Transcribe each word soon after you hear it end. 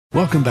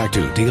Welcome back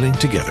to Dealing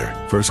Together.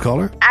 First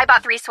caller? I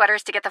bought 3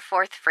 sweaters to get the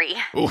 4th free.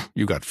 Oh,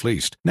 you got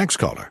fleeced. Next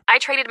caller? I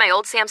traded my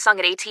old Samsung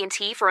at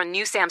AT&T for a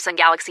new Samsung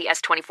Galaxy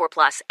S24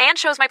 Plus and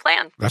chose my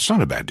plan. That's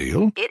not a bad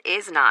deal. It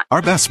is not.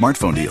 Our best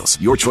smartphone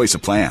deals. Your choice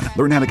of plan.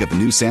 Learn how to get the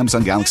new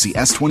Samsung Galaxy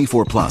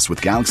S24 Plus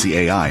with Galaxy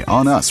AI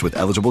on us with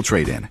eligible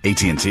trade-in.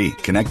 AT&T.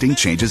 Connecting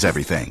changes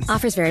everything.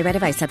 Offers vary by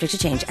device. Subject to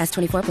change.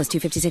 S24 plus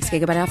 256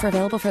 gigabyte offer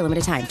available for a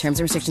limited time. Terms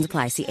and restrictions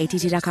apply. See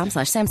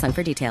att.com/Samsung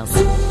for details.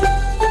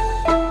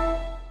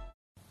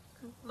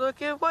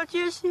 Look at what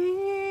you see.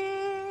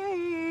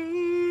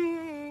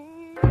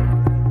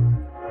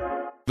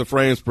 The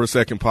Frames Per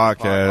Second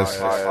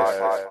podcast.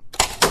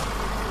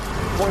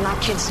 We're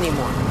not kids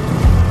anymore.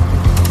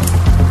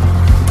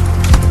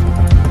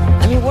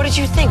 I mean, what did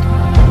you think?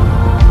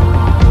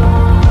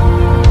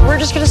 We're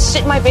just gonna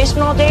sit in my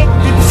basement all day?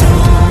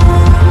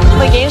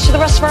 Play games for the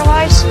rest of our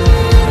lives?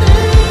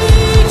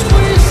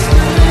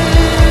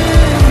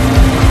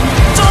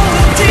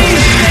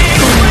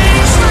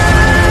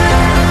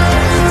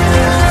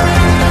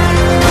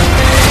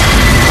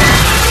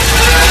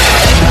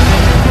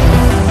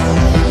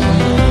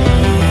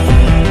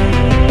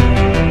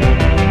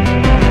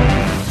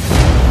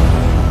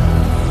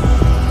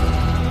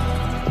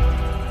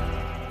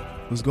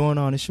 What's going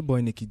on? It's your boy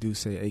Nikki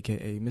Duce,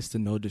 aka Mr.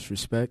 No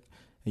Disrespect,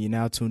 and you're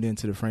now tuned in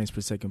to the Frames Per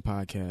Second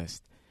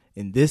podcast.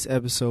 In this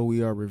episode,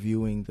 we are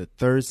reviewing the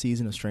 3rd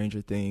season of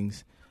Stranger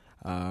Things,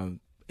 and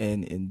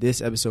in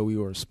this episode, we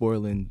are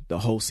spoiling the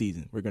whole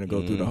season. We're gonna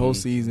go through the whole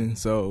season.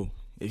 So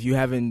if you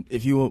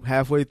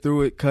halfway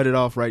through it, cut it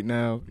off right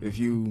now. If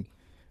you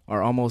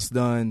are almost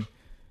done,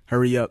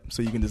 hurry up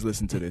so you can just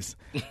listen to this.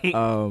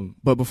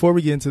 But before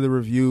we get into the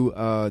review,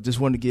 just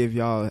wanted to give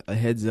y'all a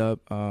heads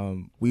up.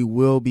 We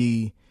will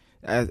be.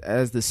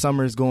 As the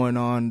summer is going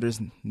on,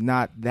 there's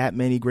not that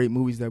many great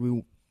movies that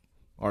we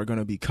are going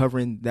to be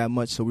covering that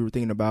much. So we were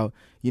thinking about,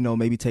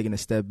 maybe taking a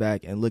step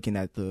back and looking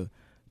at the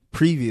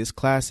previous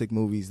classic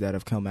movies that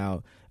have come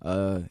out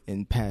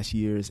in past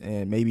years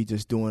and maybe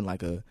just doing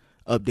like a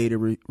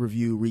updated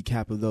review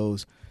recap of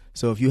those.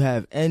 So if you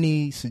have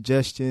any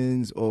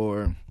suggestions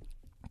or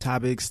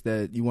topics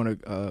that you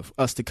want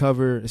us to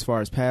cover as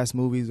far as past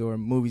movies or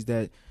movies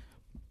that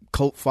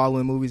cult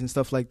following movies and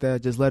stuff like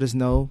that, just let us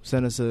know.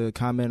 Send us a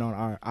comment on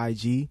our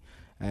IG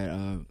at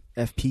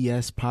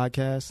FPS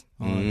Podcast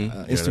on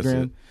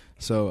Instagram.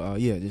 So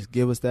just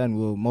give us that and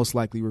we'll most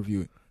likely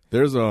review it.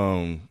 There's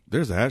an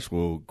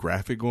actual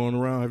graphic going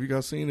around. Have you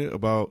guys seen it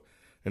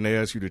and they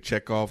ask you to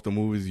check off the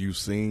movies you've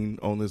seen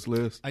on this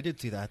list? I did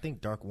see that. I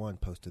think Dark One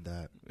posted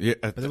that. Yeah,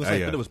 but it was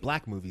but it was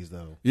black movies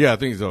though. Yeah, I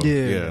think so.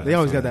 Yeah, they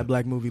always got that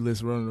black movie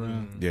list running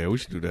around. Yeah, we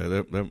should do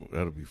that.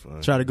 That'll be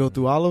fun. Try to go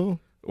through all of them.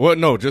 Well,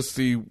 no, just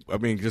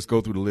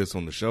go through the list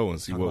on the show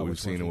and see what we've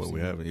seen and what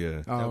we haven't.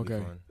 Yeah. Oh,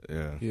 okay.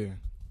 Yeah.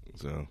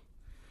 So,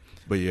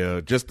 but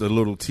yeah, just a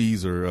little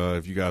teaser.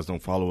 If you guys don't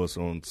follow us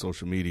on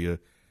social media,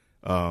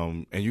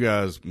 and you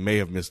guys may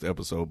have missed the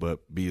episode,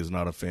 but B is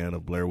not a fan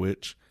of Blair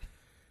Witch,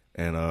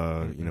 and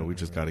we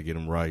just got to get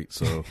him right.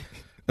 So.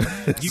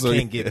 You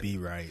can't get B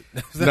right.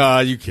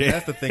 Nah, you can't.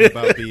 That's the thing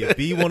about B. If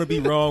B want to be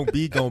wrong,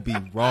 B gonna be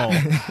wrong.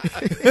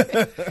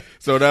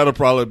 So that'll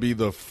probably be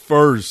the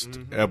first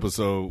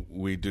episode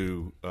we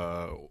do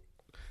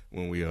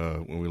when we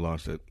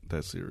launch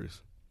that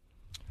series.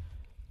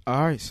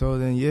 All right, so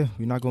then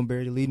we're not gonna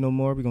bury the lead no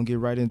more. We're gonna get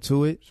right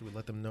into it. Should we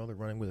let them know they're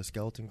running with a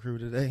skeleton crew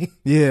today?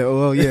 Yeah,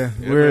 well,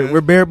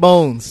 we're bare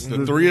bones.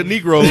 The 3 are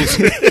Negroes.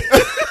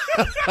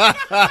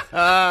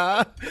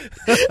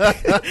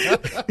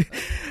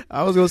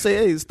 I was gonna say,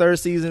 hey, it's 3rd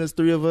season. It's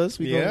 3 of us.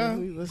 The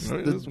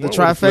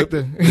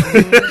trifecta,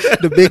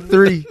 the big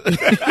 3.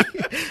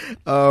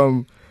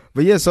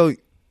 But yeah, so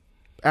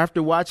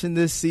after watching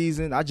this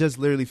season, I just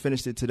literally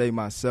finished it today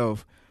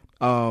myself.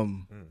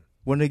 Wanted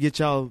to get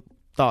y'all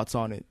thoughts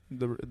on it,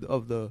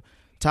 of the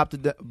top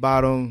to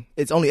bottom.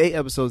 It's only 8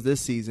 episodes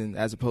this season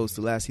as opposed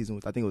to last season,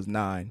 which I think it was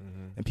 9.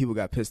 And people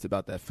got pissed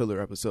about that filler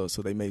episode,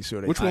 so they made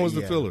sure they. Which one was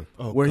the filler?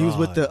 Where he was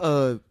with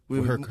the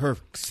with her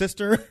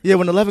sister. Yeah,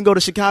 when 11 go to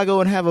Chicago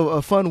and have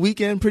a fun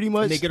weekend, pretty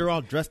much. And they get her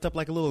all dressed up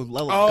like a little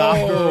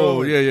goth girl.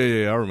 Oh,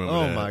 yeah, I remember that.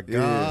 Oh my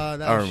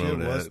god, that shit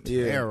was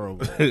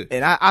terrible.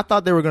 And I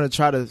thought they were gonna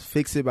try to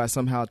fix it by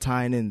somehow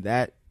tying in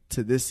that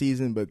to this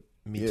season, but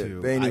me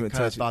too. They ain't even I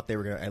kind of touch thought they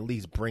were gonna at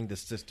least bring the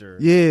sister.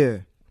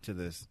 To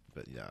this,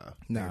 but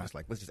they were just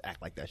like, let's just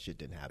act like that shit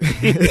didn't happen.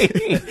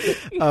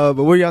 But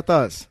what are your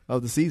thoughts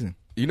of the season?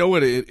 You know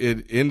what?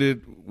 It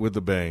ended with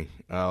a bang.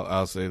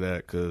 I'll say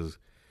that because,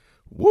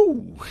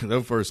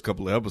 the first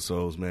couple of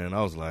episodes, man,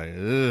 I was like,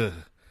 ugh,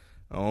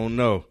 I don't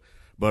know.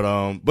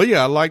 But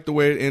yeah, I like the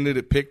way it ended.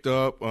 It picked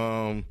up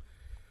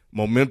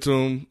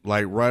momentum,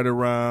 like right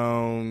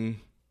around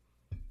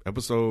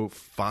episode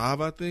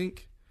 5, I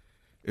think,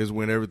 is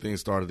when everything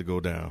started to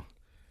go down,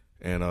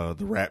 and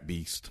the rat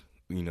beast,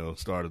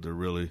 started to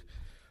really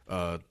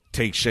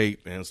take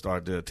shape and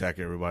start to attack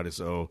everybody.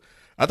 So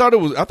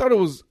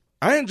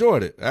I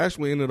enjoyed it. I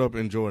actually ended up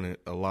enjoying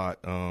it a lot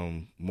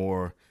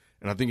more.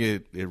 And I think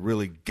it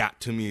really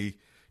got to me,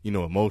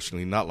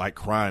 emotionally, not like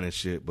crying and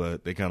shit,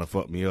 but they kind of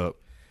fucked me up.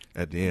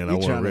 at the end. I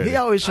wasn't ready. He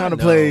always trying to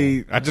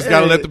play. I just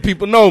got to let the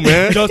people know,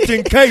 man. Just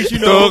in case,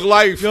 Thug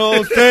life. You know what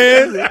I'm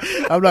saying?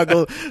 I'm not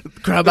going to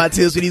cry my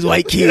tears for these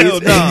white kids. Hell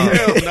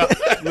no.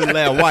 Little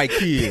ass white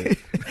kid.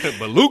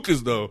 But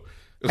Lucas, though.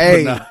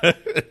 Hey.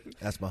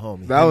 That's my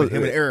homie. That was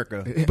him and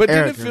Erica. But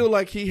didn't it feel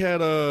like he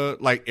had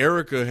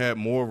Erica had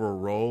more of a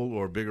role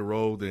or a bigger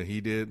role than he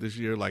did this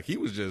year? Like he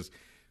was just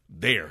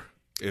there,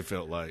 it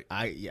felt like.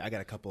 I got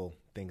a couple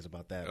things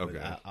about that. Okay.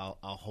 But I'll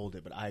hold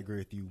it. But I agree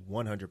with you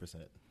 100%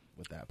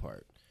 with that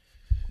part.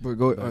 But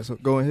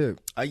go ahead.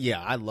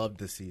 Yeah, I loved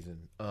this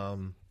season.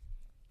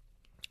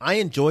 I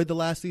enjoyed the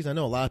last season. I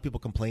know a lot of people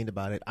complained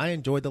about it. I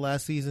enjoyed the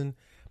last season,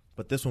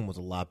 but this one was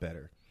a lot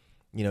better.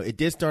 You know, it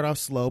did start off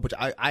slow, but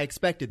I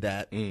expected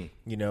that. You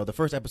know, the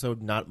first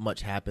episode, not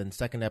much happened.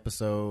 Second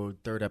episode,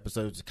 third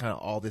episode, just kind of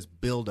all this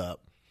build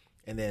up.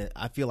 And then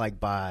I feel like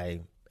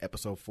by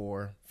episode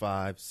 4,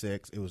 5,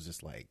 6, it was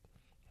just like,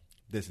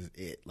 this is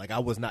it. Like I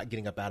was not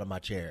getting up out of my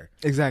chair.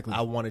 Exactly.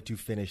 I wanted to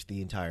finish the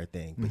entire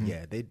thing. But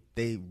yeah,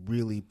 they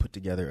really put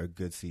together a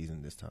good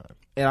season this time.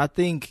 And I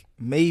think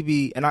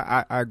maybe, and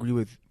I agree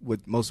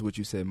with most of what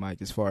you said,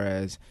 Mike, as far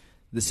as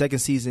the second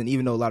season,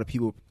 even though a lot of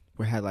people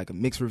had like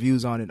mixed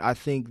reviews on it, I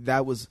think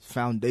that was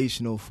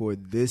foundational for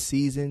this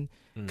season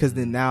because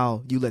then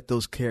now you let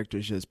those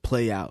characters just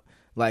play out.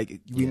 Like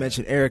we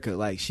mentioned Erica,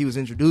 like she was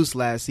introduced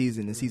last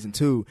season in season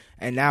 2,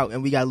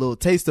 and we got a little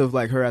taste of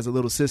like her as a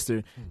little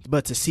sister,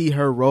 but to see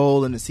her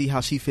role and to see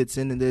how she fits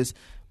into this,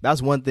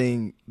 that's one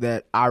thing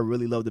that I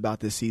really loved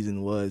about this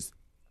season was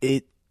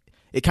it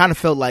kind of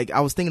felt like I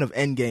was thinking of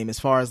Endgame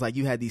as far as like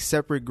you had these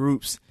separate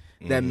groups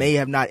that may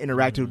have not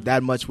interacted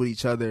that much with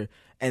each other,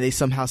 and they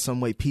somehow,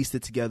 some way pieced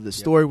it together. The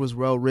story was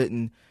well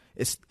written.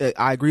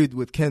 I agree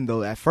with Ken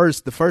though. At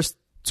first, the first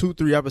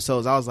 2-3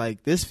 episodes, I was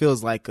like, this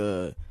feels like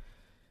a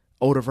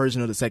older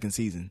version of the second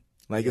season.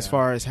 Like as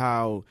far as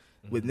how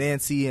with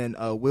Nancy and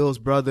Will's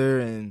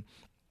brother, and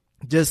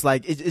just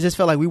like it just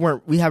felt like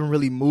we haven't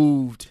really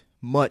moved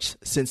much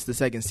since the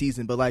second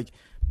season. But like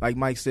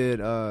Mike said,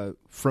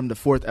 from the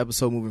 4th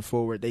episode moving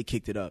forward, they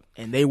kicked it up,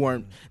 and they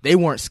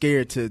weren't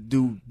scared to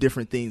do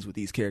different things with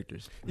these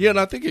characters. Yeah, and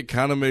I think it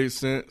kind of made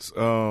sense.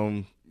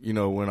 You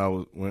know, when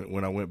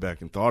I went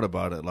back and thought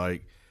about it,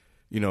 like,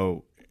 you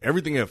know,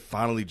 everything had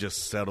finally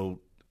just settled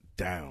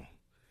down,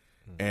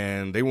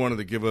 and they wanted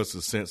to give us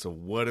a sense of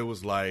what it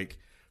was like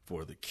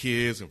for the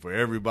kids and for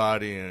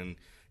everybody, and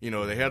you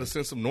know, they had a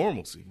sense of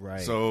normalcy.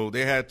 Right. So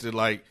they had to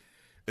like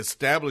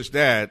establish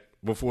that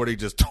before they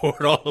just tore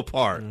it all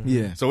apart.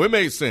 Yeah. So it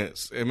made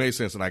sense. It made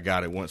sense, and I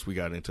got it once we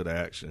got into the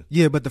action.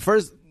 Yeah, but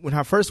when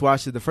I first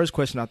watched it, the first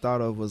question I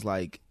thought of was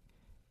like,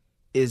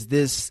 is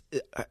this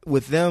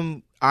with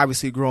them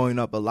obviously growing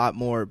up a lot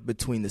more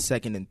between the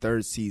second and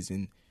third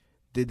season?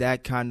 Did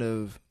that kind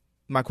of?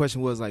 My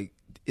question was like,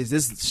 is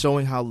this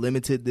showing how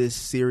limited this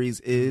series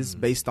is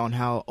based on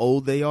how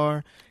old they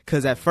are?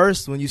 Because at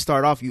first, when you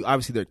start off,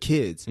 obviously they're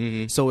kids,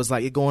 so it's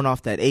like it going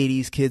off that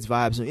 80s kids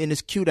vibes, and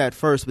it's cute at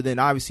first, but then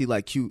obviously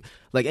like cute,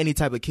 like any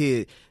type of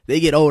kid, they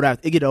get old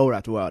after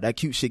a while. That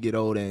cute shit get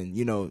old, and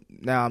you know,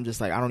 now I'm just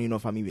like, I don't even know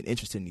if I'm even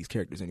interested in these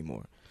characters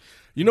anymore.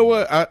 You know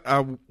what?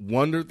 I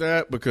wondered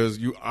that because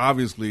you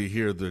obviously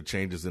hear the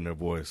changes in their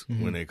voice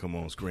when they come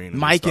on screen.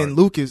 Mike and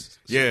Lucas,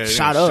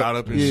 shot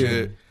up and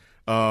shit.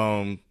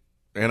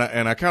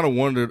 And I kind of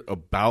wondered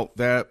about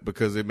that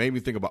because it made me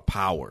think about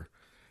Power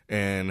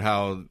and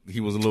how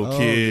he was a little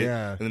kid,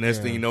 and the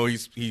next thing you know,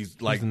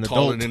 he's like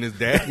taller than his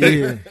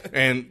dad,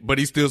 but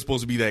he's still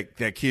supposed to be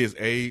that kid's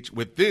age.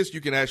 With this,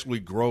 you can actually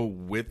grow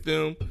with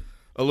them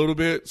a little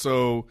bit.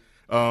 So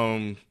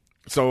I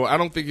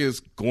don't think it's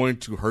going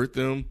to hurt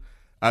them.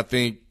 I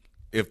think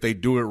if they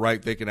do it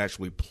right, they can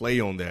actually play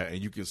on that, and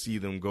you can see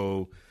them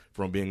go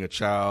from being a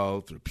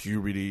child through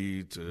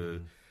puberty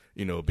to,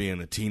 you know, being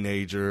a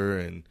teenager,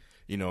 and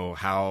you know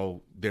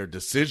how their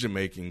decision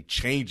making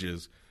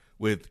changes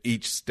with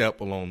each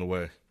step along the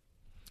way.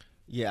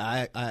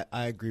 Yeah,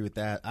 I agree with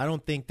that. I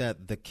don't think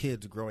that the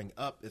kids growing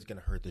up is going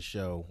to hurt the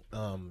show.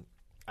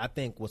 I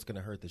think what's going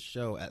to hurt the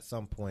show at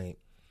some point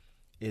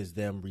is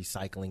them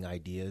recycling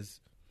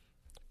ideas.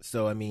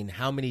 So, I mean,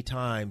 how many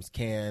times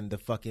can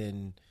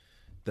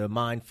the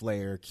Mind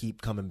Flayer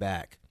keep coming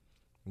back?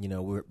 You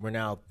know, we're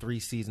now 3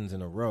 seasons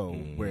in a row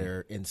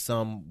where in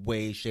some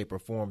way, shape, or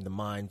form, the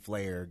Mind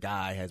Flayer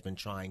guy has been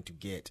trying to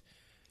get.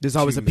 There's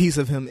always a piece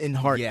of him in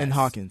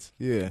Hawkins.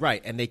 Yeah.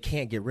 Right, and they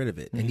can't get rid of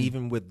it. And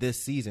even with this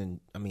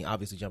season, I mean,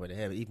 obviously jumping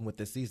ahead, but even with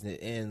this season, it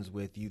ends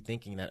with you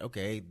thinking that,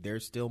 okay,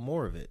 there's still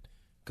more of it.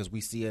 Because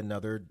we see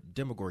another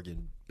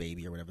Demogorgon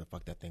baby or whatever the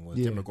fuck that thing was.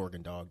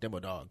 Demogorgon dog, Demo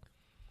dog.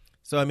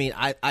 So, I mean,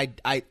 I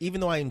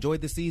even though I enjoyed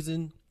the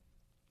season,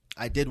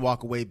 I did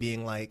walk away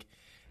being like,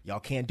 y'all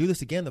can't do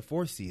this again the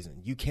 4th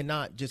season. You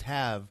cannot just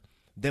have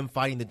them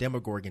fighting the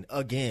Demogorgon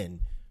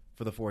again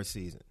for the 4th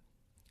season.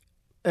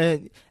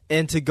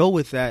 And to go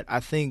with that, I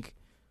think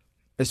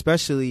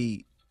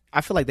especially,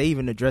 I feel like they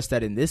even addressed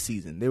that in this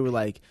season. They were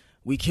like,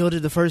 we killed it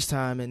the first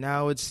time, and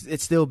now it's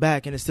still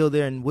back, and it's still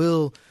there. And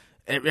Will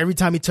every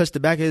time he touched the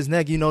back of his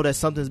neck, you know that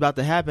something's about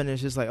to happen.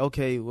 It's just like,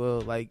 okay,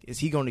 well, like, is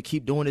he going to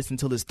keep doing this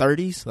until his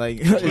 30s? Like,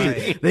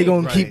 they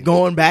going to keep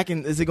going back,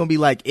 and is it going to be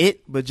like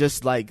it, but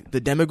just like the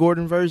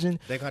Demogorgon version?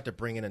 They're going to have to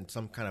bring in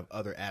some kind of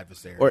other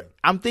adversary. Or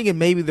I'm thinking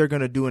maybe they're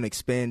going to do an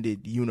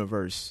expanded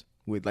universe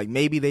with, like,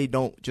 maybe they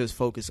don't just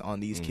focus on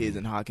these kids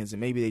in Hawkins, and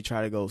maybe they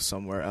try to go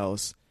somewhere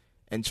else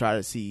and try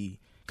to see,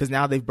 because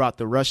now they've brought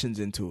the Russians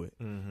into it,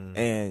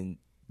 and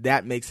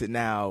that makes it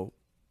now,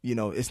 you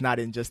know, it's not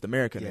in just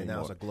America anymore.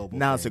 Now it's a global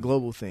Now thing. it's a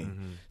global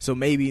thing. So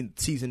maybe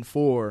season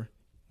 4,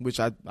 which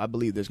I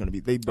believe there's going to be,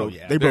 they broke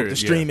the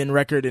streaming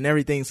record and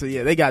everything. So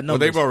yeah, they got numbers.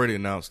 Well, they've already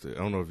announced it. I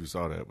don't know if you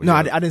saw that. But no,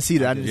 I didn't see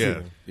that. I didn't see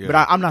it. Yeah.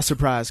 But I'm not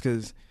surprised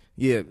because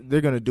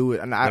they're going to do it.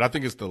 And but I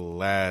think it's the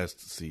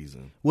last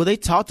season. Well, they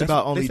talked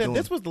about only they said doing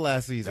this was the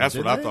last season. That's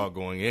what I they? thought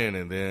going in,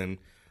 and then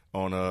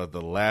on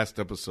the last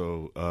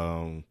episode,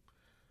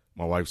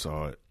 my wife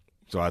saw it,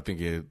 so I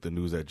think the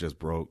news that just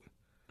broke.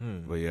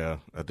 But yeah,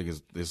 I think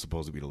it's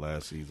supposed to be the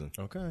last season.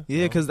 Okay.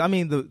 Yeah, because I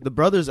mean the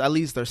brothers at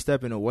least are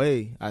stepping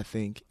away. I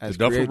think as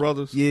the Duffer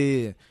Brothers.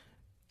 Yeah.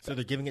 So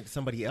they're giving it to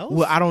somebody else.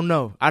 Well, I don't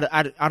know. I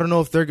don't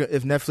know if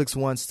if Netflix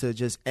wants to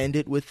just end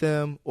it with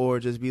them or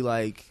just be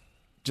like,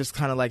 just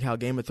kind of like how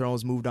Game of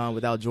Thrones moved on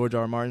without George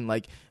R. R. Martin.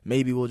 Like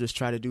maybe we'll just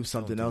try to do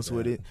something else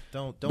with it.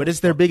 Don't. But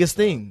it's their biggest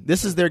thing.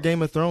 This is their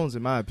Game of Thrones,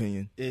 in my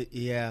opinion.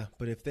 Yeah,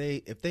 but if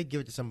they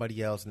give it to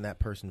somebody else and that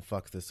person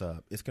fucks this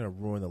up, it's gonna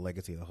ruin the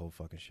legacy of the whole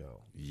fucking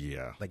show.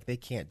 Yeah, like they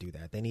can't do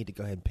that. They need to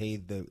go ahead and pay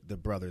the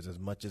brothers as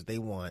much as they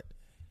want,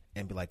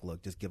 and be like,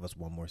 look, just give us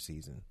one more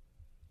season.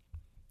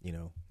 You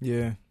know.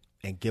 Yeah.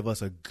 And give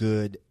us a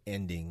good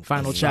ending.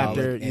 Final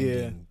chapter. Ending.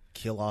 Yeah.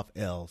 Kill off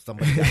L.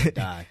 Somebody got to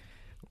die.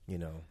 You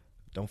know.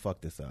 Don't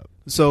fuck this up.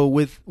 So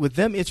with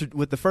them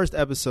with the first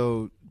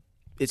episode,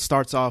 it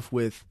starts off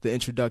with the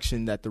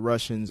introduction that the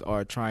Russians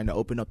are trying to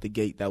open up the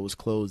gate that was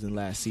closed in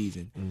last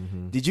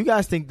season. Did you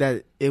guys think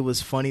that it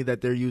was funny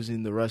that they're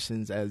using the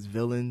Russians as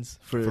villains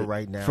for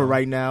right now? For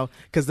right now,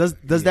 because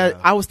does that?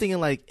 I was thinking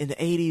like in the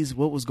 80s,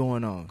 what was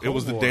going on? It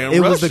was the damn. It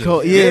Russians. was the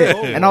cold. Yeah,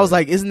 and I was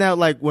like, isn't that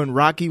like when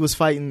Rocky was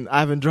fighting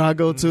Ivan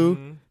Drago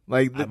too?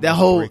 Like that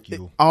whole,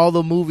 all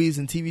the movies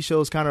and TV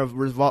shows kind of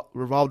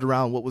revolved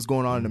around what was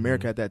going on in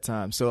America at that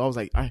time. So I was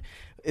like,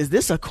 is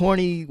this a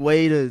corny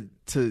way to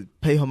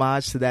pay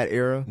homage to that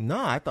era? No,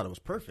 I thought it was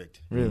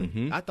perfect.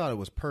 Really? I thought it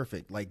was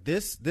perfect. Like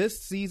this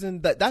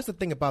season, that's the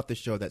thing about this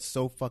show that's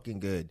so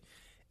fucking good,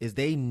 is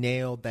they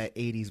nailed that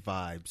 80s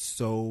vibe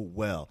so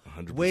well.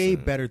 100%. Way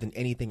better than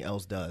anything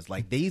else does.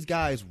 Like these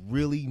guys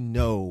really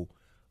know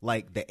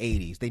like the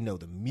 80s. They know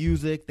the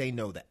music, they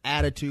know the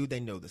attitude, they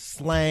know the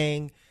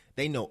slang.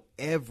 They know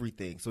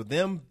everything. So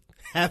them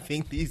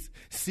having these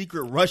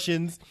secret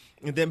Russians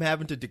and them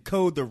having to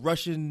decode the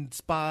Russian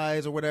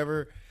spies or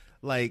whatever,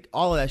 like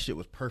all of that shit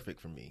was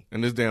perfect for me.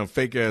 And this damn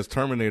fake ass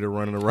Terminator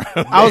running around.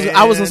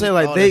 I was gonna say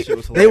like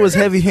they was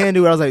heavy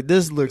handed. I was like,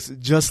 this looks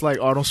just like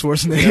Arnold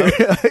Schwarzenegger.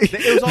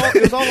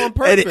 It was all on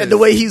purpose. And the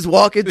way he's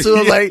walking to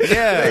him, like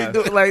yeah,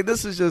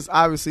 this is just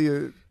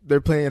obviously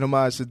they're paying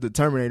homage to the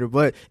Terminator,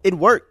 but it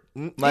worked.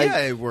 Like,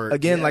 yeah, it worked.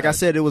 Again, yeah. like I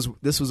said,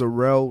 this was a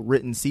well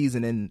written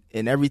season,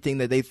 and everything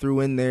that they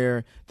threw in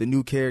there, the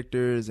new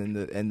characters and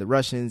the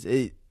Russians,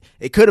 it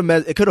could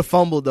have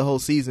fumbled the whole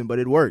season, but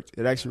it worked.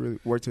 It actually really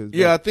worked to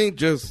his I think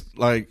just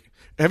like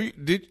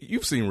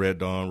you've seen Red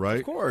Dawn, right?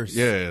 Of course.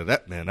 Yeah,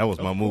 that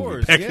was my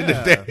movie back in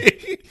the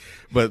day.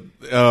 But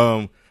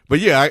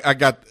yeah, I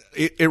got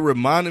it. It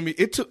reminded me.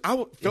 I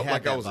felt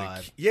like I was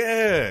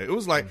it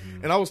was like,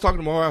 and I was talking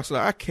to my wife. I was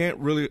like,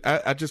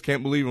 I just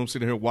can't believe I'm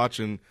sitting here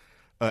watching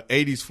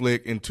 80s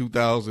flick in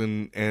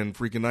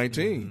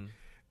 2019,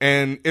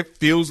 and it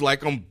feels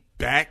like I'm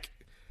back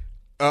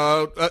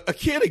a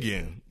kid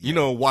again, you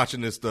know,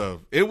 watching this stuff.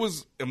 It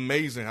was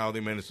amazing how they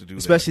managed to do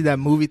especially that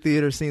movie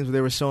theater scenes where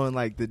they were showing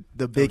like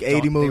the big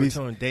 80 movies.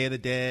 They were showing Day of the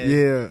Dead.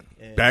 Yeah.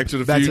 Back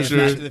to the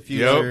Future.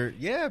 Yep.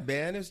 Yeah,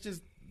 man. It's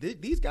just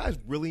these guys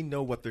really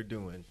know what they're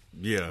doing.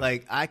 Yeah.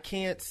 Like I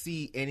can't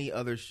see any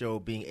other show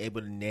being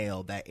able to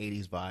nail that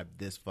 80s vibe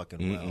this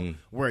fucking well,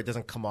 where it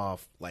doesn't come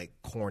off like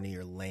corny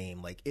or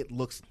lame. Like it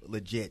looks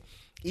legit.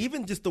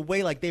 Even just the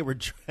way like they were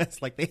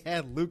dressed, like they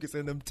had Lucas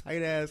in them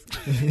tight ass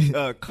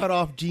cut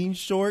off jean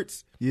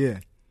shorts. Yeah.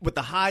 With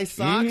the high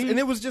socks. And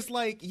it was just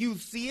like you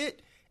see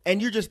it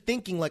and you're just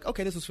thinking like,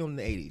 okay, this was filmed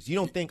in the 80s. You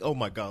don't think, oh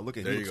my God, look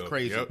at him, he looks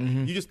crazy. Yep.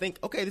 You just think,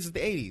 okay, this is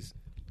the 80s.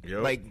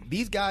 Yep. Like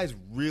these guys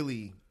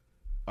really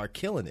are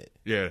killing it.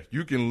 Yeah,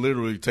 you can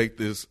literally take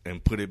this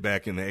and put it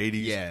back in the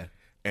 80s. Yeah.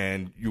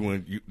 And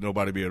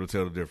nobody be able to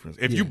tell the difference.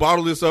 If you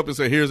bottle this up and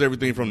say, here's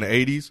everything from the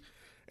 80s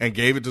and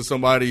gave it to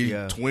somebody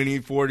 20,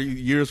 40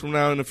 years from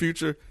now in the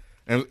future,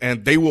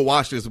 and they will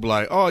watch this and be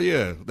like, oh,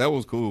 yeah, that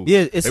was cool.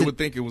 Yeah, they would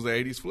think it was the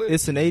 80s flick.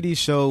 It's an 80s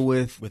show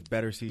with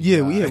better CGI.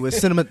 Yeah,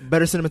 with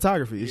better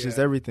cinematography. It's just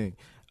everything.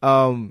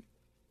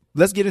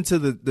 Let's get into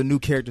the new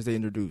characters they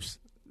introduced.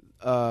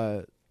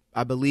 I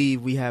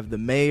believe we have the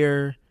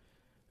mayor.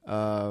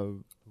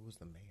 Who was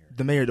the mayor?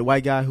 The mayor, the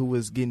white guy who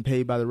was getting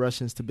paid by the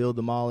Russians to build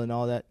the mall and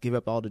all that, give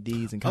up all the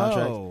deeds and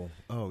contracts.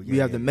 Oh, yeah. We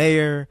have the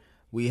mayor.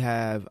 We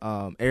have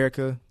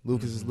Erica,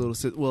 Lucas's little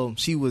sister. Well,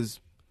 she's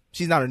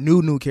not a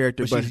new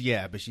character, but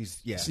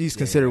she's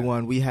considered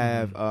one. We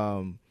have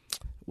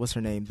what's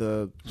her name?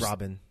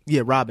 Robin.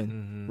 Yeah,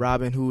 Robin.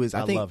 Robin, who is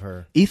I think love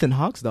her. Ethan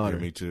Hawke's daughter.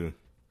 Yeah, me too.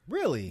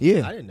 Really?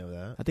 Yeah, I didn't know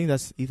that. I think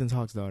that's Ethan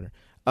Hawke's daughter.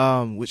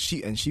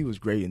 She was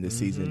great in this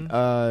season.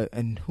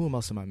 And who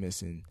else am I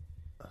missing?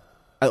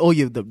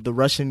 The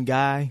Russian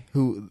guy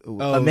who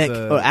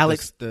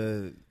Alex,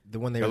 the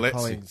one they were Alexei.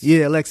 calling.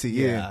 Yeah, Alexei.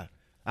 Yeah.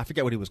 I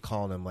forget what he was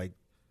calling him. Like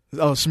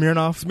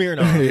Smirnoff.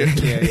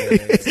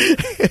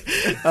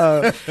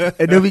 Yeah.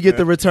 And then we get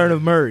the return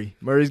of Murray.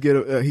 Murray's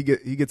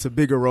he gets a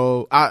bigger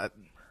role.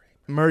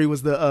 Murray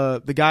was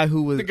the guy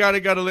who was The guy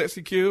that got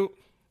Alexei killed.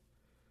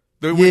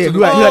 who had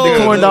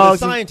the corn dogs.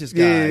 The scientist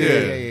guy.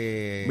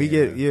 Yeah. We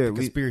get the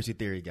conspiracy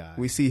theory guy.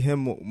 We see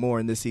him more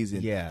in this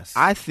season. Yes,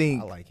 I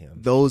think I like him.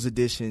 Those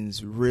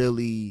additions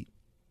really,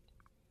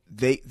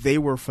 they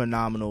were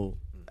phenomenal.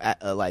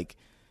 Like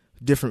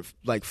different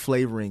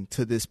flavoring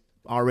to this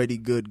already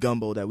good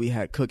gumbo that we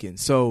had cooking.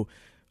 So,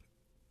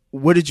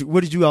 what did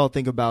you all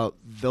think about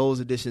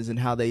those additions and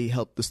how they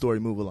helped the story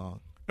move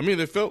along? I mean,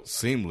 they felt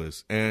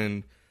seamless,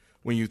 and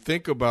when you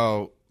think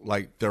about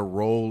like their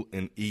role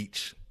in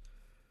each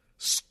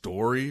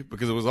story,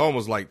 because it was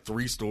almost like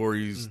three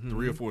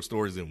or four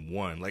stories in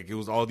one. Like it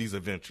was all these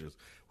adventures,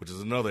 which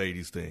is another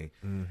 80s thing.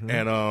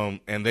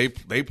 And they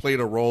played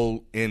a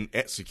role in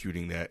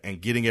executing that and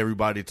getting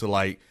everybody to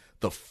like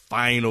the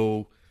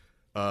final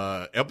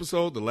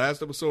episode, the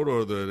last episode,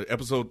 or the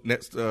episode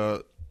next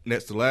to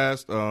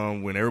last,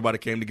 when everybody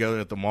came together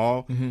at the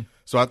mall.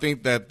 So I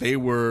think that they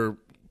were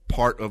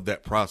part of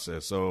that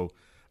process. So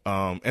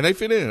and they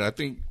fit in. I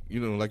think,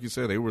 like you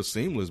said, they were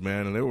seamless,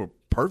 man, and they were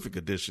perfect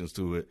additions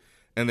to it.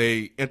 And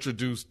they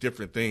introduced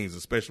different things,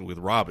 especially with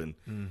Robin,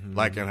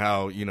 like in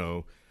how,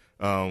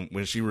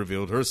 when she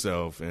revealed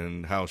herself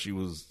and how she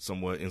was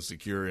somewhat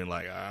insecure and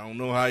like, I don't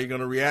know how you're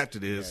going to react to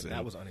this. Yeah,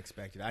 that was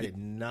unexpected. I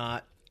didn't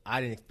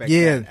expect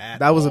that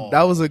at all.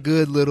 That was a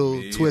good little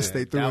twist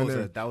they threw in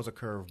there. That was a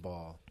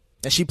curveball.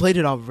 And she played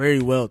it off very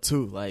well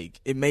too.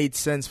 Like it made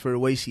sense for the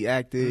way she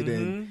acted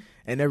and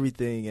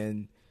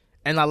everything.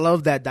 And I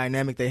love that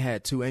dynamic they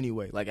had too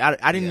anyway. Like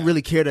I didn't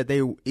really care that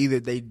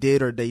they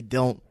did or they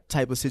don't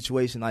type of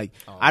situation. Like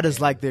I just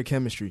like their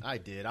chemistry. I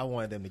did. I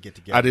wanted them to get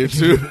together. I did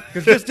too.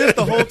 Because just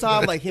the whole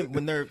time, like him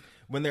when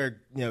they're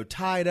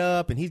tied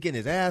up and he's getting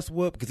his ass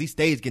whooped, because he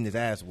stays getting his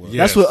ass whooped.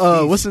 Yes. That's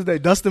what what's his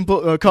name? Dustin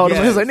called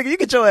him. He was like, "Nigga, you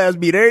get your ass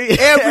beat every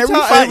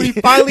time." He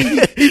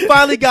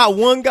finally got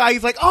one guy.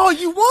 He's like, "Oh,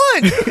 you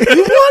won!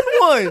 You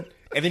won one!"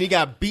 And then he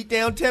got beat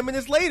down 10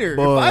 minutes later.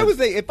 Boy.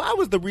 If I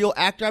was the real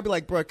actor, I'd be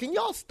like, "Bro, can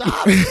y'all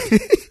stop?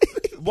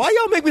 Why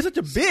y'all make me such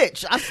a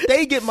bitch? I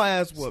stay getting my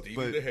ass whooped."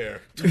 Stephen the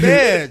hair.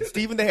 Man,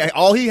 Stephen the hair.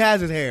 All he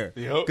has is hair.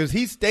 Yep. Because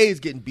he stays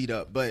getting beat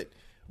up. But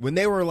when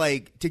they were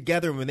like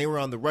together, when they were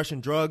on the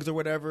Russian drugs or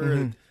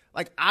whatever,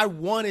 like I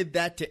wanted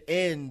that to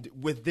end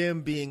with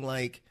them being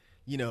like,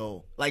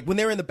 like when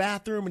they were in the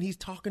bathroom and he's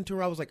talking to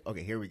her, I was like,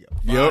 okay, here we go.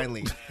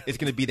 Finally, it's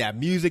gonna be that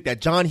music,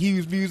 that John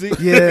Hughes music.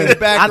 Yeah, in the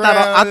background.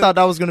 I thought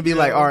that was gonna be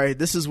like, all right,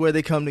 this is where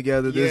they come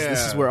together.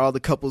 This is where all the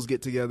couples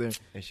get together.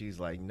 And she's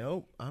like,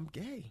 nope, I'm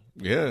gay.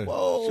 Yeah.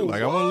 Whoa. She was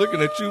like, I wasn't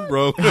looking at you,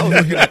 bro. I was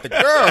looking at the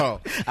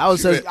girl.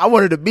 I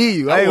wanted to be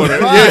you.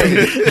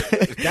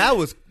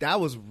 That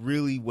was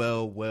really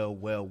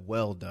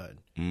well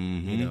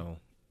done.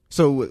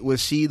 So was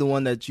she the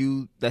one that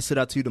stood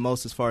out to you the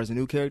most as far as the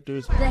new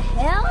characters? The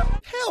hell?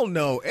 Hell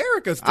no,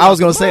 Erica's. I was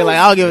gonna say, like,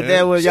 I'll give it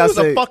that what y'all she was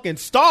say. a fucking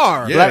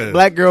star. Yeah.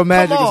 Black Girl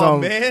Magic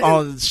on, is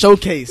on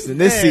showcase in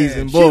this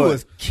season, boy. She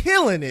was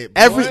killing it.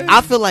 Boy.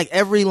 I feel like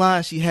every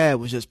line she had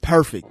was just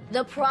perfect.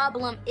 The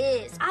problem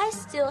is, I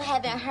still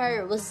haven't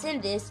heard what's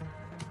in this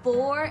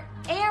for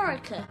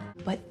Erica.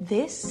 But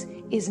this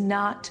is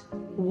not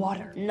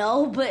water.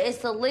 No, but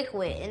it's a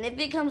liquid, and if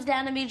it comes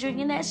down to me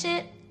drinking that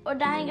shit or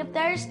dying of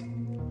thirst,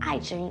 I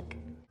drink.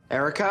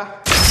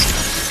 Erica?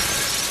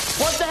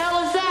 What the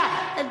hell is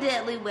that? A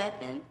deadly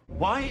weapon.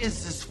 Why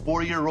is this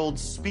 4-year-old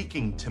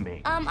speaking to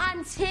me?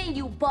 I'm 10,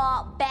 you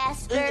bald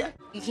bastard.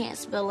 You can't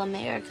spell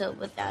America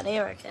without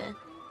Erica.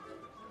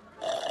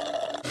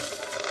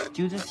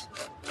 Do this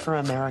for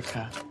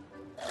America.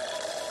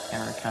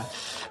 Erica.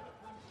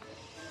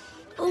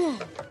 Ooh,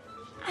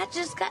 I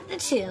just got the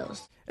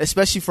chills.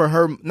 Especially for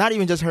her, not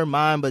even just her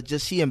mind, but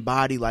just she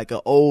embodied like an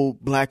old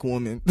black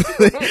woman.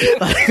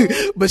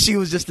 But she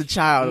was just a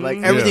child. Like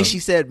everything she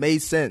said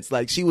made sense.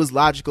 Like she was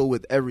logical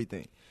with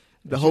everything.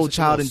 The whole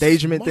child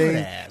endangerment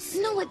thing.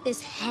 You know what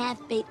this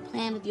half-baked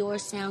plan of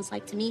yours sounds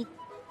like to me?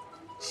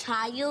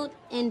 Child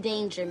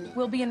endangerment.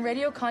 We'll be in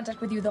radio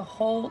contact with you the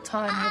whole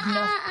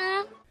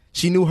time.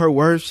 She knew her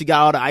worth. She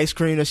got all the ice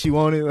cream that she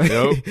wanted. Like,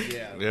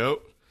 Yep.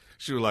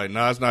 She was like,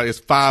 it's not. It's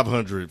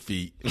 500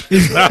 feet.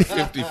 It's not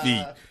 50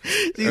 feet.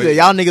 She said,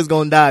 y'all niggas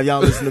gonna die if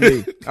y'all listen to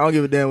me. I don't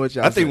give a damn what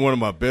y'all I think say. one of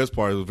my best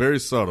parts was very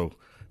subtle,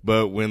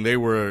 but when they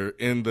were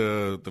in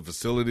the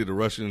facility, the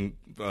Russian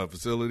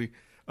facility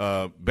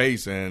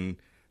base, and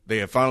they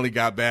had finally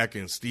got back,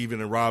 and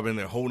Steven and Robin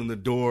are holding the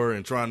door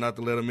and trying not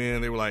to let them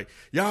in. They were like,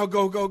 y'all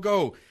go, go,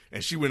 go.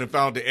 And she went and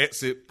found the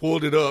exit,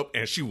 pulled it up,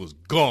 and she was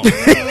gone.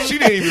 She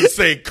didn't even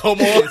say, come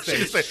on.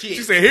 She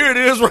said, here it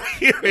is right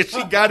here. And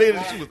she got in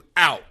and she was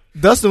out.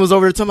 Dustin was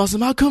over there talking about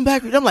something. I'll come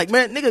back. I'm like,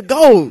 man, nigga,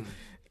 go.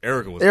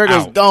 Erica was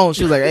out. Gone.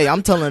 She was like, hey,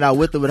 I'm telling it out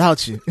with or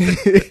without you.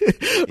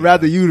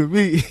 Rather you than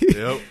me.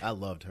 Yep. I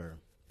loved her.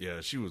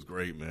 Yeah, she was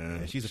great, man.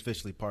 Yeah, she's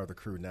officially part of the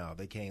crew now.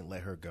 They can't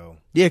let her go.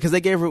 Yeah, because they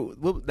gave her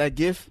that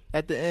gift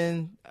at the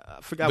end.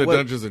 I forgot the what.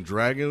 Dungeons and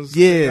Dragons.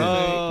 Yeah,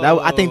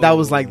 I think that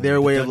was like their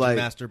way of like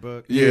Master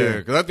book. Yeah,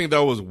 because I think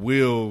that was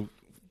Will.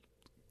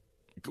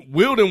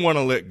 Will didn't want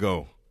to let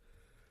go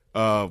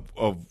of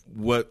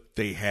what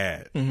they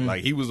had. Mm-hmm.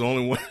 Like he was the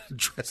only one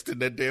dressed in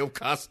that damn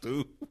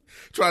costume,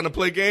 trying to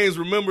play games.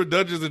 Remember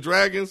Dungeons and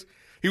Dragons?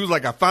 He was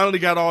like, I finally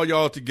got all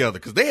y'all together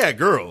because they had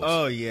girls.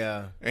 Oh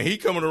yeah, and he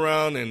coming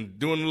around and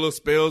doing the little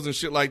spells and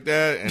shit like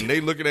that, and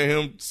they looking at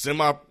him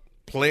semi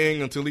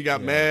playing until he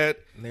got mad.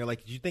 And they're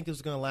like, "Did you think it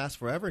was gonna last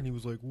forever?" And he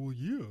was like, "Well,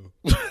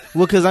 yeah."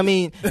 Well, because I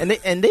mean,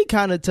 and they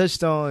kind of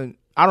touched on.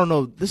 I don't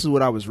know. This is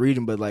what I was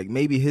reading, but like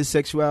maybe his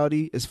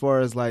sexuality, as far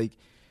as like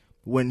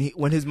when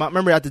his mom.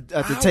 Remember at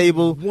the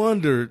table.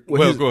 Wondered.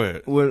 Well, go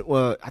ahead.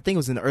 Well, I think it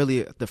was in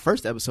the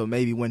first episode,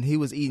 maybe when he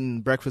was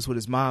eating breakfast with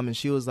his mom, and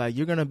she was like,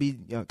 "You're gonna be,"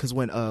 because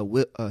when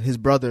his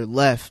brother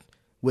left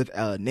with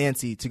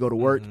Nancy to go to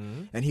work,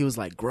 and he was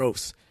like,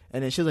 "Gross,"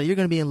 and then she was like, "You're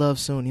gonna be in love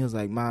soon." He was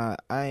like, "Ma,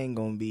 I ain't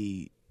gonna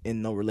be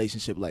in no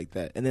relationship like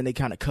that." And then they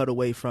kind of cut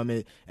away from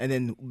it, and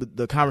then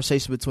the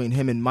conversation between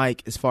him and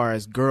Mike as far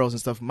as girls and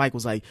stuff, Mike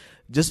was like,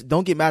 just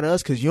don't get mad at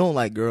us because you don't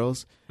like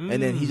girls. And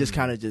then he just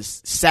kind of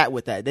just sat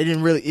with that. I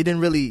didn't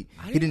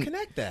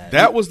connect that.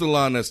 That was the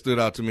line that stood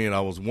out to me, and I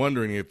was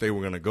wondering if they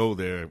were going to go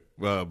there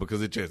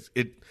because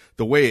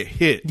the way it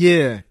hit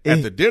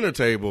at the dinner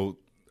table,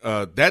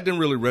 that didn't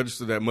really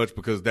register that much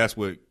because that's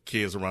what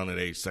kids around that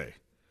age say.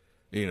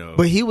 You know,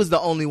 but he was the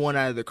only one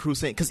out of the crew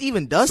saying, because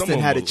even Dustin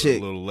had a chick.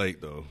 A little late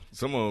though.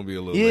 Some of them be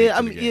a little late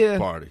to the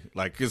party,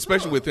 like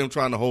especially with him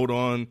trying to hold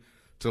on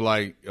to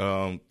like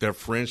their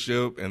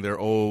friendship and their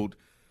old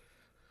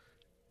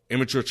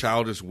immature,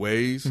 childish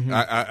ways.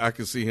 I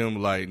can see him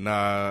like,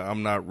 nah,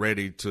 I'm not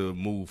ready to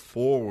move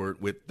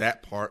forward with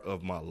that part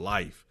of my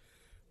life.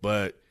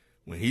 But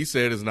when he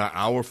said it's not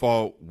our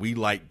fault, we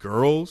like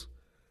girls,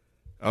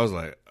 I was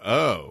like,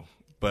 oh.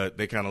 But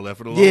they kind of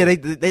left it alone. Yeah,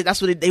 that's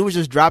what they were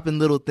just dropping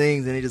little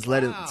things and they just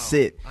let it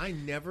sit. I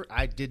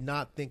did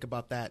not think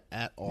about that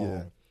at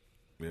all.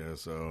 Yeah,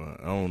 so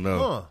I don't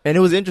know. And it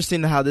was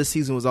interesting how this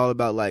season was all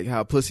about like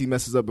how pussy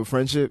messes up a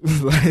friendship,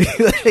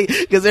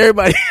 because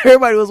everybody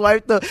was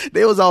wiped up.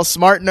 They was all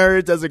smart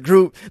nerds as a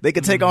group. They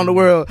could take on the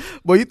world.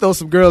 Boy, you throw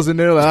some girls in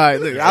there, like, all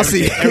right, look, I'll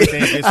see.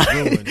 Everything gets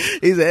ruined.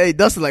 He said, "Hey,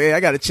 Dustin, like, hey, I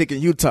got a chick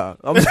in Utah.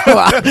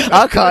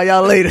 I'll call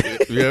y'all later."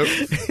 Yep.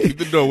 Keep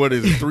the door. What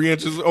is it? 3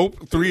 inches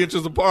open, 3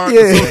 inches apart.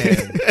 Yeah,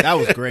 man, that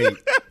was great.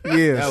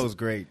 Yeah, that was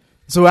great.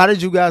 So, how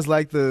did you guys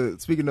like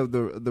speaking of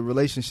the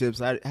relationships?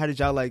 How did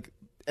y'all like?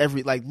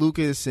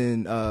 Lucas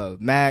and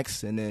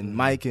Max, and then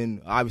Mike,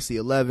 and obviously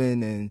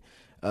 11,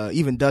 and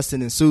even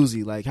Dustin and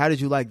Susie. Like, how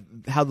did you like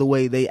how the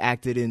way they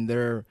acted in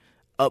their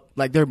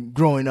they're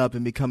growing up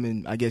and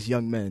becoming, I guess,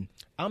 young men?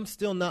 I'm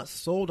still not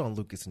sold on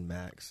Lucas and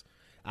Max.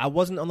 I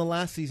wasn't on the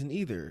last season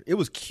either. It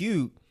was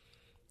cute,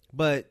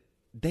 but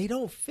they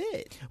don't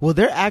fit. Well,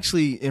 they're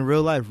actually in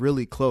real life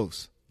really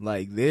close.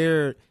 Like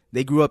they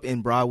grew up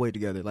in Broadway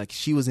together. Like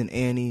she was in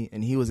Annie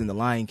and he was in The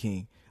Lion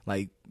King.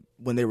 Like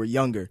when they were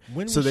younger.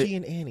 When was she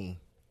in Annie?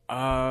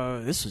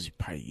 This was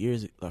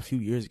probably a few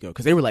years ago,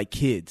 because they were like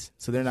kids,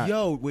 so they're not.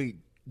 Yo, wait,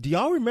 do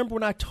y'all remember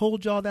when I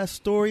told y'all that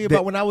story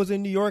about when I was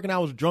in New York and I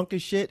was drunk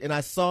as shit and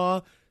I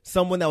saw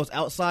someone that was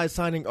outside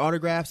signing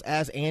autographs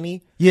as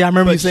Annie? Yeah, I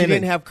remember you saying she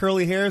didn't have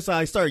curly hair, so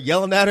I started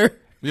yelling at her.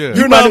 Yeah,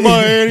 you're not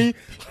my Annie.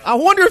 I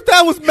wonder if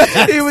that was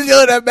Max. He was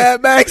yelling at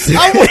Mad Max.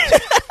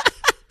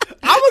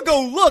 I would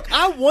go look.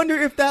 I wonder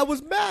if that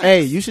was Max.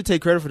 Hey, you should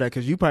take credit for that,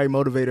 because you probably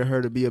motivated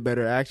her to be a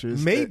better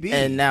actress. Maybe.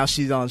 And now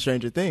she's on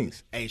Stranger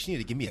Things. Hey, she need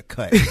to give me a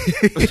cut.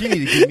 She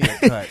need to give me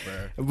a cut,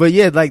 bro. But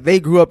yeah, like they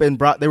grew up in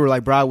they were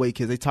like Broadway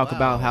kids. They talk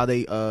about how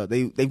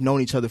they've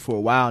known each other for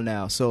a while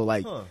now. So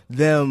like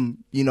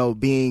them,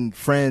 being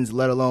friends,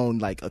 let alone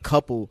like a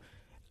couple.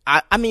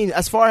 I mean,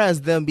 as far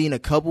as them being a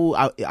couple,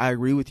 I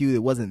agree with you.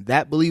 It wasn't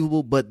that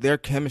believable, but their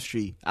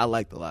chemistry I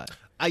liked a lot.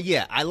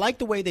 Yeah, I like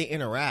the way they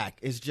interact.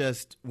 It's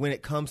just when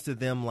it comes to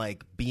them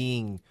like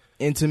being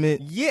intimate.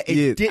 Yeah,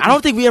 I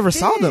don't think we ever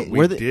saw them.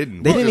 We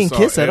didn't. They didn't even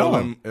kiss at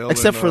all,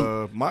 except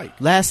for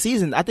Mike. Last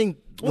season, I think.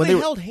 Well, they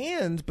held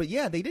hands, but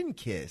yeah, they didn't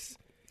kiss.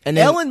 And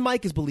then, Elle and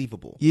Mike is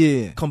believable.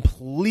 Yeah,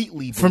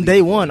 completely believable. From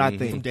day one. I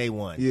think from day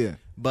one. Yeah,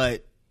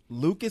 but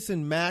Lucas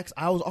and Max,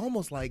 I was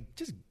almost like,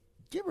 just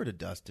give her to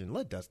Dustin.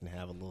 Let Dustin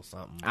have a little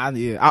something.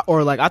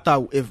 I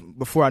thought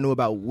before I knew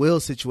about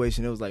Will's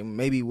situation, it was like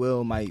maybe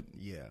Will might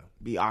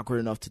be awkward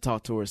enough to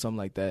talk to her or something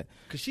like that.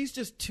 Because she's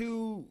just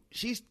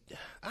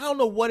I don't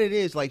know what it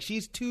is. Like,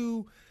 she's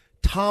too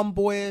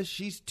tomboyish.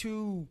 She's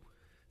too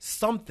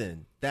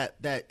something that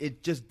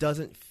it just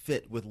doesn't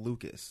fit with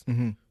Lucas.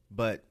 Mm-hmm.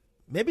 but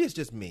maybe it's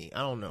just me. I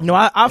don't know. No,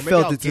 I Or maybe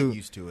felt I'll it get too.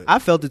 Used to it. I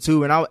felt it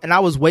too, and I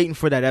was waiting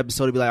for that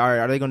episode to be like, all right,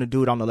 are they going to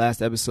do it on the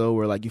last episode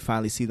where like you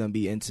finally see them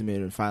be intimate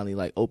and finally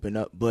like open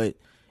up? But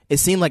it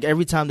seemed like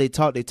every time they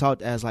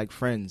talked as like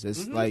friends.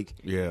 It's like,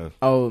 Yeah.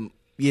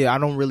 Yeah, I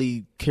don't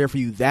really care for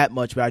you that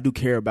much, but I do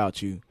care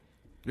about you.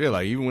 Yeah,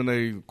 like even when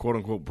they quote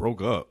unquote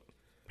broke up.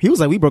 He was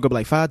like, we broke up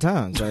like 5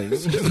 times. Like,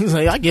 he's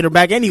like, I get her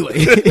back anyway.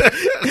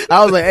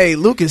 I was like, hey,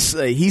 Lucas,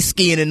 he's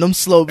skiing in them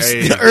slopes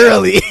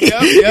early.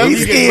 Yep,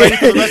 he's getting ready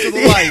for the rest of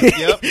the life.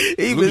 Yep.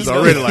 He Lucas was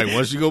already like,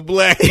 once you go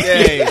black.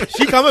 Hey,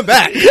 she coming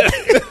back.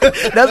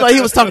 That's why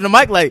he was talking to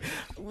Mike like,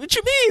 what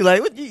you mean?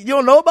 Like, what, you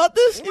don't know about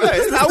this? Right,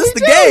 This how is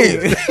we the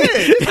game.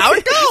 Yeah, how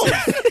it goes.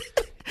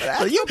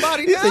 So you,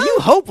 somebody he said, now. you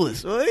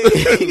hopeless.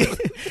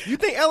 You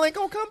think Elle ain't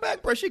gonna come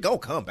back, bro? She gonna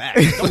come back.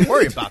 Don't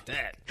worry about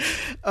that.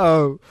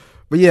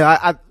 But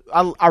yeah,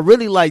 I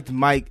really liked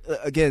Mike.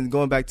 Again,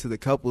 going back to the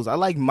couples, I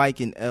like Mike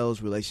and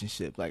Elle's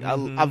relationship. Like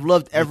I've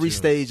loved every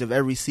stage of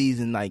every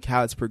season, like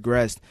how it's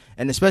progressed,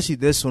 and especially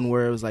this one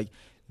where it was like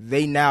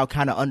they now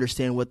kind of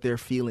understand what their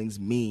feelings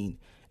mean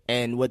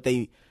and what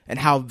they and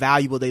how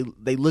valuable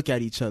they look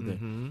at each other.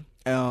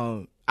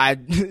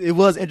 It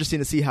was interesting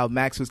to see how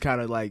Max was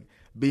kind of like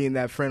being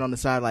that friend on the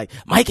side, like,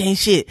 Mike ain't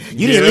shit.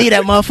 You didn't leave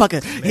that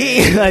motherfucker.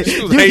 He like,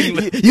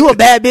 you a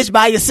bad bitch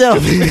by yourself.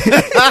 Like,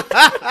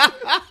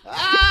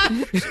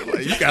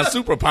 you got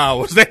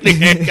superpowers. That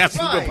nigga ain't got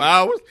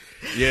superpowers.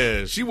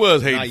 Yeah, she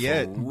was hating. Not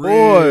yet. For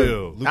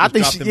real. Lucas I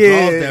think dropped she- them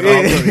yeah, draws down. yeah.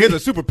 Oh, look,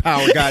 here's a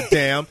superpower,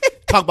 goddamn.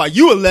 Talk about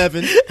you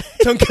 11.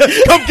 Come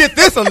get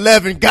this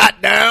 11,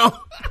 goddamn.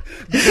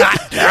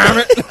 Goddamn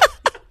it.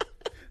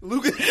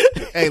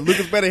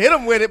 Lucas better hit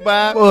him with it,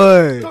 Bob.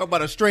 Boy. Talk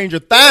about a stranger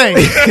thing.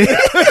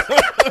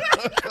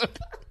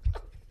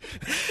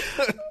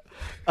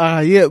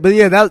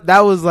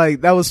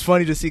 That was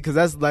funny to see because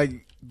that's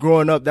like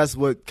growing up. That's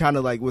what kind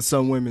of like what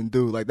some women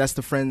do. Like that's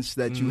the friends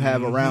that you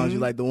have around you,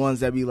 like the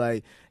ones that be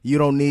like, you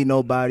don't need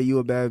nobody. You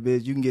a bad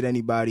bitch. You can get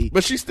anybody.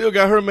 But she still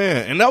got her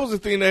man, and that was the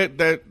thing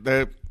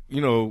that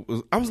you know.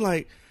 I was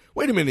like,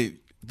 wait a minute.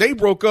 They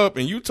broke up,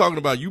 and you talking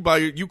about you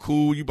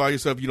cool, you by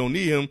yourself, you don't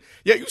need him.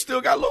 Yet you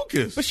still got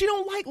Lucas. But she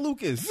don't like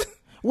Lucas.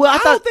 Well, I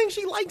don't think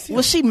she likes him.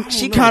 Well,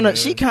 she kind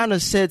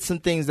of said some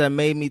things that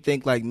made me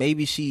think like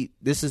maybe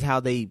this is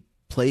how they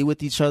play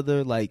with each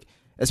other. Like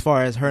as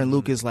far as her and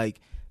Lucas, like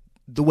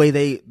the way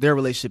their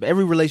relationship,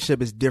 every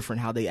relationship is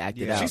different how they act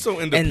it out. She's so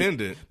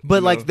independent.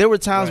 But like there were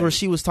times where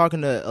she was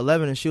talking to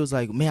 11 and she was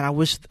like, "Man, I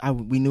wish I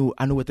knew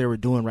what they were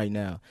doing right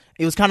now."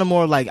 It was kind of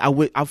more like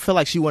I feel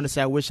like she wanted to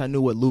say, "I wish I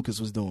knew what Lucas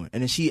was doing."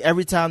 And then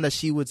every time that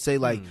she would say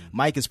like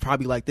Mike is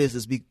probably like this,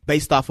 it's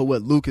based off of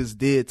what Lucas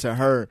did to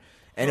her.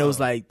 And it was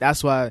like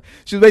that's why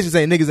she was basically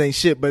saying niggas ain't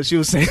shit, but she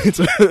was saying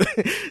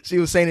it she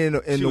was saying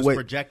it in the way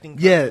projecting.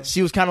 Yeah,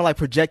 she was kind of like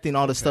projecting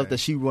all the stuff that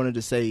she wanted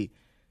to say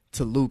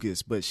to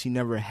Lucas, but she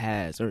never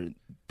has, or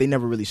they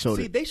never really showed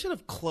it. See, they should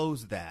have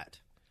closed that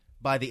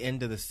by the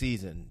end of the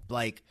season.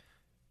 Like,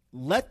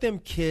 let them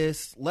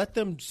kiss, let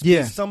them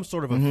be some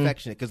sort of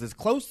affection. Because as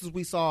close as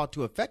we saw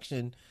to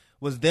affection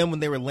was them when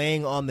they were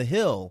laying on the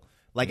hill.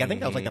 Like, I think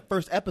that was like the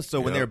first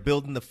episode when they were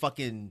building the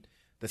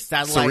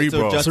satellite.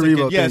 Cerebro. So Justin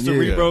Cerebro could, thing,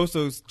 Cerebro,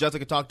 so Justin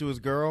could talk to his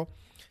girl.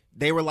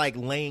 They were like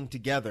laying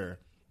together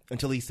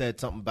until he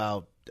said something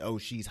about, oh,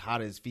 she's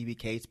hot as Phoebe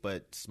Cates,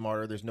 but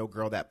smarter. There's no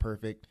girl that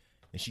perfect.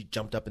 And she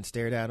jumped up and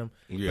stared at him.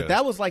 Yeah. But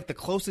that was like the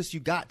closest you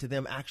got to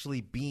them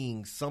actually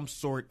being some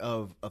sort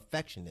of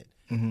affectionate.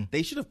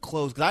 They should have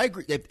closed. Because I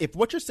agree. If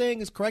what you're saying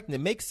is correct and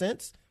it makes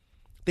sense,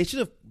 they should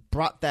have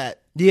brought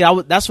that.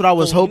 Yeah, that's what I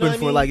was Oh, you know hoping what I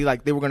for. mean?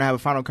 Like they were gonna have a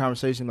final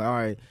conversation. Like, all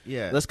right,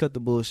 let's cut the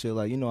bullshit.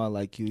 Like, you know, I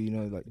like you. You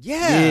know, like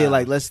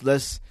like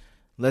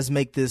let's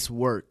make this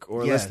work,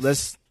 or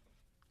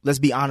let's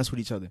be honest with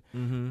each other.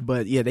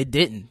 But yeah, they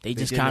didn't. They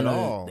just kind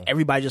of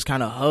everybody just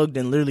kind of hugged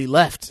and literally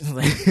left.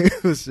 Like,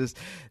 it was just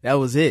that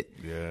was it.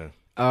 Yeah.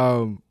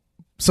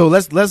 So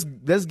let's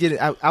get it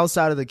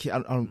outside of the.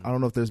 I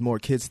don't know if there's more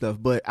kid stuff,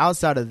 but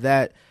outside of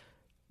that,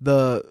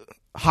 the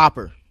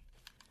Hopper.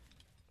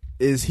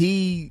 Is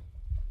he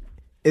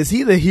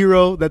the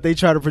hero that they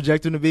try to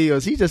project him to be, or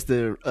is he just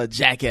a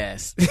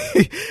jackass?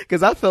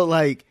 Because I felt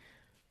like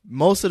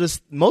most of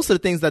the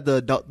things that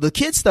the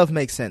kid stuff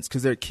makes sense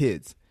because they're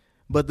kids,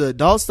 but the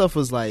adult stuff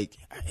was like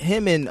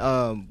him and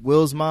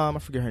Will's mom. I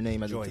forget her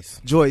name.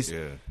 Joyce.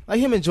 Yeah.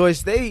 Like him and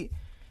Joyce, they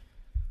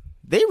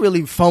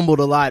really fumbled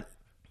a lot.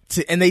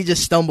 And they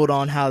just stumbled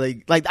on how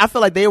they like. I feel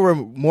like they were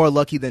more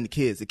lucky than the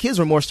kids. The kids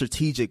were more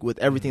strategic with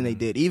everything they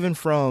did, even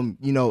from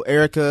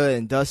Erica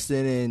and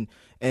Dustin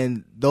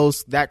and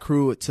that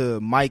crew to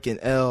Mike and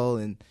Elle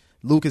and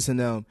Lucas and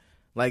them.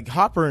 Like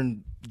Hopper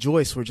and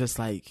Joyce were just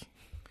like.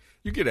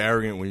 You get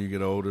arrogant when you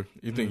get older.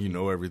 You think you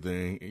know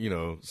everything,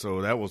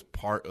 So that was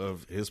part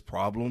of his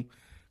problem.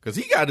 Because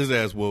he got his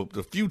ass whooped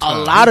a few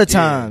times. A lot of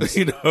times.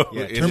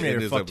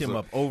 Terminator fucked him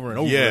up over and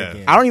over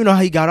again. I don't even know how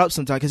he got up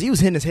sometimes because he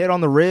was hitting his head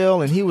on the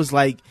rail and he was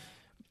like,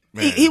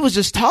 he was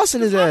just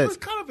tossing his ass. Hopper's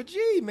kind of a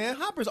G, man.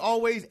 Hopper's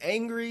always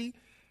angry.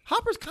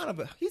 He's kind of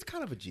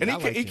a G. And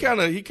he kind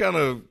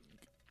of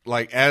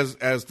like as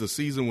the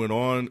season went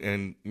on,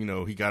 and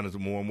he got into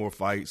more and more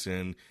fights,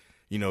 and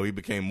he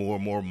became more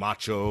and more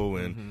macho,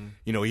 and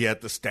he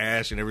had the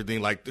stash and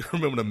everything. Like,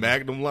 remember the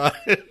Magnum line?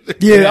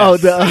 Yeah.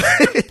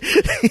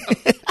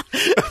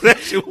 That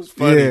shit was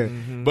funny. Yeah.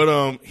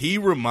 But he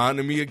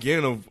reminded me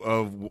again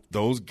of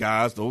those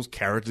guys, those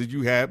characters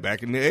you had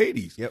back in the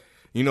 80s. Yep.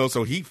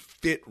 So he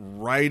fit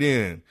right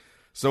in.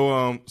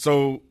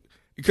 So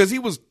because he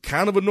was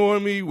kind of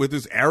annoying me with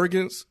his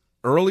arrogance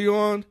early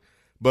on,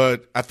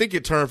 but I think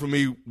it turned for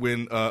me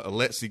when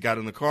Alexi got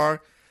in the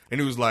car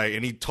and he was like,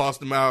 and he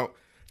tossed him out.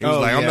 He was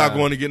like, I'm not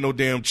going to get no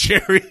damn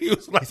cherry. He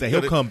was like, he said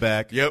he'll come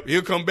back. Yep,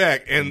 he'll come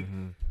back.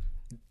 And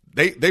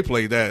they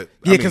played that.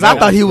 Yeah, because I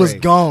thought he was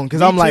gone.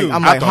 Because I'm like,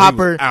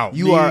 Hopper,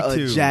 you are a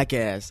too.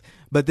 jackass.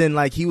 But then,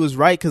 like, he was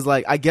right because,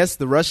 like, I guess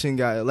the Russian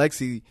guy,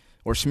 Alexei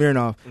or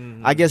Smirnov,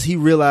 I guess he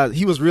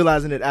was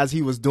realizing it as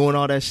he was doing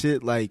all that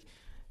shit. Like,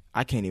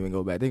 I can't even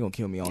go back. They're gonna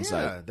kill me on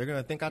sight. Yeah, they're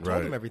gonna think I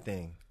told them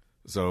everything.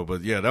 So,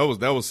 but yeah,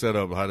 that was set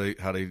up how they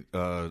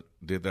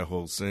did that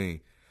whole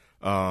scene.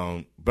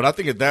 But I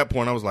think at that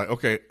point I was like,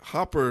 okay,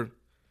 Hopper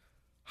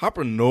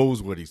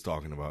knows what he's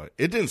talking about.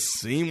 It didn't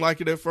seem like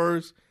it at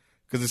first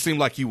because it seemed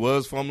like he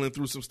was fumbling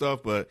through some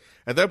stuff. But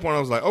at that point I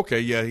was like, okay,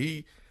 yeah,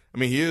 he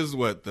is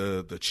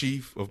the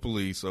chief of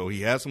police, so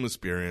he has some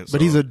experience.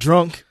 But he's a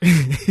drunk.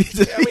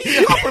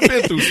 Hopper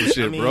been through some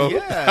shit, bro.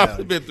 Yeah,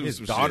 Hopper been through his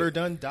some daughter shit.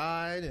 done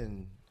died,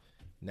 and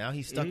now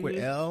he's stuck with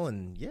Elle,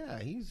 and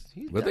yeah, he's.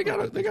 But they got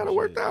it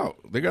worked out.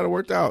 They got it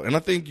worked out, and I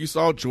think you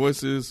saw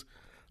Joyce's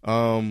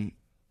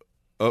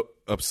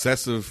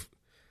obsessive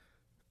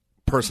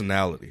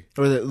personality,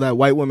 Or that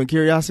white woman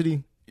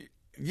curiosity.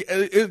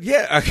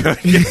 Yeah.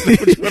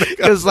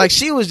 Because like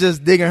she was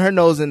just digging her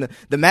nose in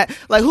the mat.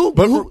 Like who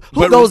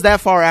goes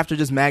that far after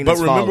just magnets?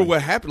 But remember falling?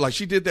 what happened? Like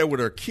she did that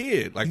with her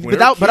kid. Like when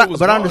but her kid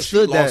was I gone,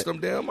 understood she that lost them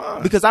damn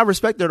mind. because I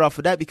respected her off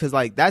of that because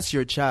like that's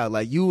your child.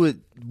 Like you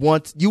would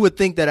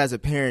think that as a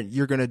parent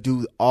you're gonna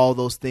do all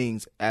those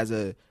things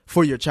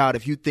for your child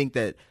if you think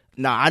that.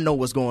 Nah, I know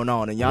what's going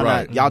on, and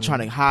y'all trying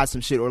to hide some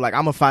shit, or like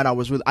I'm gonna find out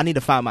I need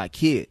to find my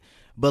kid.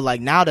 But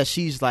like now that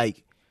she's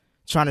like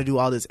trying to do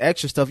all this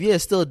extra stuff, yeah, it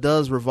still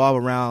does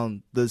revolve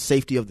around the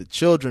safety of the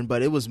children,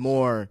 but it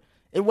wasn't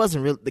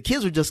real. The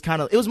kids were just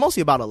it was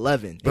mostly about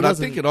 11. But I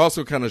think it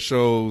also kind of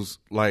shows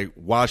like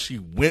why she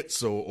went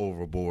so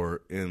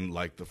overboard in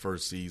like the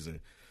first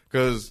season.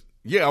 Because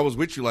yeah, I was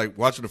with you like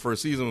watching the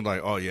first season, I was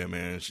like, oh yeah,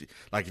 man,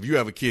 like if you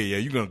have a kid, yeah,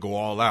 you're gonna go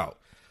all out.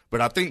 But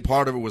I think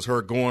part of it was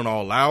her going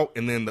all out,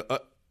 and then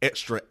the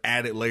extra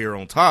added layer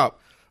on top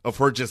of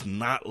her just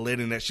not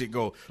letting that shit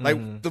go.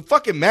 Like, the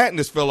fucking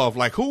madness fell off.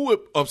 Like, who would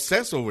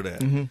obsess over that?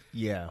 Mm-hmm.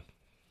 Yeah.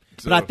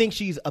 So. But I think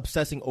she's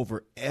obsessing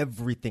over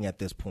everything at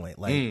this point.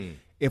 Like,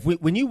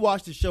 when you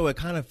watch the show, it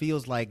kind of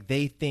feels like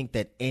they think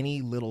that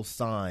any little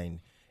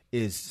sign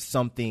is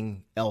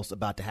something else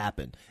about to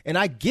happen. And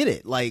I get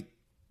it. Like,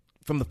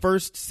 from the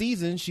first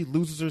season, she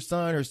loses her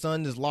son. Her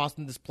son is lost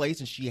in this place,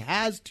 and she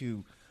has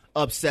to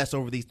obsess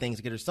over these things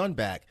to get her son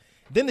back.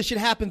 Then the shit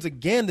happens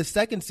again the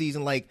second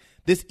season. Like,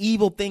 this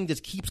evil thing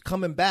just keeps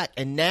coming back.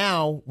 And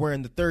now we're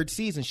in the third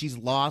season. She's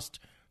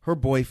lost her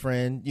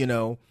boyfriend,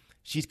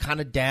 she's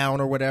kind of down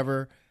or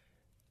whatever.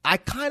 I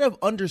kind of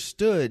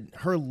understood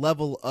her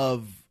level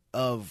of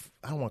I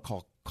don't want to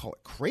call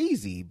it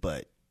crazy,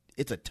 but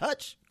it's a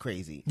touch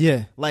crazy.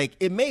 Yeah. Like,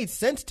 it made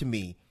sense to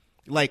me.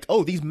 Like,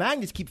 oh, these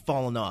magnets keep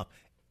falling off.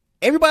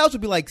 Everybody else would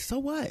be like, so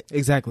what?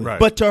 Exactly. Right.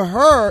 But to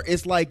her,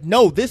 it's like,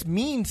 no, this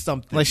means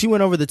something. Like she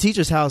went over to the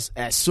teacher's house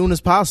as soon as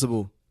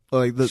possible.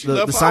 Like she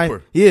left sign.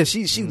 Hopper. Yeah,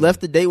 she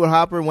left the date with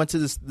Hopper, went to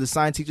the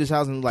science teacher's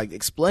house and like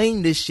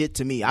explain this shit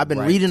to me. I've been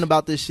reading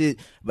about this shit,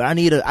 but I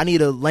need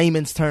a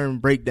layman's term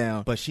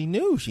breakdown. But she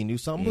knew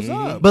something was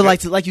up. But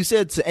like you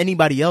said, to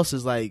anybody else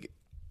is like.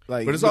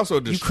 But it's also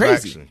a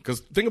distraction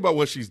because think about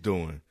what she's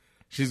doing.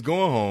 She's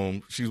going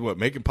home. She's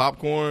making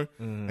popcorn,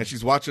 and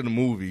she's watching a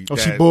movie. Oh,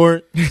 she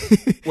bored?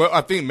 Well,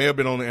 I think may have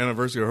been on the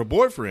anniversary of her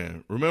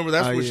boyfriend. Remember,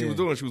 that's what she was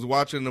doing. She was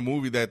watching the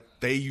movie that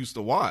they used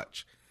to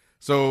watch.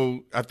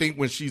 So I think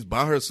when she's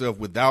by herself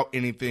without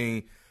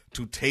anything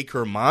to take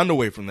her mind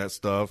away from that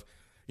stuff,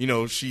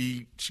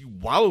 she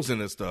wallows in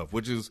that stuff,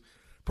 which is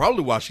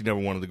probably why she never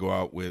wanted to go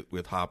out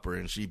with Hopper,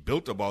 and she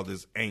built up all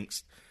this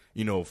angst,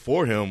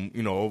 for him,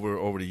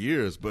 over the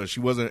years, but she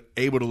wasn't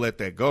able to let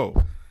that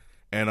go.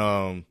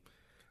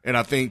 And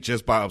I think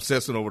just by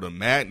obsessing over the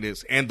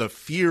madness and the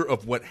fear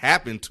of what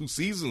happened 2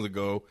 seasons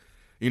ago,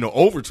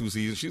 over 2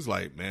 seasons, she's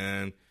like,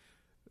 man,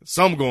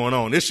 something going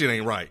on. This shit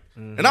ain't right.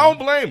 Mm-hmm. And I don't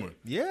blame her.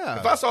 Yeah.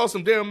 If I saw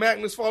some damn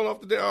magnets falling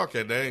off the day,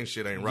 okay, that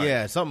shit ain't right.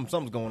 Yeah,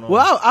 something's going on.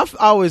 Well,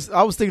 I was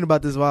thinking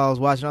about this while I was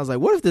watching. I was like,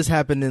 what if this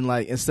happened in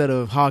like, instead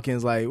of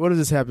Hawkins, like, what if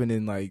this happened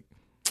in like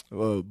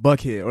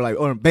Buckhead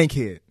or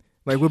Bankhead?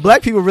 Like, would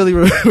black people really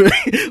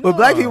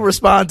black people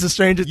respond to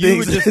Stranger Things? You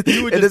would just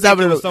think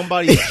it was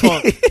somebody's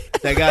trunk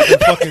that got the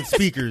fucking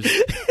speakers.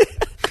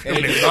 And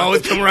they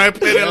always come around and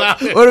play that loud.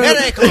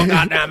 That ain't cool,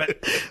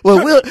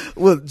 goddammit.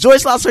 Well,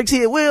 Joyce lost her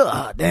kid. Will,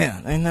 oh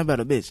damn, ain't that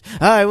about a bitch?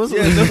 All right, what's so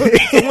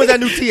when's that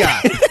new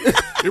T.I.?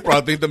 You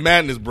probably think the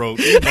madness broke.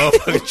 You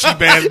motherfucking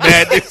cheap ass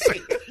madness.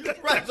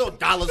 Right, so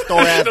dollar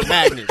store ass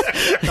madness.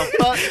 The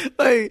fuck?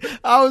 Like,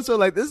 I was so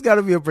like, this got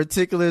to be a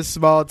particular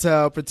small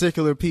town,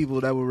 particular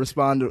people that will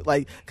respond to,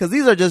 like, because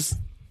these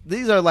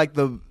are like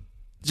the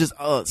just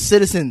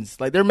citizens.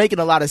 Like, they're making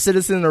a lot of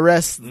citizen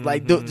arrests,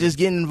 like just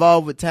getting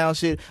involved with town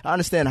shit. I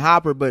understand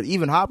Hopper, but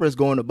even Hopper is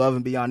going above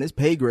and beyond his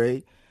pay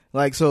grade.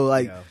 Like, so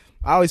like,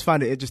 I always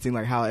find it interesting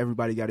like how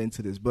everybody got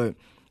into this. But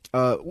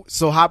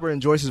so Hopper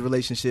and Joyce's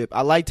relationship,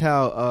 I liked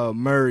how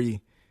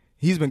Murray,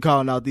 he's been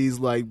calling out these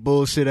like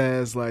bullshit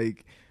ass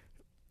like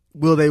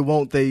will they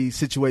won't they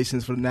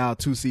situations for now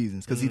 2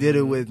 seasons, because he did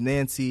it with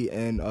Nancy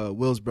and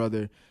Will's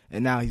brother,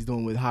 and now he's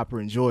doing with Hopper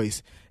and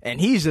Joyce,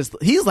 and he's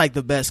like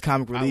the best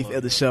comic relief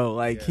of the show.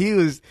 Like he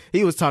was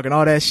talking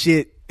all that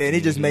shit, and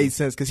it just made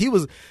sense because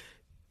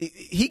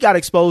he got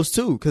exposed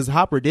too, because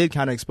Hopper did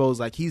kind of expose,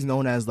 like he's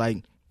known as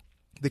like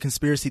the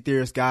conspiracy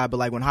theorist guy, but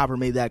like when Hopper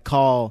made that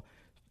call,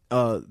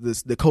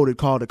 the coded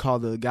call to call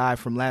the guy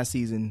from last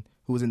season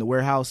who was in the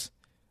warehouse,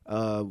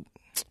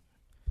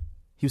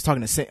 he was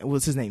talking to Sam,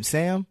 what's his name,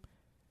 Sam?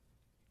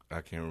 I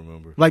can't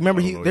remember. Like,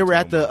 remember they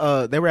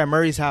were at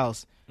Murray's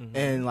house,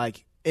 and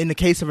like in the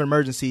case of an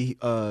emergency,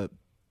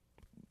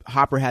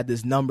 Hopper had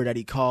this number that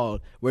he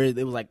called where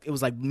it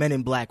was like Men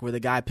in Black, where the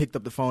guy picked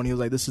up the phone. He was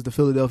like, "This is the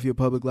Philadelphia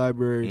Public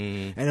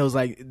Library," and it was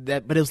like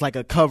that, but it was like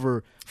a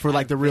cover for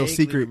like the real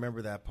secret. I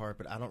remember that part,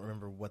 but I don't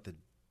remember what the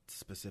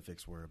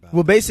specifics were about.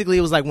 Well, basically,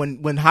 it was like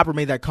when Hopper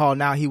made that call.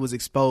 Now he was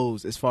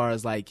exposed as far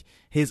as like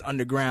his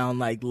underground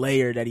like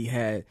layer that he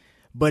had.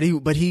 But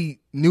he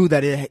knew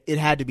that it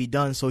had to be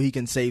done so he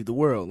can save the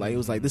world. Like, it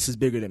was like, this is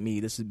bigger than me.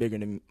 This is bigger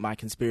than my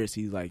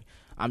conspiracy. Like,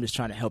 I'm just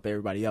trying to help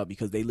everybody out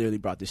because they literally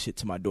brought this shit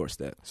to my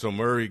doorstep. So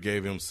Murray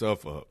gave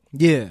himself up.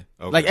 Yeah.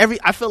 Okay. Like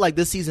I feel like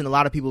this season, a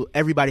lot of people,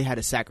 everybody had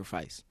a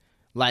sacrifice.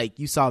 Like,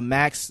 you saw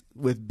Max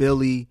with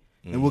Billy,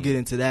 and we'll get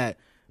into that.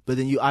 But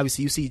then you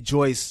see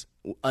Joyce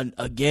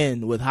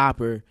again with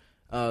Hopper.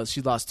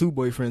 She lost 2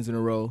 boyfriends in a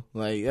row.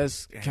 Like,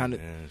 that's kind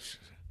of...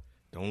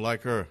 Don't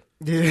like her.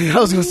 Yeah, I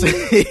was gonna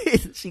say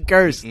she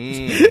cursed.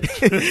 She's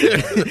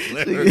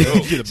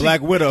a Black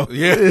Widow.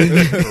 Yeah,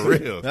 for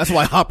real. That's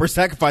why Hopper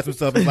sacrificed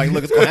himself. It's like,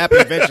 look, it's gonna happen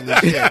eventually.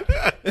 Shit.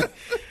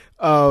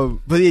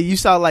 But yeah, you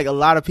saw like a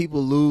lot of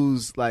people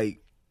lose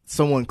like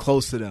someone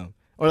close to them,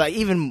 or like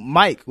even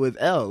Mike with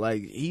Elle.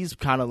 Like, he's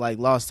kind of like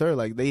lost her.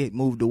 Like, they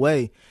moved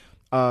away.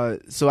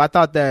 So I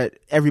thought that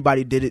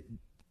everybody did it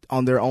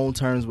on their own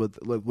terms with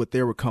like, what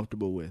they were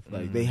comfortable with.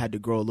 Like, they had to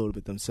grow a little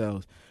bit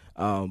themselves.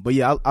 But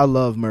yeah, I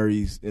love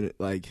Murray's,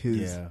 like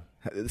his,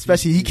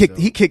 especially he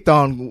kicked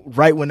on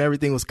right when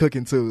everything was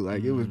cooking too.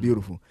 Like, it was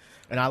beautiful.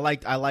 And I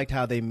liked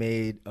how they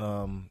made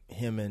him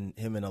and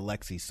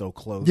Alexi so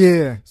close,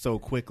 so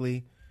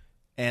quickly.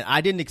 And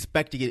I didn't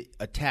expect to get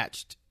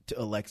attached to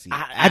Alexi.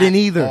 I didn't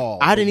either.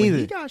 When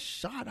he got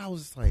shot, I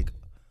was like,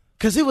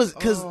 Cause he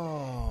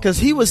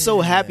was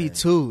so happy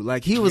too.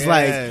 Like, he was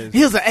like,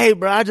 "Hey,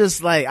 bro, I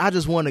just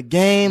won a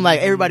game." Like,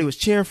 everybody was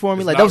cheering for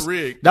me. Like,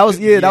 that was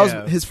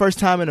his first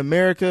time in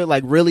America.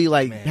 Like, really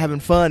like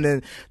having fun.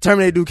 And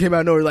Terminator dude came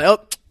out of nowhere like,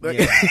 "Oh,"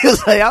 he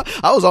was like,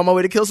 "I was on my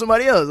way to kill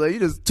somebody else." Like, you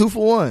just 2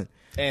 for 1.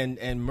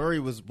 And Murray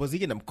was he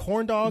getting them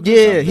corn dogs?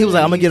 Yeah, he was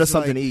like, "I'm gonna get us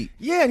something to eat."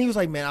 Yeah, and he was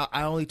like, "Man,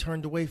 I only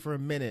turned away for a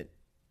minute,"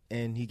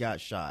 and he got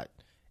shot.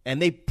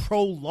 And they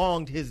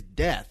prolonged his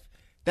death.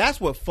 That's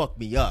what fucked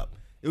me up.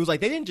 It was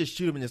like they didn't just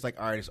shoot him and it's like,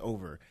 all right, it's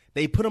over.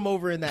 They put him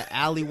over in that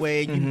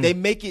alleyway. They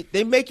make you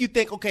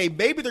think, okay,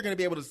 maybe they're gonna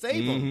be able to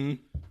save him,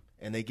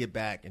 and they get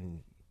back and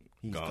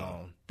he's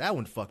gone. That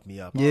one fucked me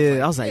up.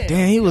 I was like,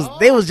 damn,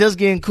 they was just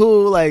getting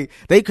cool. Like,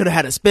 they could have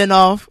had a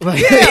spinoff. Like,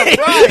 yeah,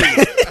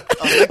 right.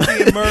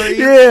 Alexi and Murray.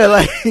 Yeah,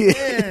 like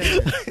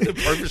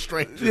the perfect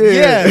stranger.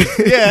 Yeah.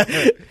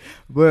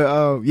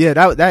 But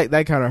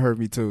that kind of hurt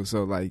me too.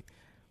 So like.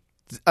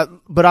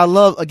 But I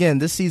love, again,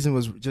 this season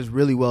was just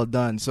really well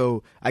done.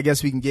 So I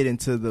guess we can get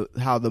into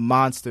how the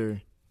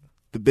monster,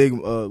 the big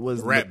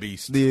was rat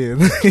beast,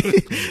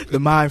 the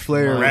mind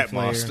flayer, rat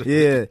monster.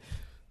 Yeah.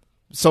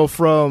 So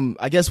from,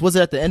 I guess, was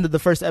it at the end of the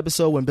first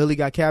episode when Billy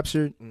got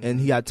captured and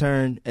he got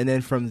turned, and then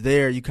from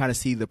there you kind of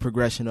see the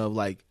progression of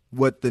like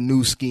what the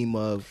new scheme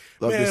of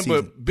this season.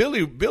 But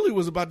Billy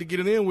was about to get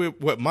it in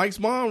with Mike's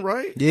mom,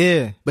 right?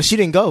 Yeah, but she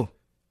didn't go.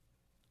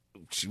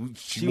 She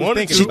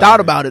thought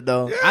about it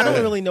though. Yeah. I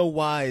don't really know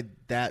why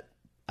that.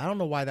 I don't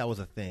know why that was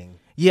a thing.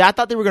 Yeah, I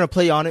thought they were gonna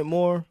play on it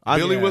more.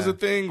 Billy was a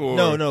thing,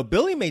 or no.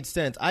 Billy made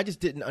sense. I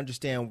just didn't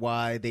understand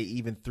why they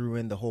even threw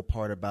in the whole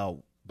part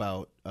about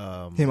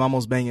him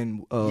almost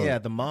banging.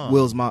 The mom,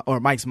 Will's mom, or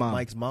Mike's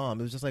mom.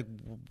 It was just like,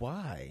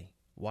 why?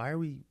 Why are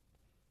we?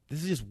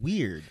 This is just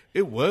weird.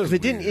 It was.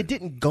 It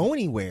didn't go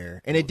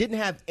anywhere, and it didn't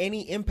have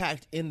any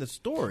impact in the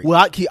story.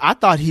 Well, I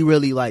thought he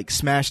really like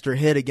smashed her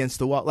head against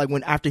the wall. Like,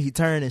 after he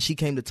turned and she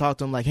came to talk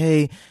to him, like,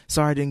 "Hey,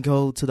 sorry I didn't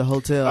go to the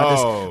hotel.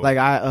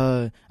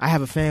 I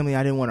have a family.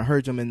 I didn't want to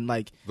hurt them." And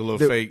like the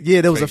little fake.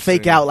 Yeah, there was a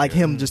fake out, like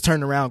him just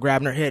turning around,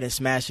 grabbing her head and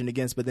smashing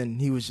against. But then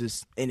he was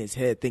just in his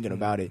head thinking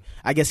about it.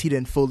 I guess he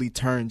didn't fully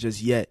turn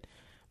just yet.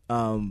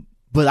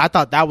 But I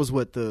thought that was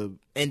what the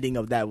ending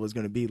of that was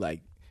going to be like.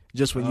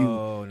 Just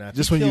when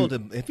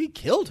if he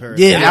killed her,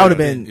 yeah, that would have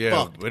been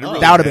but it really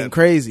that would have been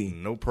crazy.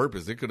 No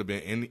purpose. It could have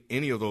been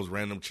any of those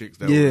random chicks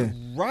that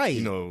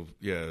were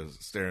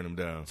staring him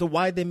down. So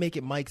why'd they make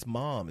it Mike's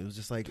mom? It was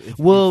just like,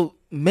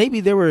 maybe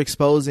they were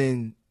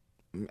exposing.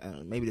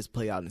 Maybe this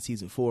play out in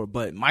season 4,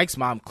 but Mike's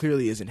mom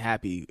clearly isn't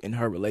happy in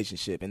her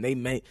relationship, and they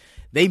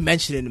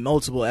mentioned it in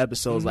multiple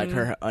episodes, like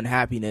her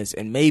unhappiness,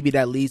 and maybe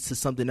that leads to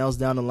something else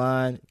down the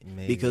line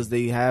because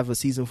they have a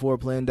season 4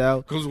 planned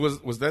out. Because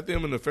was that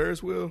them in the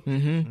Ferris wheel?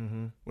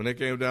 When they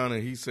came down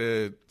and he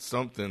said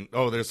something,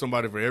 there's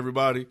somebody for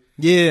everybody.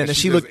 Yeah, and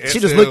she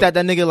just looked at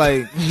that nigga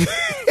like,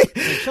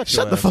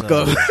 shut the fuck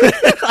up.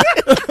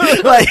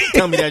 Like,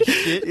 tell me that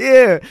shit.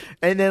 Yeah,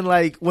 and then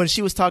like when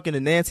she was talking to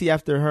Nancy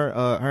after her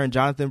and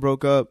Jonathan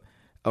broke up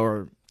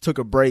or took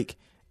a break,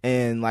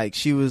 and like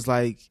she was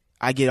like,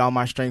 I get all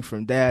my strength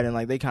from Dad, and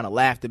like they kind of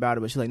laughed about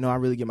it, but she's like, no, I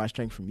really get my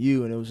strength from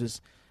you. And it was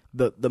just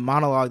the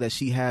monologue that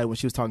she had when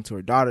she was talking to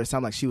her daughter. It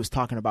sounded like she was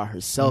talking about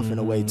herself in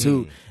a way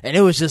too, and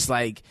it was just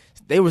like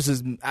it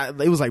was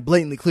like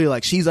blatantly clear,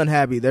 like she's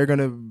unhappy. They're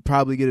gonna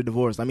probably get a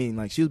divorce. I mean,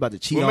 like she was about to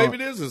cheat. Well, maybe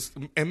this is,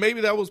 and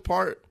maybe that was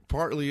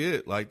partly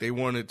it. Like they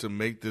wanted to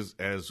make this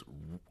as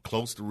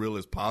close to real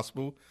as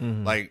possible.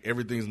 Like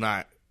everything's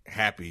not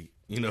happy,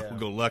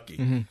 go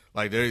lucky.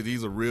 Like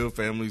these are real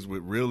families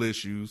with real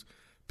issues.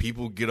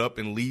 People get up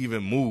and leave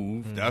and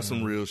move. That's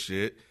some real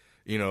shit.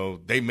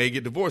 They may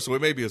get divorced, so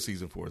it may be a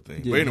season 4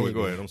 thing. But anyway,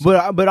 go ahead. I'm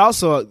sorry. But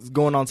also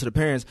going on to the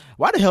parents,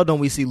 why the hell don't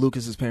we see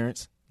Lucas's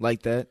parents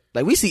like that?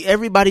 Like we see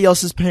everybody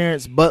else's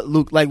parents but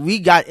Luke. Like we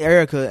got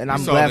Erica, and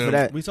I'm glad for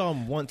that. We saw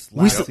him once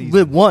last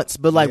season.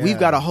 But like we've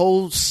got a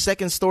whole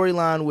second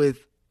storyline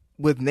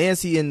with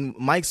Nancy and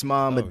Mike's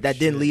mom, but that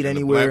didn't lead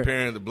anywhere.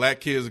 The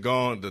black kid's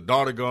gone, the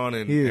daughter gone,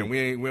 and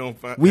we don't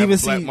find a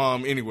black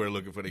mom anywhere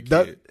looking for the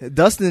kid.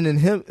 Dustin and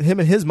him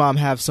and his mom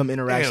have some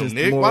interactions.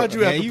 Damn, Nick, why'd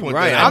you have to point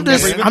that I'm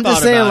out?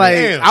 just saying,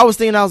 like, I was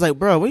thinking,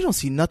 bro, we don't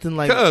see nothing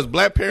like. Because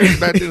black parents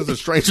back then is a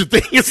stranger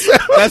thing. That's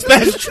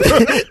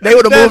true. They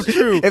would have moved.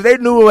 True. If they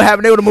knew what would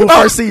happen, they would have moved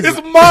first season. It's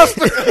a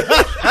monster.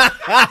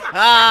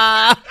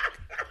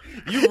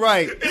 You're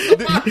right.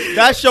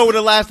 That show would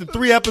have lasted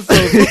 3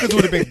 episodes. Lucas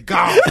would have been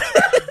gone.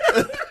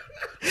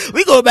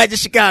 We going back to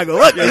Chicago.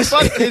 Fuck this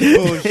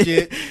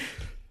bullshit.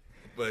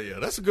 But yeah,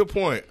 that's a good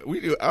point. We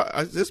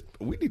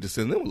need to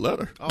send them a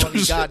letter. All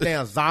these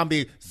goddamn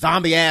zombie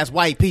ass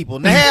white people.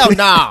 Hell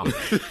no.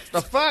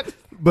 The fuck.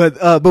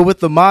 But with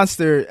the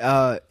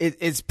monster,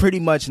 it's pretty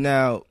much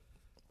now.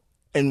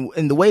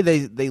 And the way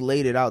they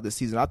laid it out this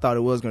season, I thought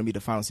it was going to be the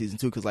final season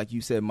too. Because like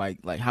you said, Mike,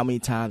 like how many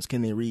times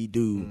can they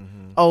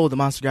redo? Oh, the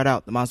monster got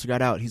out. The monster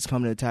got out. He's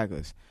coming to attack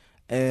us.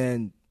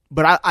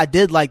 But I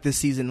did like this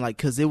season, like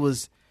because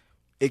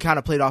it kind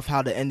of played off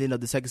how the ending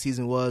of the second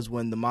season was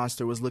when the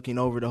monster was looking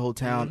over the whole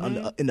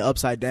town in the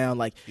upside down.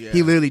 Like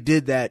he literally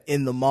did that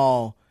in the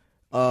mall.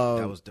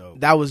 That was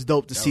dope. That was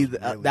dope to see.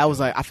 That was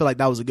like I feel like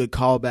that was a good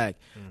callback.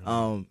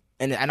 And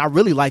I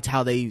really liked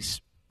how they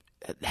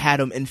had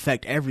them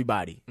infect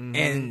everybody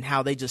and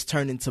how they just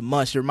turned into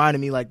mush. It reminded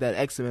me like that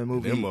X-Men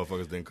movie. Them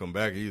motherfuckers didn't come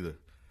back either.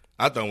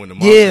 I thought when the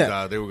monster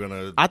died, they were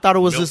gonna. I thought it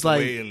was just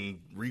like and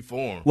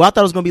reform. Well, I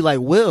thought it was gonna be like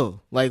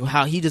Will, like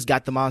how he just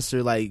got the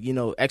monster, like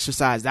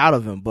exorcised out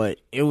of him. But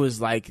it was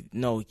like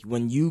no,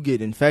 when you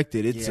get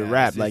infected, it's a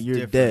wrap. Like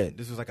you're dead.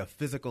 This was like a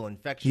physical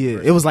infection. Yeah,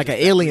 it was like an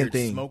alien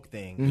thing, smoke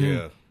thing.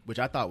 Yeah, which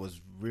I thought was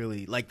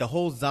really like the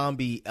whole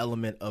zombie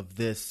element of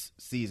this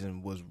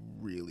season was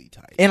really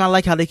tight. And I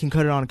like how they can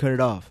cut it on and cut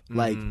it off.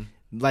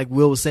 Like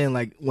Will was saying,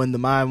 like when the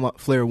mind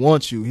flare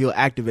wants you, he'll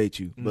activate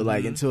you. But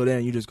like until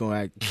then, you're just gonna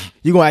act.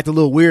 You're gonna act a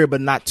little weird,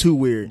 but not too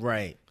weird,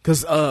 right?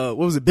 Because what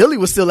was it? Billy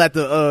was still at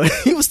the.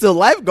 He was still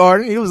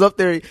lifeguarding. He was up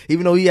there,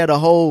 even though he had a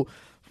whole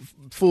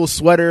full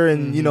sweater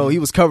and he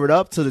was covered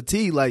up to the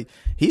T. Like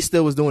he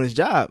still was doing his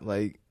job.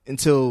 Like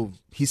until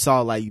he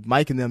saw like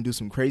Mike and them do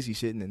some crazy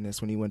shit, and then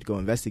that's when he went to go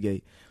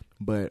investigate.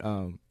 But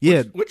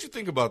yeah, what you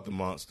think about the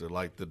monster?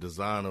 Like the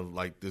design of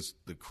like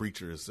the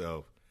creature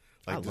itself.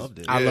 Like I loved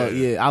it.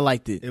 I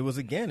liked it. It was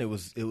so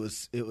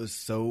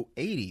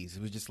 80s.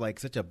 It was just like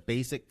such a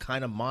basic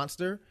kind of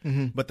monster,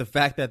 but the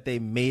fact that they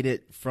made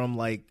it from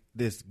like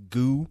this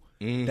goo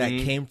that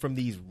came from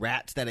these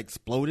rats that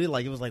exploded,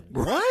 like it was like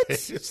what?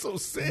 It's so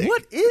sick.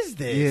 What is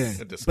this?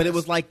 Yeah. But it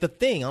was like The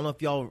Thing. I don't know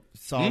if y'all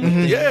saw it.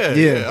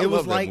 Yeah. It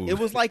was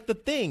like The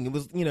Thing. It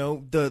was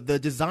the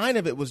design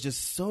of it was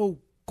just so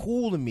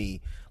cool to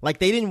me. Like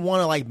they didn't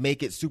want to like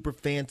make it super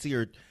fancy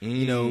or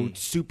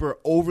super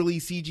overly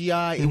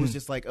CGI. It was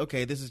just like,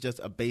 okay, this is just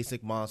a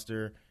basic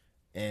monster,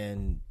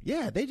 and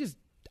I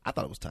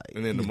thought it was tight.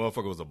 And then the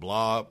motherfucker was a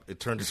blob. It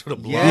turned into the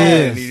blob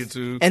it needed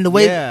to. And the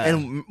way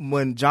and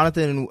when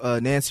Jonathan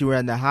and Nancy were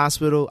in the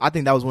hospital, I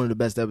think that was one of the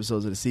best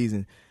episodes of the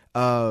season.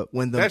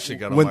 When that shit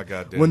got on my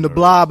goddamn when the nerves.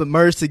 blob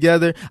merged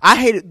together, I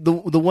hated the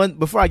one.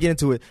 Before I get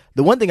into it,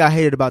 the one thing I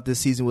hated about this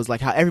season was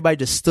like how everybody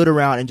just stood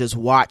around and just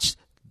watched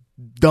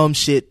dumb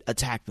shit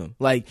attack them.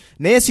 Like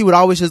Nancy would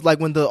always just like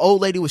when the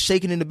old lady was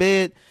shaking in the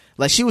bed,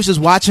 like she was just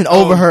watching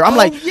over her. I'm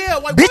like,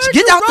 bitch,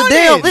 get out the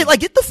damn, like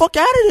get the fuck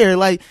out of there.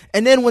 Like,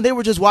 and then when they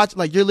were just watching,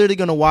 like you're literally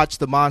gonna watch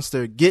the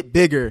monster get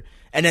bigger,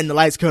 and then the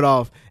lights cut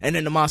off, and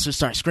then the monster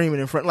starts screaming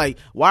in front. Like,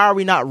 why are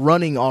we not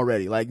running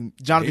already? Like,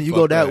 Jonathan, you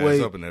go that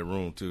way. Up in that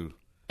room too.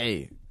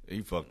 Hey. He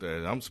fucked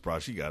that. I'm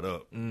surprised she got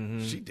up.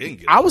 She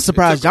didn't get up. I was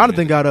surprised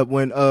Jonathan got up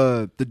when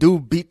the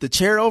dude beat the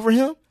chair over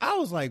him. I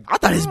was like, I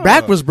thought his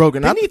back was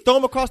broken. Didn't he throw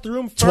him across the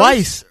room first?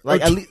 Twice?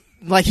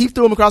 Like he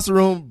threw him across the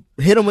room,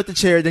 hit him with the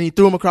chair, then he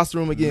threw him across the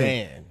room again.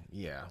 Man,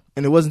 yeah.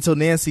 And it wasn't until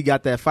Nancy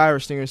got that fire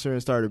extinguisher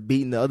and started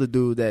beating the other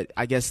dude that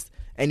I guess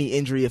any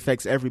injury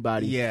affects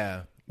everybody.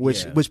 Yeah.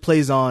 Which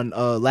plays on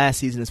last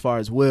season as far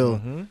as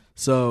Will.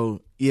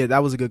 So yeah,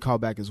 that was a good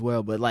callback as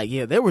well. But like,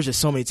 yeah, there was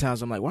just so many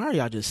times I'm like, why are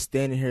y'all just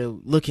standing here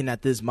looking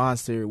at this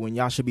monster when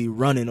y'all should be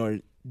running or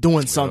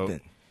doing something?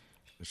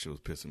 That shit was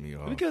pissing me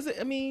off. Because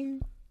I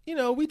mean, you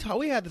know, we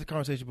had this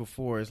conversation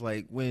before. It's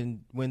like when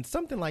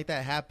something like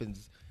that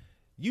happens,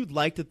 you'd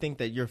like to think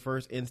that your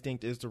first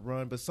instinct is to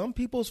run, but some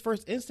people's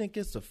first instinct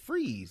is to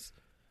freeze.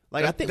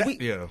 Like I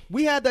think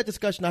we had that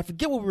discussion. I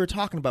forget what we were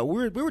talking about.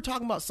 We were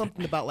talking about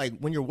something about like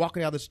when you're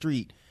walking down the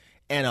street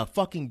and a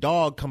fucking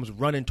dog comes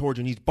running towards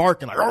you and he's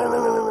barking like,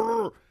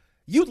 "Arr!"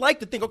 You'd like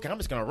to think, okay, I'm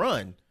just gonna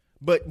run.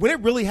 But when it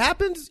really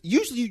happens,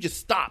 usually you just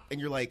stop and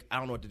you're like, I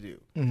don't know what to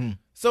do.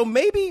 So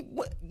maybe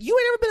you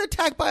ain't ever been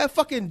attacked by a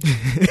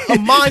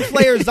mind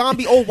flayer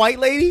zombie old white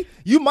lady.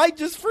 You might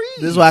just freeze.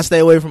 This is why I stay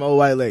away from old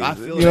white ladies. I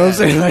feel you know what I'm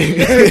saying?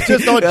 Like,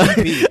 just on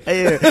GP.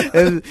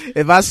 Yeah.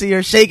 If I see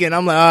her shaking,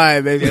 I'm like, all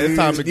right, baby, it's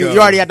time to go.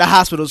 You're already at the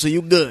hospital, so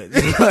you good.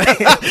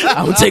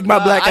 I'm gonna take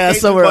my black ass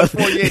somewhere else.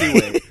 For you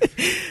anyway.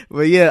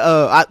 But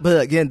yeah,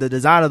 but again, the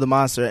design of the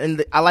monster,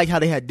 and I like how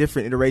they had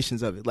different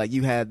iterations of it. Like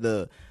you had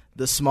the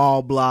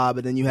small blob,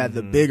 and then you had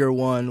the bigger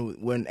one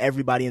when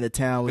everybody in the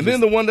town was. And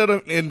then the one that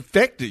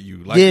infected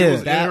you, like it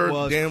was in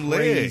her damn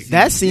leg.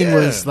 That scene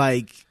was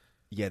like.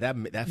 Yeah, that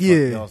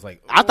yeah. I was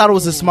like, I thought it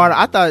was a smart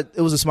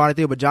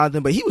thing, but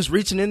Jonathan, but he was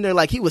reaching in there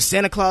like he was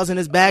Santa Claus in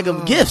his bag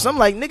of gifts. I'm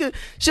like, nigga,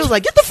 she was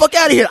like, get the fuck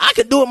out of here. I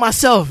could do it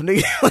myself,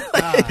 nigga.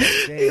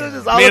 He was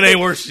just all it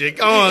ain't worth shit.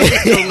 Come on,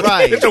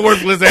 get your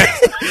worthless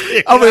ass.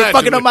 I'm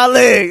fucking up my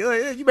leg.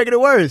 Like, you making it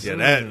worse. Yeah,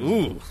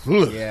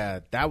 that. Yeah,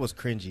 that was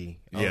cringy.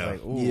 I was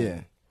like,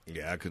 ooh.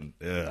 Yeah, I couldn't.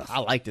 I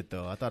liked it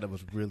though. I thought it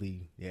was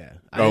really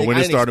when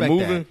it started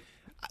moving.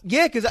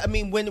 Yeah, because I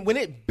mean, when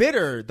it bit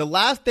her, the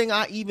last thing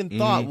I even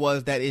thought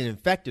was that it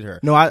infected her.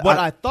 No,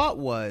 I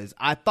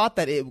thought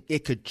that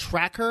it could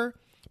track her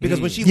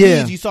because when she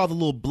leaves, you saw the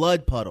little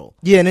blood puddle.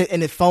 Yeah,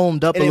 and it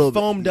foamed up a little. It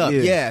foamed up.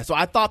 Yeah, so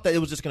I thought that it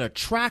was just gonna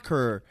track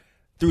her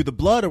through the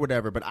blood or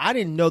whatever, but I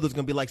didn't know there was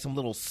gonna be like some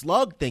little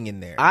slug thing in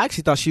there. I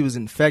actually thought she was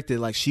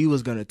infected, like she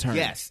was gonna turn.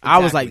 Yes, exactly. I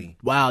was like,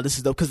 wow, this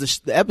is dope, because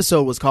the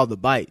episode was called The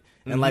Bite,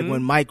 and like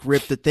when Mike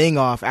ripped the thing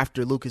off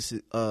after Lucas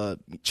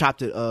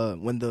chopped it,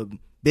 when the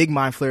big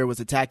mind flayer was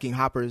attacking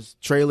Hopper's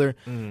trailer,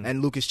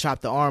 and Lucas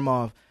chopped the arm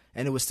off,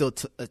 and it was still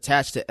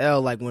attached to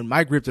L. Like when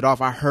Mike ripped it off,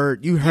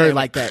 you heard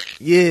like that.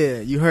 Yeah,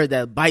 you heard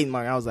that biting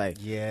mark. I was like,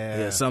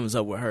 yeah, something's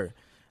up with her.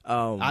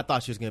 I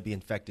thought she was gonna be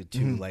infected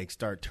too, like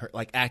start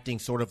like acting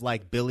sort of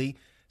like Billy.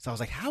 So I was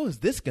like, how is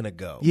this gonna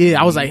go? Yeah,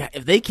 I was like,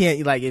 if they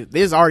can't, like, if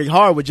it's already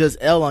hard with just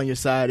L on your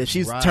side, if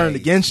she's turned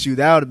against you,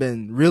 that would have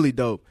been really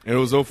dope. And it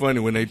was so funny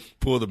when they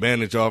pulled the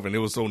bandage off and it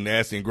was so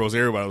nasty and gross.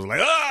 Everybody was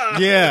like, ah!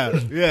 Yeah.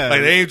 Like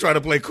they ain't trying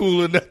to play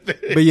cool or nothing.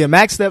 But yeah,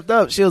 Max stepped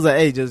up. She was like,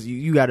 hey, just,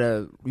 you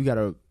gotta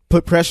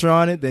put pressure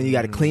on it, then you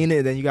gotta clean it,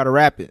 and then you gotta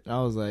wrap it. I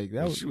was like,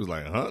 she was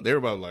like, huh?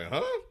 Everybody was like,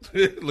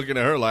 huh? Looking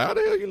at her like, how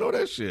the hell you know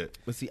that shit?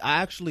 But see,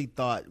 I actually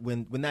thought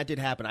when that did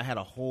happen, I had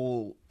a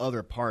whole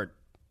other part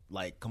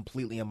like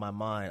completely in my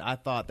mind. I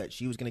thought that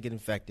she was going to get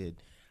infected.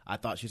 I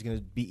thought she was going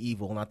to be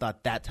evil, and I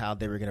thought that's how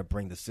they were going to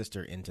bring the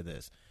sister into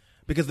this.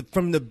 Because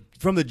from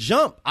the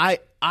jump, I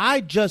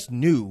just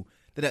knew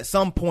that at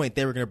some point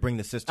they were going to bring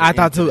the sister. I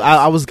thought too.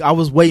 I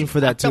was waiting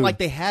for that too. I felt like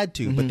they had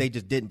to, but they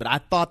just didn't. But I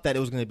thought that it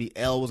was going to be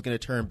Elle was going to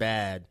turn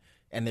bad,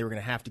 and they were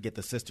going to have to get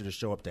the sister to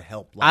show up to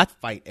help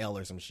fight Elle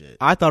or some shit.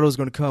 I thought it was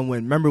going to come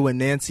remember when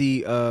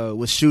Nancy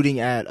was shooting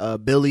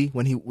at Billy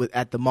when he was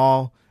at the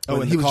mall.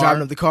 When he was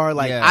driving up the car,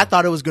 like I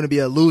thought it was going to be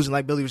an illusion,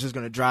 like Billy was just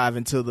going to drive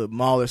into the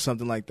mall or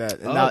something like that.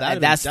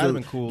 And that'd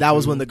been cool. That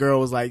was when the girl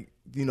was like,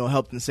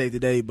 helped and saved the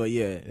day. But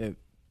yeah, it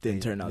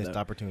didn't turn out that. Missed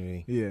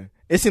opportunity. Yeah,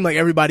 it seemed like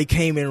everybody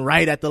came in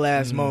right at the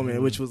last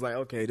moment, which was like,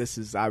 okay, this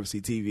is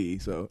obviously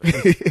TV. So,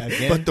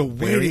 again, but the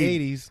way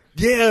they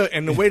 80s,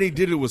 and the way they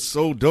did it was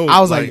so dope.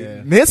 I was like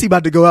Nancy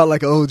about to go out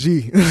like an OG.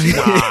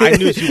 I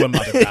knew she wasn't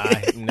about to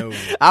die. No,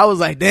 I was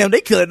like, damn,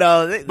 they could.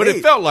 But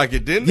it felt like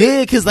it, didn't it?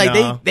 Yeah, because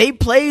like they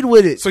played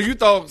with it. So you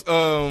thought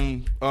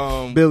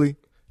Billy,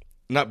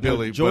 not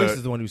Billy, Joyce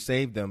is the one who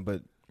saved them,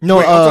 but. No,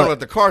 I'm talking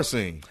about the car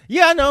scene.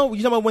 Yeah, I know.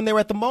 You're talking about when they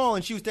were at the mall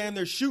and she was standing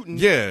there shooting.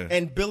 Yeah.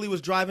 And Billy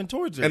was driving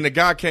towards her. And the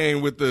guy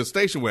came with the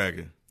station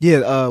wagon.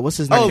 Yeah, what's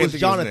his name? Oh, it was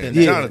Jonathan.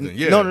 Yeah. Jonathan,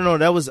 yeah. No,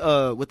 that was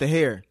with the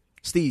hair.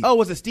 Steve. Oh,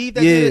 was it Steve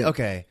that did it?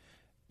 Okay.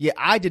 Yeah,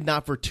 I did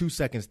not for 2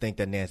 seconds think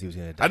that Nancy was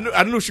going to die.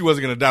 I knew she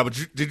wasn't going to die,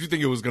 but did you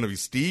think it was going to be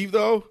Steve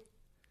though?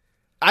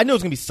 I knew it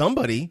was going to be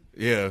somebody.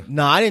 Yeah.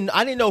 No, I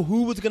didn't know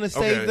who was going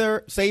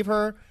to save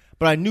her,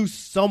 but I knew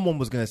someone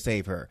was going to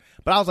save her.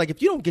 But I was like,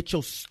 if you don't get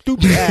your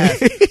stupid ass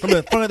from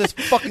the front of this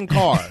fucking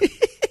car,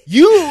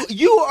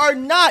 you are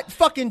not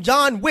fucking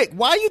John Wick.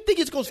 Why do you think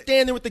it's going to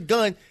stand there with the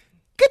gun?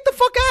 Get the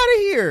fuck out of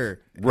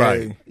here.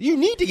 Right. You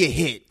need to get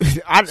hit.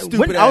 I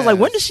was like,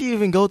 when did she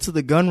even go to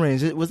the gun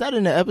range? Was that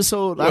in the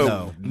episode?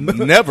 Well,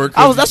 never.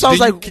 That's why I was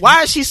like,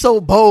 why is she so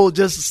bold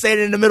just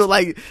standing in the middle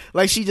like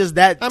she just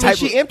that I mean, type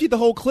she emptied the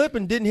whole clip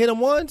and didn't hit him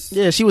once.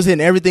 Yeah, she was hitting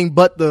everything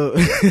but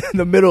the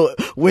the middle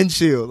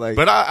windshield. Like,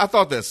 but I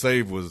thought that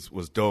save was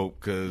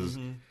dope because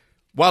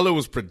while it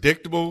was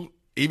predictable,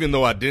 even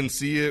though I didn't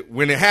see it,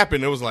 when it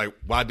happened, it was like,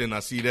 why didn't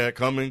I see that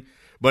coming?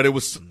 But it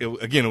was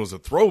a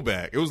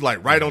throwback. It was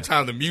like right on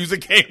time the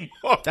music came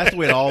on. That's the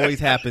way it always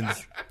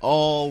happens.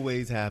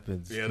 Always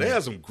happens. Yeah, they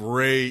had some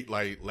great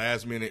like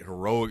last minute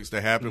heroics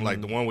that happened,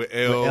 like the one with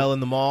Elle in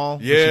the mall.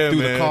 Yeah, she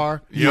threw man. the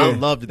car. Yeah. I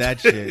loved that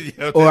shit.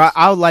 Or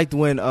I liked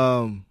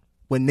when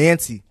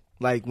Nancy,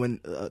 like when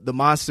the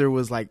monster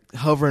was like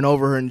hovering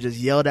over her and just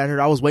yelled at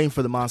her. I was waiting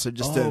for the monster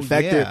just to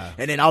infect her,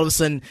 and then all of a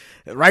sudden,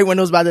 right when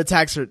it was about to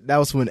attack her, that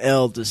was when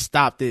Elle just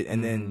stopped it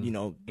and then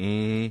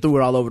threw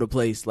it all over the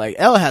place. Like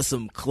Elle has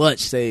some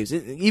clutch saves.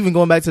 Even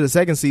going back to the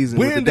second season.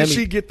 When did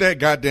she get that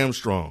goddamn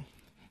strong?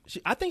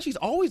 I think she's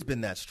always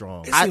been that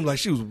strong. It seemed like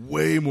she was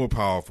way more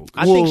powerful.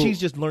 I think she's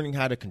just learning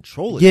how to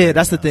control it. Yeah,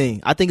 that's the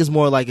thing. I think it's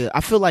more like I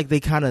feel like they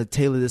kind of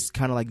tailor this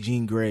kind of like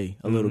Jean Grey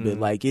a little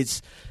bit. Like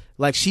it's.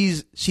 Like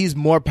she's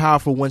more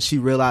powerful when she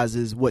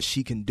realizes what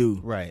she can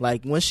do. Right.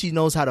 Like when she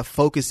knows how to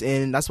focus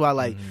in. That's why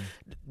like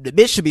the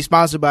bitch should be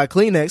sponsored by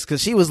Kleenex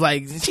because she was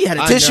like she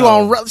had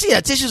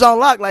tissues on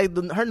lock. Like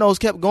her nose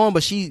kept going,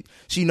 but she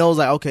knows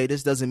like okay,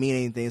 this doesn't mean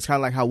anything. It's kind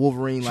of like how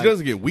Wolverine. She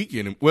doesn't get weak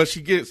in it. Well,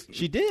 she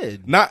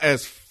did not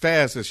as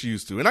fast as she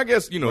used to, and I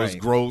guess it's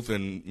growth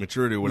and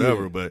maturity or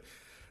whatever. But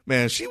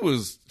man, she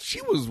was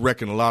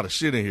wrecking a lot of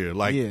shit in here,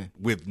 like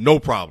with no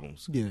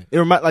problems. Yeah, it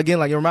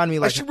reminded me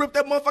like she ripped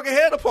that motherfucking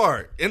head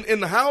apart in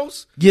the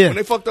house. Yeah, when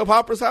they fucked up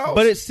Hopper's house.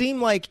 But it seemed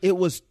like it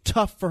was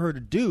tough for her to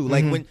do.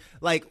 Like when,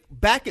 like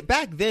back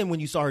then when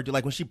you saw her do,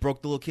 like when she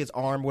broke the little kid's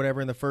arm, whatever,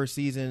 in the first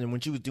season, and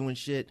when she was doing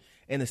shit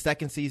in the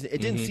second season,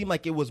 it didn't seem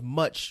like it was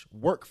much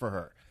work for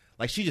her.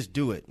 Like she just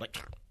do it, like,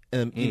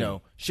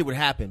 and shit would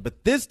happen.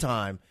 But this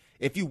time.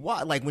 If you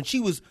watch, like when she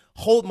was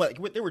holding,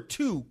 like there were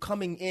two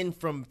coming in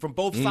from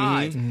both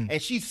sides, and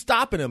she's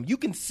stopping them. You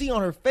can see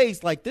on her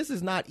face, like this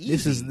is not easy.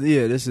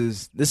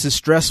 This is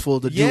stressful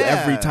to do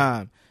every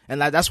time,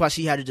 and like that's why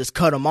she had to just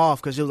cut them off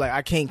because she was like,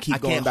 I can't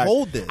keep going back.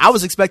 Hold this. I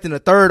was expecting a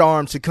third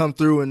arm to come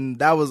through, and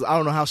I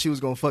don't know how she was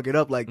gonna fuck it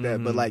up like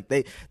that, but like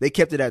they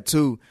kept it at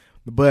 2.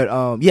 But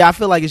I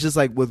feel like it's just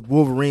like with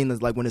Wolverine,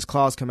 like when his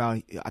claws come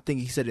out, I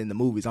think he said it in the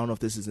movies. I don't know if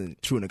this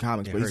isn't true in the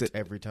comics, but he said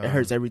every time. It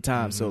hurts every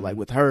time. So like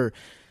with her.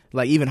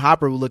 Like even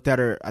Hopper looked at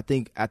her, I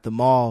think at the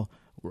mall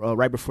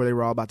right before they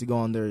were all about to go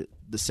on the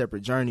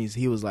separate journeys.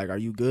 He was like, "Are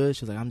you good?"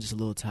 She was like, "I'm just a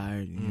little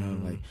tired. You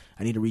know, like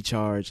I need to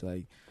recharge.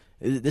 Like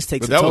this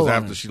takes." But that was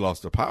after she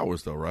lost her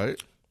powers, though, right?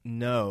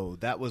 No,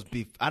 that was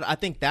I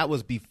think that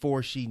was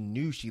before she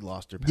knew she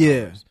lost her powers.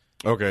 Yeah.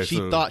 Okay. She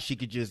thought she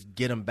could just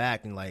get them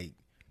back, and like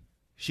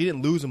she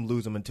didn't lose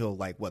them until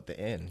like the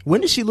end.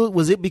 When did she lose?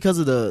 Was it because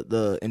of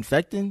the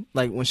infecting?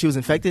 Like when she was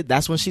infected,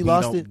 that's when she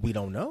lost it. We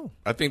don't know.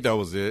 I think that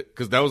was it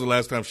because that was the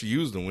last time she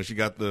used them when she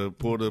got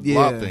pulled the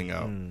blob thing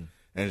out,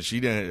 and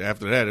she didn't.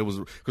 After that, it was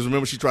because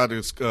remember she tried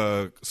to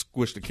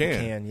squish the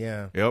can.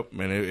 Yep,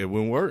 and it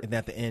wouldn't work. And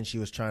at the end, she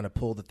was trying to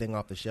pull the thing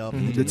off the shelf.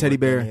 The teddy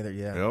bear.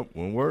 Yep,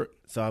 wouldn't work.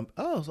 So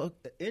so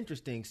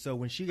interesting. So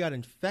when she got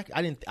infected,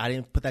 I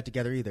didn't put that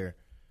together either.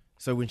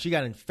 So when she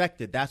got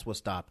infected, that's what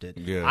stopped it.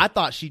 Yeah. I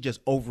thought she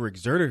just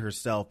overexerted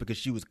herself because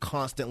she was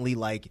constantly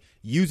like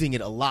using it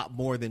a lot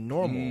more than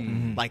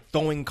normal, like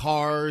throwing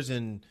cars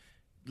and,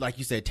 like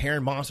you said,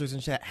 tearing monsters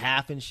and shit,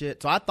 half and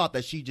shit. So I thought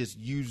that she just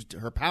used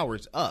her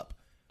powers up,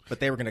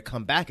 but they were going to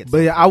come back at some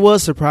point. I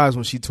was surprised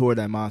when she tore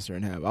that monster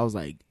in half. I was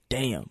like,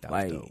 damn,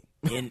 like.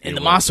 And the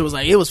monster was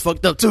like, it was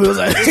fucked up too. It was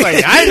like,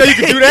 I didn't know you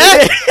could do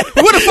that.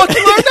 Where the fuck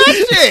you learned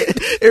that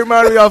shit? It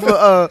reminded me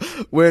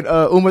of when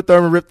Uma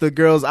Thurman ripped the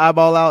girl's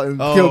eyeball out and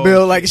killed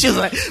Bill. Like she was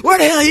like, "Where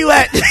the hell you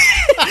at?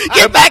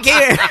 Get back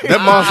here!"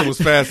 That monster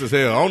was fast as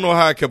hell. I don't know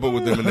how I kept up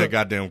with them in that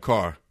goddamn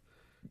car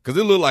because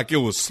it looked like it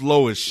was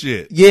slow as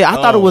shit. Yeah, I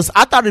thought it was.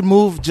 I thought it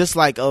moved just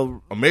like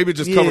a. Or maybe it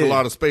just covered a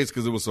lot of space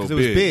because it was so big. It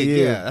was big.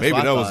 Yeah, maybe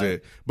that was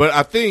it. But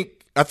I think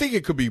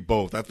it could be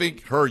both. I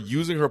think her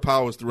using her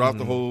powers throughout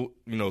the whole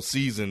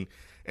season.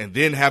 And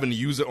then having to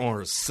use it on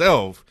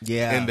herself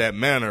in that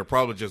manner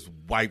probably just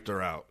wiped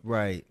her out.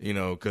 Right.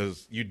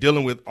 Because you're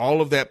dealing with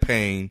all of that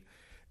pain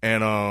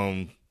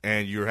and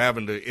you're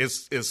having to,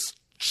 it's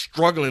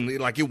struggling,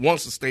 like it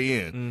wants to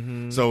stay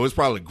in. So it's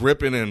probably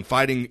gripping and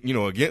fighting,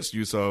 against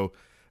you. So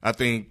I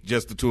think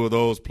just the two of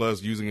those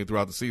plus using it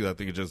throughout the season, I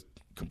think it just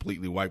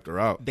completely wiped her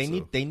out. They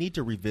need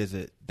to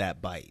revisit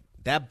that bite.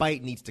 That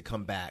bite needs to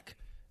come back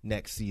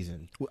next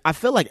season. I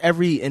feel like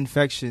every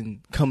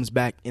infection comes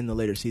back in the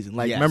later season.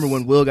 Like, Yes. remember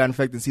when Will got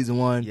infected in season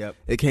 1? Yep.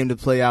 It came to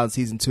play out in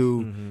season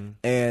 2.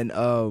 And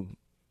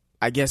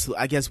I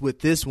guess with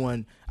this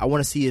one, I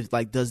want to see if,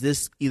 like, does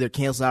this either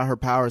cancel out her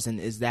powers, and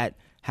is that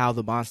how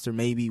the monster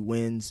maybe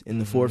wins in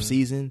the 4th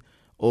season?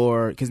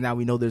 Or, because now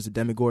we know there's a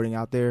Demogorgon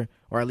out there,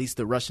 or at least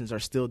the Russians are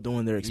still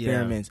doing their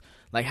experiments.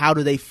 Like, how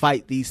do they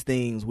fight these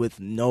things with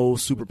no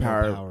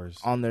superpower powers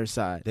on their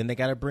side? Then they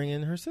got to bring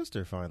in her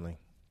sister finally.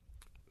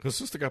 Her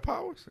sister got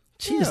powers.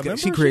 She remember?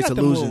 she creates got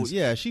them little-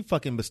 illusions. she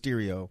fucking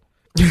Mysterio.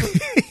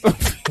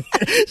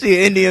 She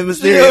an Indian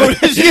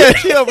Mysterio.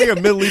 She over here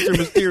Middle Eastern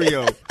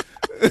Mysterio.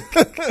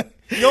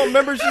 You don't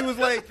remember she was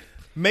like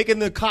making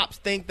the cops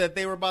think that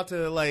they were about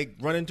to like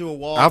run into a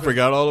wall. I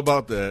forgot all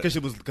about that. Because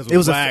it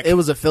was whack. It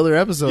was a filler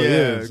episode. Yeah,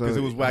 Yeah, because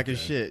it was whack as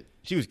shit.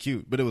 She was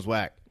cute, but it was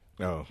whack.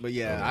 Oh, But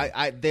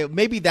yeah,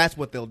 maybe that's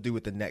what they'll do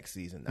with the next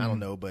season. I don't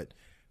know, but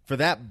for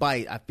that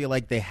bite, I feel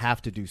like they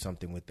have to do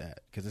something with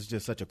that because it's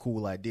just such a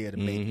cool idea to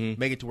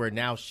make it to where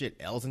now shit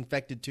Elle's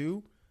infected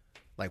too.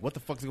 Like, what the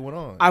fuck's going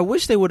on? I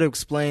wish they would have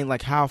explained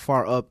like how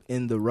far up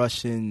in the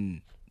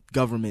Russian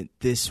government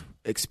this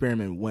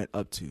experiment went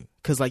up to,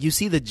 because like you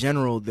see the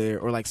general there,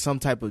 or like some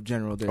type of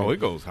general there. Oh, it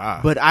goes high.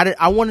 But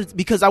I wanted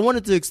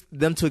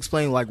them to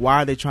explain like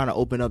why are they trying to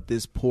open up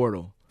this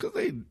portal?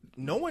 Because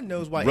no one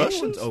knows why Russians?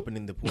 anyone's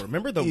opening the portal.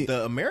 Remember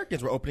the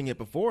Americans were opening it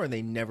before, and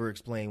they never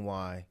explained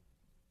why.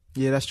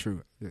 Yeah, that's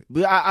true.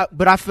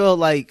 But I feel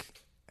like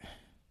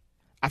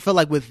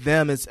with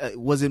them,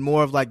 was it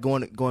more of like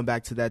going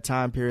back to that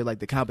time period, like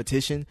the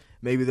competition?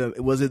 Maybe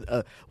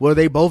were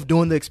they both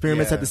doing the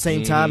experiments at the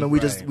same time, and we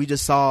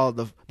just saw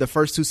the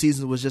first 2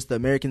 seasons was just the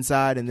American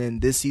side, and then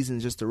this season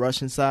is just the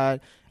Russian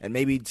side, and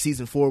maybe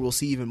season 4 we'll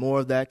see even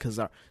more of that because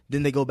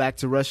then they go back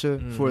to Russia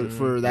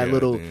for that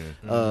little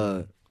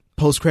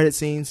post credit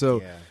scene.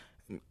 So. Yeah.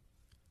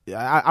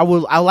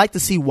 I like to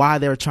see why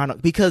they're trying to,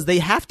 because they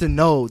have to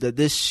know that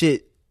this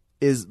shit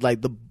is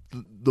like the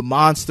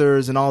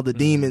monsters and all the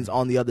demons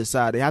on the other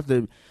side. They have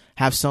to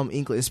have some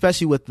inkling,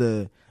 especially with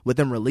them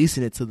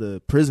releasing it to the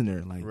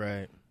prisoner. Like,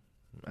 right.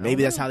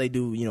 Maybe that's how they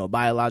do,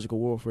 biological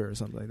warfare or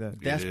something like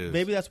that.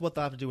 Maybe that's what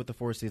they'll have to do with the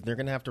 4th season. They're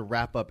going to have to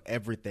wrap up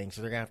everything,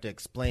 so they're going to have to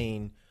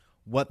explain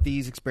what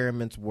these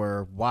experiments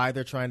were, why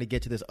they're trying to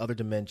get to this other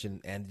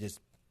dimension, and just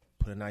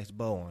put a nice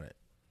bow on it.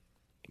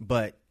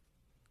 But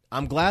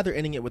I'm glad they're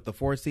ending it with the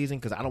 4th season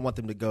because I don't want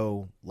them to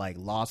go like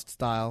Lost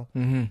style.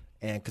 And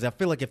because I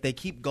feel like if they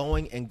keep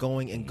going and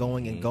going and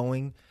going and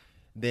going,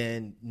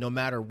 then no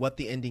matter what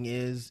the ending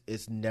is,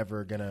 it's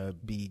never gonna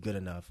be good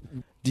enough.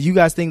 Do you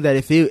guys think that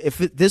if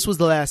this was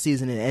the last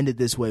season and ended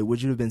this way,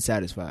 would you have been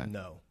satisfied?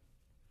 No.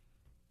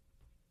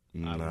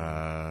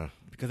 Nah.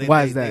 Because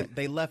why is that?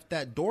 They left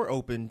that door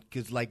open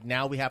because like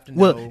now we have to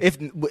know. Well,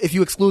 if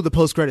you exclude the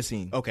post credit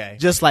scene, okay,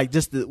 just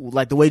the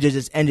way they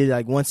just ended,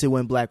 like once it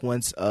went black,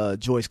 once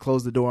Joyce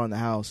closed the door on the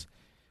house,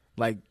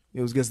 like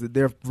it was just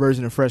their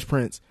version of Fresh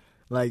Prince,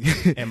 like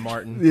and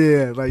Martin,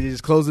 yeah, like you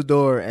just close the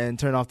door and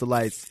turn off the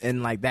lights,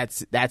 and like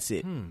that's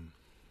it.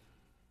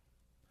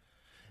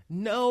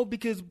 No,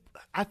 because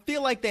I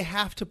feel like they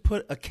have to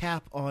put a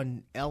cap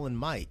on Elle and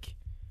Mike.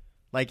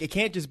 Like, it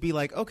can't just be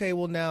like, okay,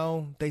 well,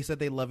 now they said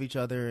they love each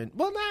other. And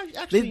well,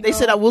 now, actually, they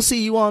said, we'll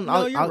see you on.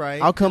 No, you're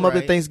right. I'll come You're up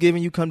at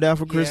Thanksgiving. You come down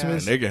for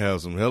Christmas. And they can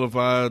have some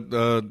hellified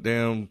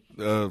damn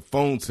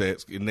phone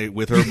sets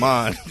with her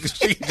mind.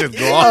 She just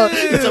go off.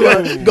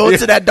 Go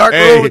to that dark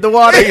room with the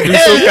water. They do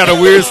some kind of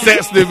weird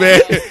sex,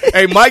 man.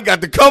 Hey, Mike got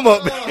to come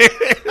up, man.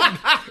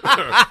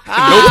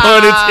 No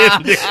pun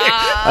intended.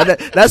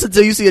 That's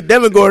until you see a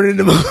Demogorgon in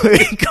the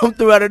movie come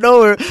through out of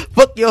nowhere,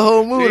 fuck your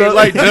whole mood up.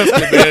 Like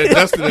Dustin, man.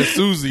 Dustin and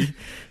Susie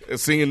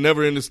singing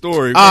 "Never Ending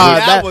Story."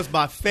 That was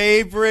my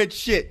favorite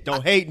shit.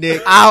 Don't hate,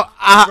 Nick.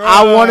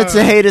 I wanted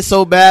to hate it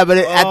so bad, but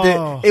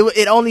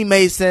it only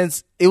made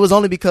sense. It was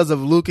only because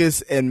of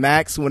Lucas and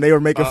Max when they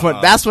were making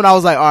fun. That's when I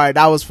was like, all right,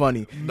 that was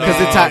funny. But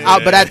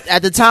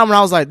at the time when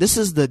I was like, this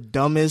is the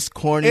dumbest,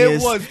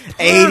 corniest,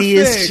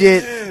 80s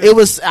shit. It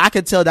was. I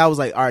could tell that was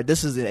like, all right,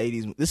 this is an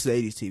 80s. This is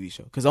an 80s TV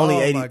show because only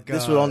 80s.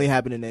 This would only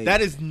happen in the 80s. That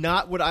is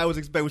not what I was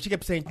expecting. When she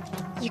kept saying,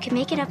 You can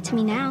make it up to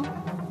me now.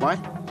 What?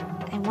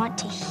 I want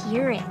to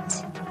hear it.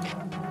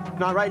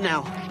 Not right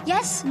now.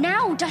 Yes,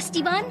 now,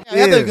 Dusty Bun. I thought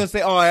they were gonna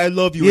say, "Oh, I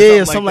love you."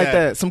 Yeah, or something like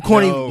that. Some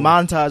corny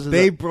montage.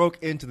 They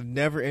broke into the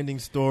Never-Ending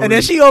Story, and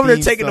then she over there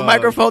taking the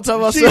microphone.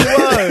 Talking about she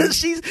was.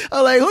 She's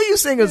like, "Who you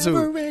singing to?"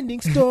 Never-Ending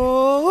Story.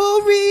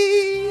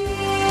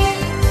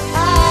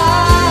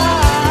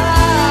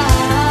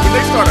 When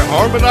they started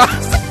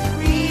harmonizing.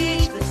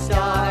 Reach the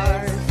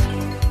stars.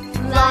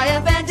 Fly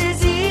a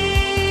fantasy.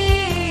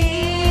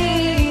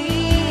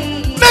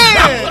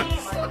 Man!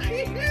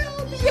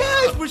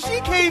 Yes, when she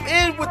came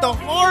in with the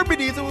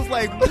harmonies, it was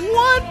like,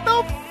 what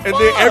the fuck? And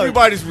then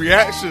everybody's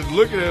reactions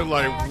looking at him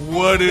like,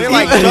 what is They're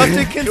like,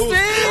 Justin can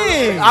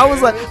sing.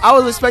 I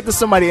was expecting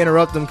somebody to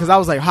interrupt him because I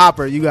was like,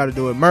 Hopper, you got to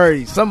do it.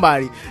 Murray,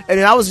 somebody. And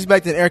then I was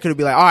expecting Erica to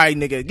be like, all right,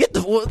 nigga,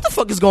 what the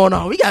fuck is going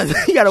on? We got to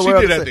She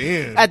worry did about at the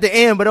end. At the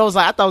end, but it was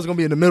like I thought it was gonna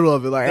be in the middle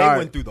of it. Like They all right.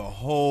 went through the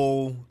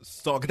whole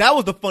song. That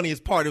was the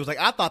funniest part. It was like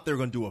I thought they were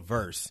gonna do a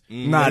verse.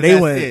 Nah, And they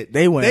that's went- it.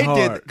 they went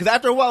hard. did because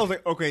after a while I was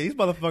like, okay, these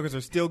motherfuckers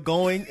are still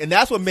going, and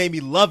that's what made me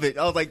love it.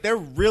 I was like, they're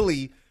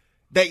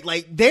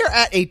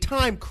at a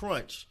time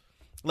crunch.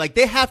 Like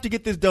they have to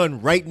get this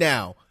done right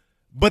now,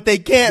 but they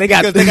can't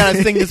because they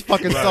gotta sing this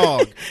fucking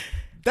song.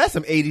 That's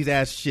some 80s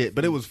ass shit,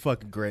 but it was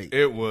fucking great.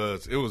 It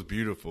was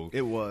beautiful.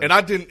 It was. And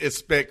I didn't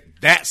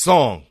expect that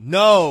song.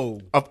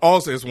 No.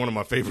 Also, it's one of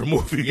my favorite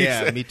movies.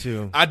 Yeah, me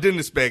too. I didn't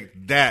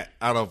expect that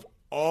out of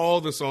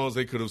all the songs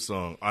they could have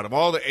sung. Out of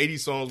all the 80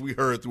 songs we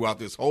heard throughout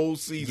this whole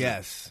season.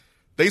 Yes.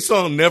 They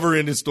sung Never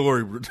Ending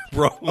Story,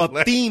 bro.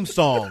 A theme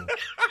song.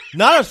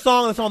 Not a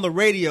song that's on the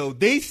radio.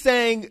 They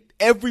sang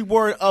every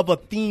word of a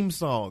theme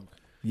song.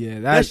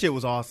 Yeah, that shit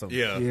was awesome.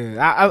 Yeah.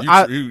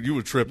 You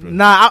were tripping.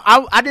 Nah,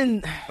 I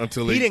didn't.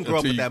 Until he didn't grow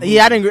up with that movie.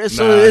 Yeah, I didn't.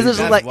 So Nah, it was just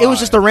that's like it was why.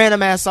 just a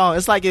random ass song.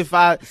 It's like if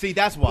I See,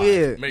 that's why.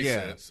 Yeah, Makes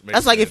sense.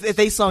 that's like if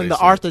they sung Makes the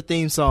sense. Arthur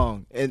theme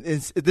song and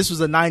if this was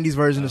a '90s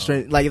version of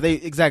Strange. Like if they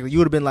you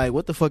would have been like,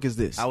 what the fuck is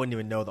this? I wouldn't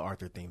even know the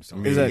Arthur theme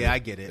song. Exactly. Yeah, I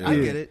get it. I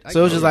get it.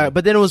 So it was just like,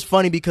 but then it was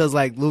funny because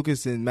like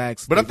Lucas and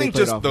Max. But I they think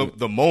played just off of it.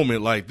 the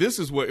moment, like this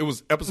is what it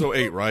was episode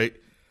 8, right?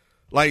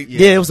 Like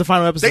Yeah, it was the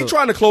final episode. They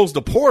trying to close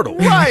the portal,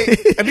 Right.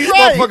 And these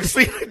Right. motherfuckers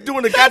see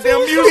doing the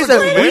goddamn He music. said,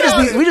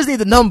 man. we just need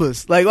the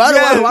numbers. Like why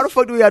the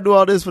fuck do we gotta do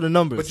all this for the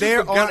numbers? But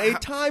they're forgot on a how-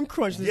 time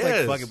crunch. It's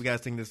Yes. like, fuck it, we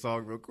gotta sing this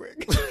song real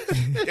quick.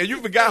 And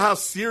you forgot how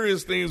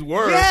serious things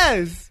were.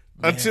 Yes.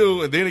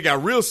 Until and then it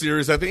got real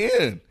serious at the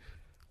end.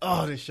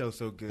 Oh, this show's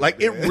so good. Like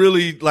man.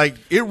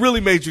 it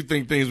really made you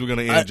think things were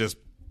gonna end just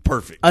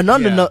perfect.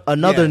 Another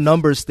Yeah.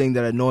 numbers thing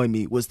that annoyed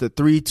me was the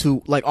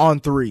 3-2, like on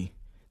 3.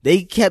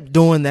 They kept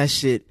doing that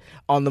shit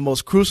on the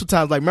most crucial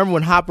times. Like, remember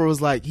when Hopper was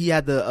like, he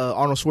had the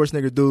Arnold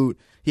Schwarzenegger dude,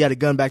 he had a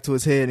gun back to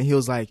his head, and he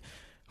was like,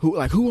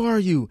 who are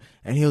you?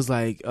 And he was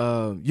like,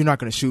 you're not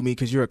gonna shoot me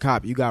because you're a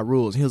cop. You got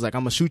rules. And he was like,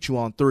 I'm gonna shoot you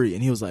on 3.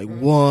 And he was like,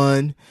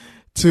 1,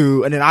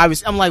 2, and then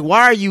I'm like,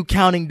 why are you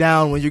counting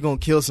down when you're gonna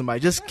kill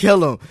somebody? Just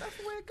kill him.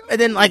 And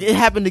then like it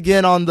happened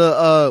again on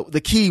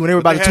the key when they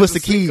were about they to had twist to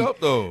the key. sync up,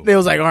 though. They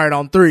was like, all right,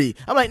 on 3.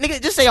 I'm like,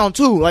 nigga, just say on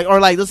 2, like,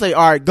 or like let's say,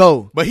 all right,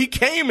 go. But he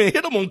came and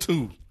hit him on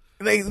 2.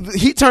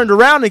 He turned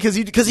around because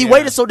he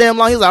waited so damn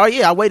long. He was like, oh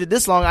yeah, I waited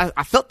this long.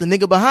 I felt the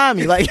nigga behind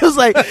me. Like it was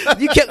like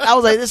I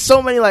was like, there's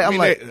so many. Like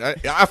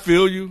I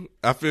feel you.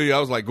 I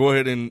was like, go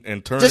ahead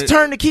and turn. just it.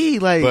 turn the key.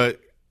 Like But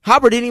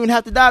Hopper didn't even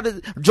have to die.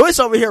 Joyce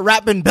over here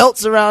wrapping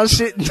belts around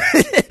shit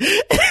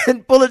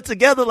and pull it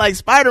together like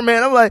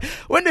Spider-Man. I'm like,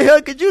 when the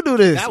hell could you do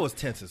this? That was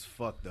tense as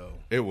fuck, though.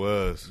 it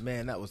was.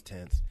 Man, that was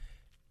tense.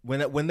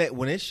 When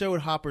it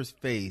showed Hopper's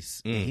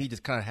face, and he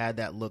just kind of had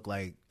that look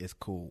like it's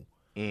cool.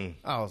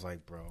 I was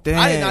like, bro, Damn.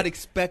 I did not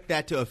expect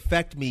that to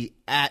affect me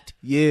at.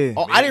 Yeah.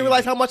 Oh, I didn't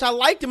realize how much I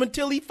liked him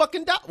until he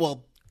fucking died.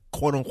 Well,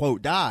 quote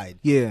unquote died.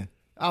 Yeah.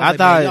 I was like,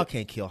 thought man, y'all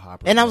can't kill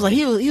Hopper. And I was like,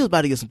 he was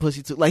about to get some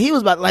pussy too. Like he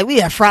was about we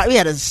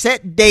had a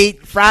set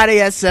date Friday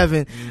at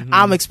 7.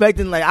 I'm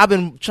expecting like I've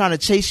been trying to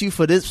chase you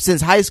for this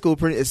since high school.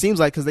 It seems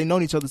like because they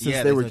known each other since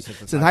Yeah, they they've were known each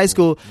other since high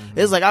school.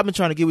 It's like I've been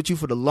trying to get with you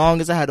for the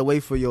longest. I had to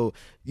wait for you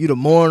to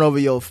mourn over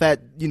your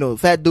fat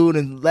dude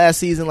in last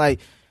season. Like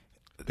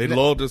They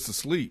lulled us to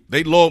sleep.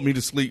 They lulled me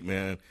to sleep,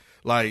 man.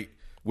 Like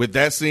with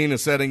that scene and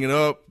setting it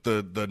up,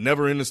 the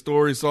Never Ending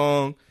Story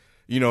song,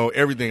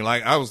 everything.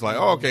 Like I was like,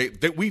 oh, okay,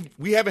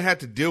 we haven't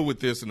had to deal with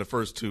this in the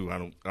first 2.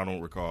 I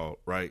don't recall,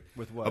 right?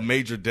 With what? A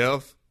major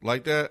death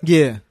like that.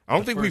 yeah. I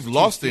don't think we've first 2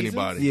 lost seasons?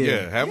 anybody.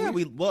 Yeah. Have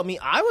we? Well, I mean,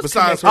 I was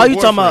Besides connected. her Oh, you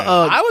talking about?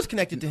 boyfriend. I was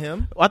connected to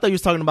him. I thought you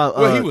was talking about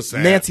Well, he was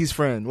sad. Nancy's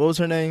friend. What was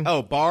her name?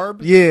 Oh,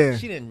 Barb. Yeah.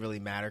 she didn't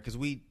really matter because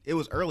it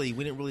was early.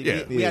 We didn't really.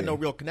 Yeah. We had no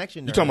real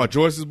connection. You talking about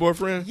Joyce's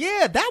boyfriend?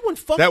 Yeah, that one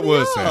fucked That me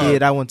was up. sad. Yeah,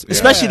 that one.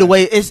 Especially the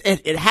way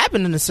it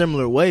happened in a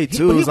similar way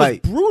too. But It he was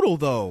like brutal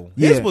though.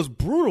 Yeah. His was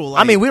brutal.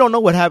 I mean, we don't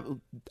know what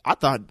happened. I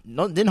thought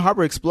didn't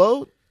Harper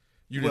explode?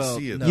 You didn't Well,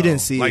 see it. no. You didn't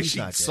see Like it. she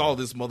not dead. saw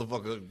this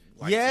motherfucker.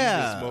 Like,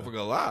 Yeah. see this motherfucker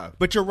alive.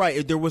 But you're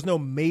right. There was no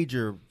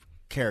major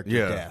character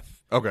Yeah.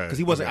 death. Okay. Because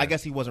he wasn't. Okay. I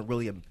guess he wasn't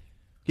really a. Yeah,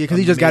 because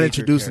he just got major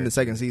introduced in the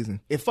character. second season.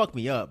 It fucked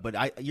me up. But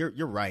you're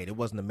right. It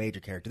wasn't a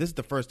major character. This is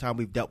the first time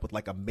we've dealt with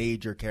like a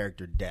major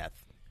character death.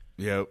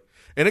 Yep.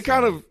 And it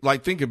kind of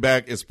like thinking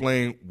back,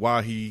 explain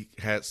why he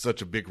had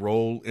such a big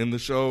role in the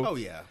show. Oh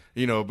yeah.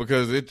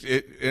 Because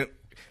it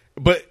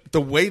but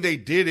the way they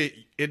did it,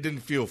 it didn't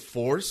feel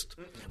forced.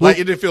 Like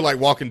it didn't feel like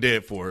Walking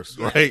Dead forced,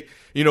 right?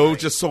 It was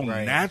just so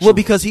natural. Well,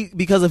 because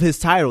of his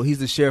title, he's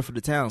the sheriff of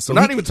the town. So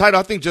not even title.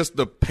 I think just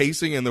the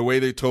pacing and the way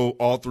they told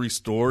all 3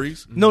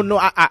 stories. No,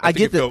 I think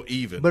get it that. felt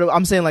even. But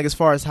I'm saying like as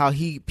far as how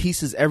he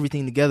pieces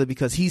everything together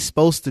because he's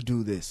supposed to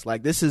do this.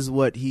 Like this is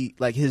what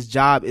his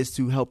job is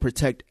to help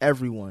protect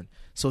everyone.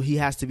 So he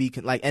has to be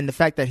like, and the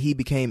fact that he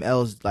became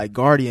El's like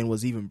guardian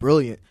was even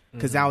brilliant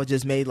because now it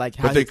just made like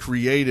how But they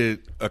created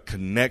a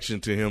connection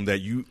to him that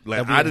you like.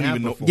 That we I didn't didn't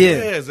even know. have before.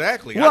 Yeah.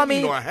 Exactly. Well, I didn't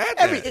even know I had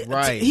that.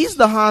 Right. He's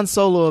the Han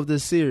Solo of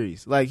this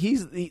series. Like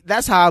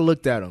that's how I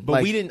looked at him. But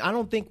like, we didn't. I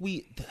don't think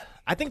we.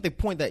 I think the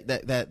point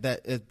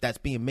that's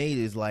being made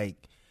is like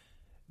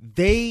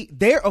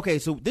they're okay.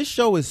 So this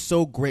show is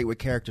so great with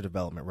character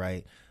development,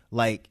 right?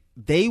 Like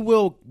they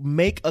will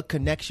make a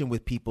connection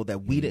with people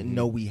that we didn't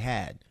know we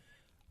had.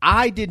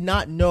 I did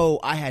not know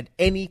I had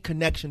any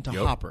connection to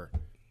Hopper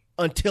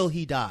until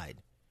he died.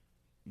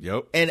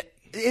 Yep. And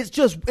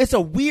it's a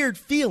weird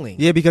feeling.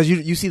 Yeah, because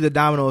you see the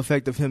domino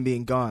effect of him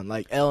being gone.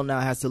 Like Elle now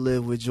has to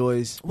live with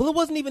Joyce. Well, it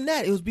wasn't even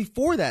that. It was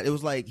before that. It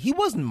was like he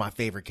wasn't my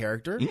favorite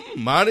character.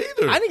 Mine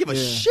either. I didn't give a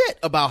shit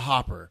about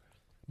Hopper.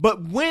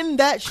 But when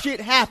that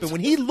shit happened, when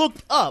he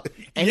looked up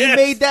and he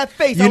made that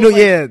face, you know,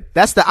 like,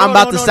 that's the I'm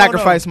about to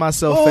sacrifice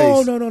myself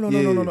face.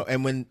 No.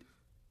 And when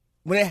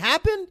it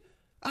happened,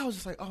 I was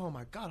just like, oh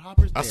my God,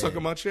 Hopper's dead. I suck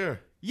in my chair.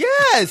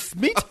 Yes,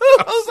 me too.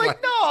 I was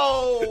like,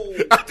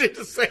 no. I did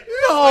the same.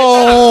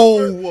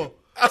 No.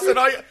 I said,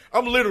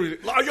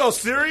 are y'all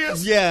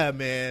serious? Yeah,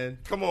 man.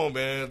 Come on,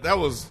 man. That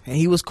was. And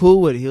he was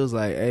cool with it. He was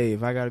like, hey,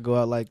 if I got to go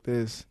out like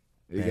this,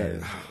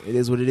 it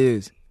is what it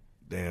is.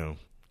 Damn.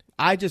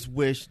 I just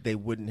wish they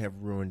wouldn't have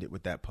ruined it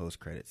with that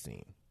post-credit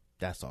scene.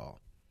 That's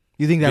all.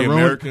 You think that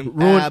ruined?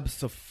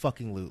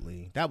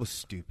 Abso-fucking-lutely. That was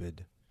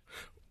stupid.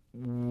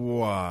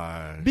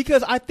 Why?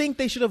 Because I think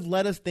they should have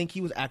let us think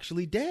he was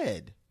actually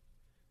dead.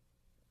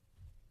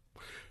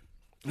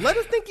 Let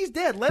us think he's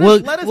dead. Let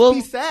us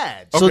be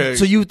sad.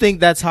 So you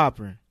think that's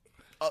Hopper?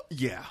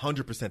 Yeah,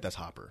 100% that's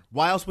Hopper.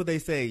 Why else would they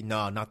say,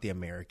 no, not the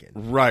American?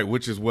 Right,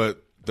 which is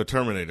what the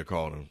Terminator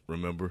called him,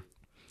 remember?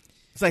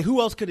 It's like,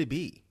 who else could it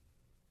be?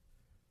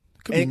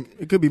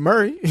 It could be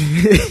Murray.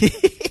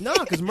 No,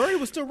 because Murray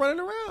was still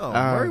running around.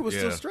 Murray was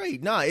still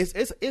straight. No,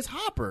 it's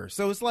Hopper.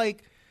 So it's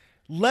like,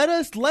 let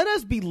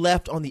us be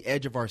left on the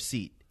edge of our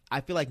seat.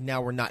 I feel like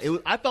now we're not.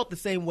 I felt the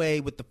same way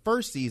with the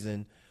first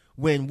season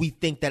when we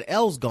think that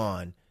Elle's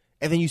gone,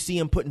 and then you see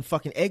him putting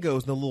fucking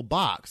Eggos in a little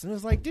box, and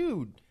it's like,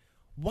 dude,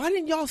 why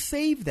didn't y'all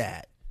save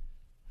that?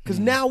 Because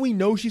now we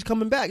know she's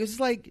coming back. It's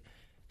just like,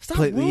 stop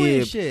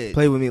ruining shit.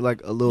 Play with me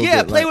like a little bit.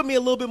 Yeah, play with me a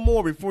little bit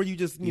more before you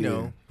just, you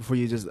know. Before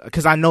you just,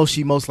 because I know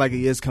she most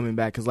likely is coming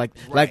back. Because like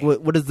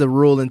what is the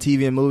rule in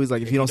TV and movies?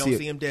 Like if you don't see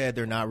him dead,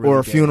 they're not really or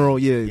a dead. funeral,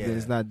 then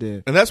it's not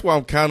dead. And that's why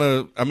I'm kind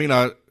of,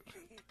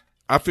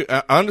 I feel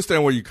I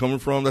understand where you're coming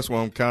from. That's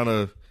why I'm kind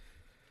of,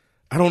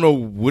 I don't know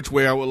which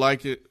way I would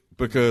like it,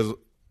 because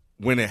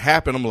when it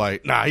happened, I'm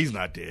like, nah, he's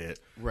not dead.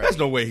 Right. There's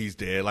no way he's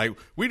dead. Like,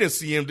 we didn't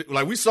see him.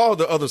 Like, we saw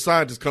the other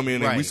scientists come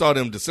in and we saw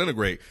them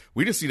disintegrate.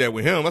 We didn't see that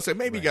with him. I said,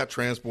 maybe he got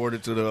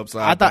transported to the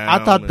upside down.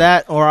 I thought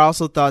that, or I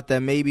also thought that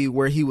maybe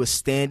where he was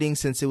standing,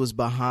 since it was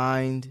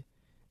behind,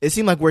 it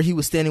seemed like where he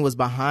was standing was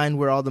behind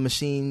where all the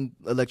machine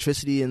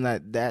electricity and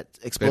that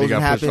explosion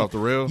got happened. Pushed off the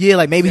rail? Yeah,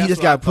 like maybe he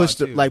just got pushed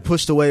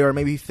away, or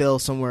maybe he fell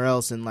somewhere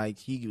else and like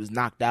he was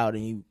knocked out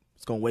and he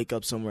was going to wake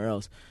up somewhere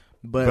else.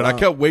 But I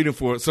kept waiting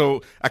for it.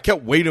 So I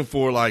kept waiting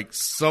for like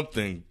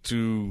something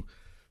to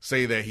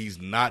say that he's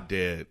not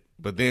dead.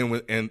 But then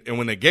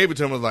when they gave it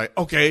to him, I was like,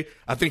 okay,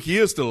 I think he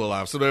is still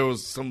alive. So there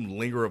was some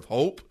linger of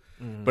hope.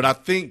 But I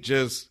think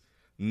just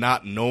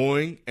not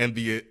knowing and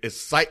the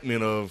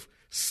excitement of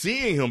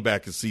seeing him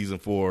back in season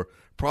 4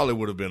 probably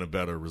would have been a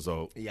better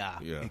result. Yeah.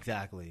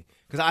 Exactly.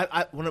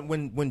 Because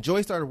when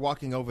Joy started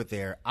walking over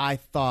there, I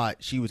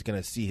thought she was going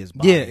to see his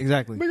body. Yeah,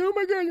 exactly. Like, oh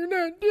my God, you're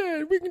not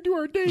dead. We can do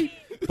our date.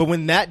 But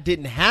when that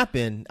didn't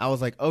happen, I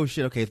was like, oh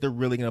shit, okay, they're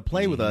really going to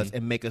play with us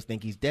and make us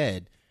think he's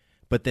dead.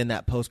 But then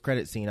that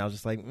post-credit scene, I was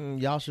just like,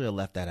 y'all should have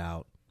left that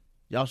out.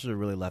 Y'all should have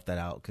really left that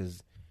out,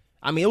 because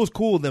I mean, it was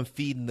cool them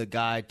feeding the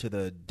guy to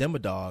the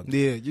Demodog.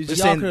 Yeah, you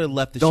just y'all could have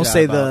left the don't shit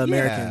say out the about,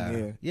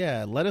 American.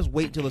 Yeah, let us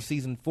wait till the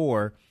season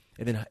 4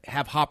 and then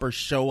have Hopper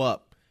show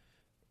up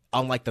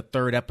on like the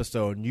 3rd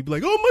episode, and you'd be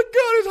like, "Oh my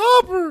God, it's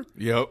Hopper!"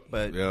 Yep,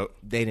 but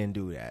they didn't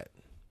do that.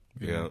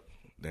 Yep,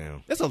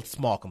 damn. That's a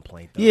small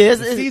complaint, though. Yeah,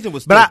 the season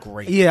was still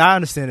great. Yeah, I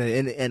understand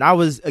it, and I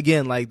was,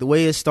 again, like the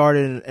way it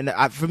started,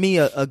 and for me,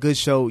 a good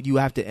show, you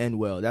have to end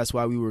well. That's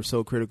why we were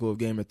so critical of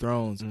Game of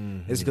Thrones.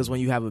 It's because when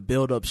you have a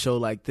build-up show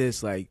like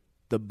this, like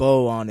the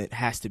bow on it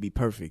has to be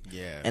perfect.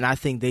 Yeah, and I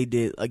think they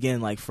did,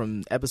 again, like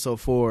from episode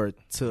 4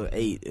 to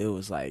 8, it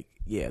was like,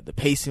 yeah, the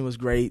pacing was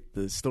great,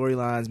 the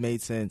storylines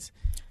made sense.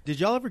 Did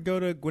y'all ever go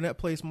to Gwinnett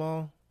Place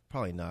Mall?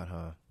 Probably not,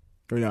 huh?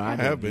 No, I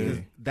have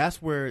been.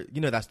 That's where,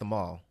 that's the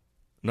mall.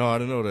 No, I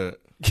didn't know that.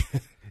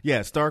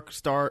 Yeah, Star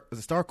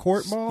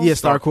Court Mall? Yeah,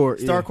 Star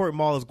Court. Star Court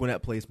Mall is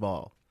Gwinnett Place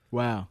Mall.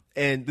 Wow.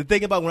 And the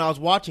thing about when I was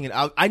watching it,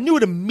 I knew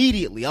it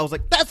immediately. I was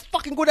like, that's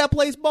fucking Gwinnett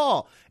Place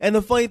Mall. And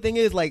the funny thing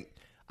is, like,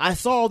 I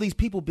saw all these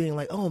people being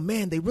like, oh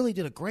man, they really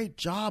did a great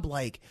job,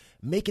 like,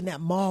 making that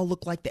mall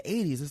look like the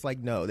 80s. It's like,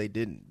 no, they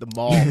didn't. The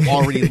mall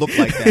already looked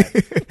like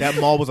that. That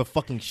mall was a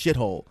fucking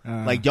shithole.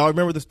 Like, y'all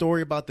remember the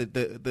story about the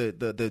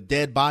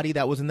dead body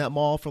that was in that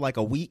mall for like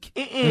a week?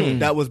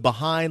 That was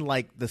behind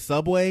like the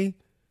subway?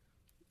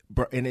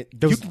 And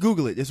you can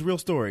Google it. It's a real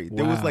story. Wow.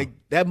 There was like,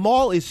 that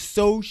mall is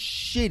so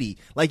shitty.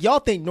 Like, y'all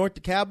think North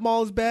DeKalb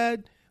Mall is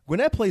bad?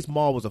 Gwinnett Place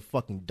Mall was a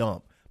fucking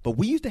dump. But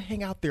we used to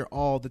hang out there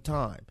all the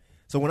time.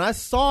 So when I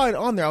saw it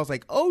on there, I was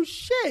like, oh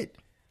shit.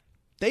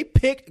 They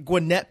picked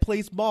Gwinnett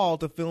Place Mall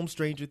to film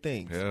Stranger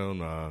Things. Hell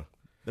nah.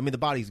 I mean, the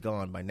body's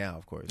gone by now,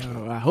 of course.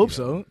 I hope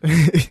so.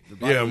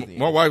 Yeah,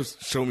 my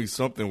wife showed me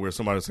something where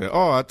somebody said,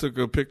 "Oh, I took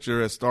a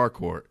picture at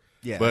Starcourt."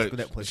 Yeah, but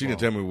that place she didn't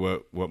tell me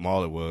what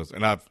mall it was,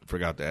 and I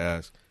forgot to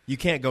ask. You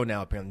can't go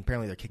now.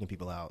 Apparently they're kicking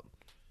people out.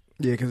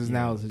 Yeah, because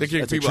now they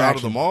kick people out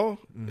of the mall.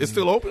 Mm-hmm. It's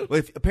still open.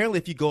 Well, apparently,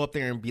 if you go up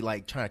there and be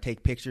like trying to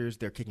take pictures,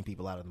 they're kicking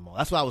people out of the mall.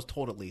 That's what I was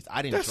told. At least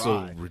I didn't. That's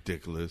try. so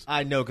ridiculous.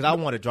 I know because I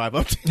want to drive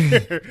up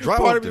there.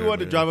 Part of me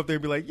wanted to drive up there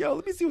and be like, "Yo,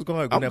 let me see what's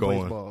going on." I'm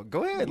going. Baseball.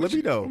 Go ahead. Let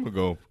me know. I'm gonna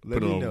go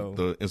put it on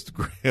the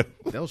Instagram.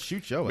 They'll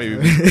shoot your maybe.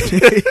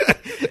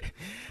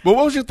 But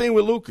what was your thing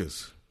with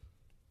Lucas?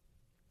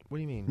 What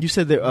do you mean? You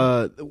said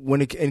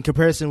that in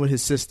comparison with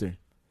his sister.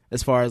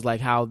 As far as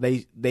like how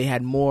they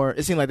had more,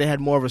 it seemed like they had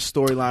more of a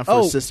storyline for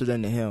his sister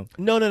than to him.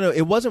 No.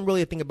 It wasn't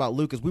really a thing about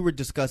Lucas. We were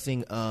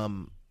discussing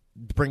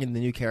bringing the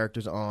new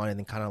characters on, and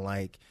then kind of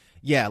like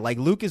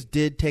Lucas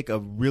did take a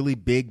really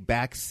big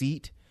back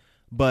seat.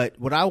 But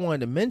what I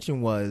wanted to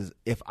mention was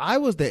if I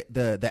was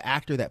the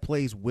actor that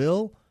plays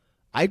Will,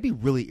 I'd be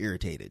really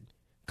irritated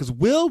because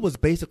Will was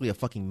basically a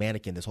fucking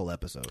mannequin this whole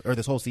episode or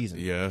this whole season.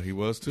 Yeah, he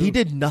was too. He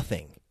did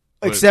nothing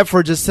except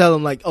for just tell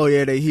them like, "Oh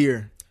yeah, they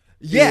here."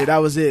 Yeah, that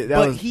was it.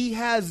 He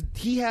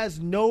has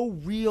no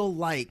real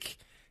like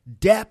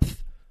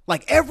depth.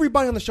 Like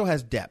everybody on the show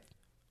has depth.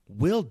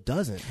 Will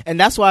doesn't, and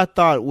that's why I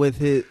thought with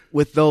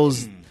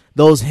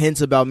those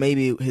hints about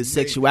maybe his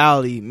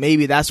sexuality,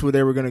 maybe that's where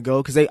they were gonna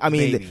go because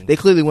they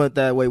clearly went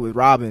that way with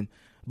Robin,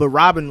 but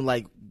Robin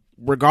like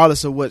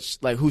regardless of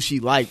who she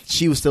liked,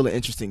 she was still an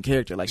interesting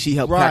character. Like she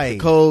helped crack the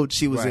code.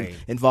 She was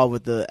involved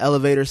with the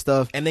elevator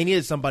stuff, and they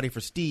needed somebody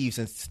for Steve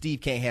since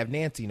Steve can't have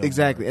Nancy no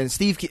exactly. more. And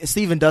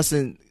Steve and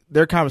Dustin.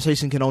 Their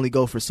conversation can only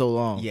go for so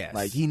long. Yes.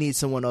 Like he needs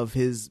someone of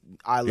his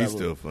eye level. He's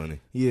still funny.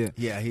 Yeah.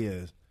 Yeah, he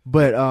is.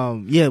 But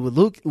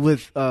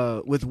with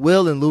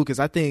Will and Lucas,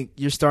 I think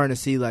you're starting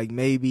to see like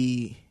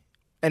maybe,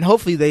 and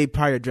hopefully they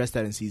probably address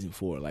that in season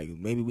 4. Like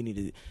maybe we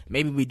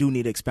do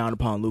need to expound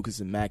upon Lucas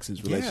and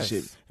Max's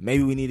relationship. Yes.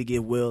 Maybe we need to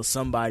give Will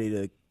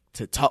somebody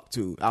to talk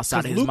to outside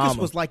of his Lucas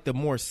mama. was like the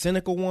more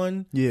cynical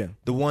one. Yeah.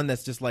 The one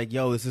that's just like,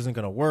 yo, this isn't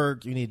gonna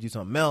work. You need to do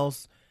something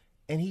else.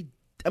 And he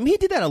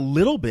did that a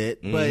little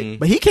bit,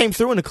 but he came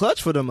through in the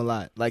clutch for them a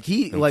lot. Like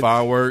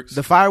fireworks.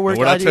 The fireworks.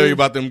 And what I tell you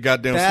about them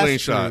goddamn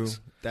slingshots.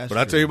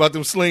 I tell you about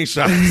them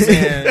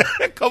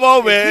slingshots. Come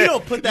on, man. If you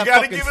don't put that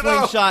fucking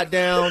slingshot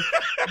down,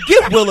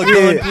 give Will a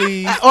gun,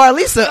 please. Or at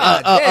least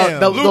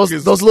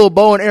those little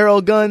bow and arrow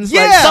guns.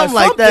 Yeah, like, something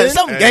like that.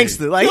 Something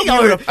gangster. Like he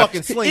over the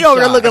fucking slingshot. He over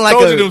there looking like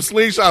you them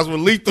slingshots were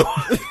lethal.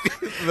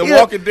 The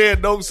Walking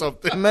Dead knows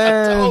something.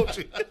 Man, I told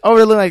you. Over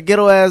there looking like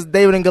ghetto ass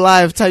David and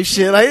Goliath type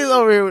shit. Like he's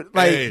over here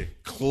like. Hey,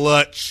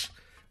 clutch.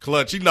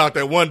 He knocked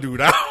that one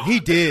dude out. He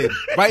did.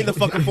 Right in the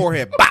fucking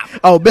forehead. Bop.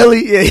 Oh,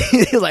 Billy? Yeah, he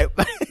was like...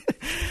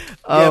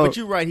 Yeah, but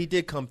you're right. He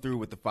did come through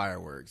with the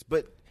fireworks.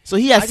 But so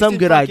he has some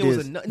good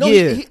ideas.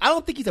 I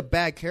don't think he's a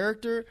bad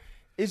character.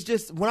 It's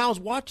just when I was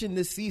watching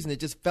this season, it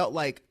just felt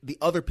like the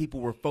other people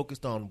were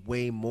focused on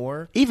way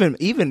more.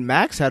 Even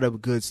Max had a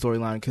good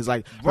storyline because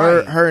like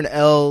her and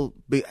Elle,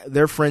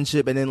 their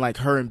friendship, and then like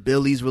her and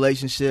Billy's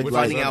relationship,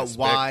 finding out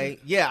why.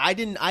 Yeah, I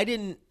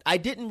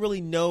didn't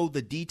really know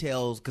the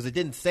details because it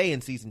didn't say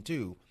in season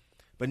 2.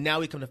 But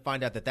now we come to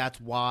find out that that's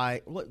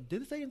why. What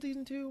did it say in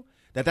season 2?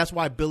 That's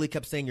why Billy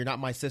kept saying, "You're not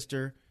my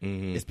sister."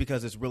 Mm-hmm. It's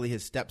because it's really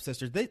his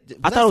stepsister.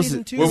 I thought it was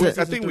season 2. Well,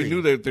 I think we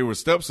knew that they were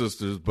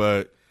stepsisters,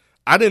 but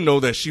I didn't know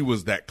that she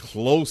was that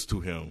close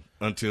to him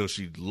until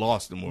she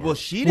lost him. Well,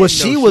 she didn't know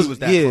she was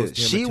that close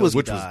to him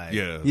until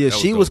he died.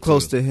 She was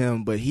close to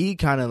him, but he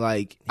kind of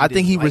like I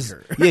think he was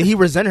he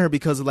resented her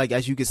because of like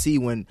as you can see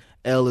when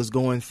Elle is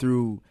going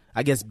through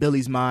I guess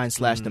Billy's mind /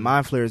 the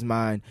Mind Flayer's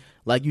mind,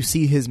 like you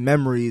see his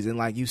memories and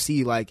like you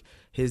see like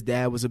his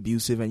dad was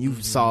abusive and you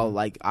saw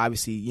like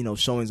obviously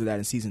showings of that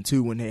in season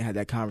 2 when they had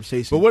that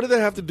conversation. But what did that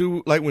have to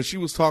do like when she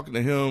was talking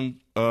to him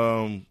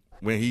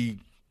when he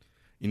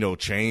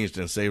changed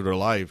and saved her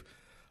life?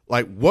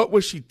 Like, what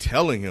was she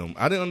telling him?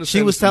 I didn't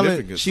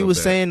understand. She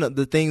was saying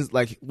the things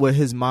like what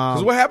his mom.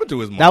 Because what happened to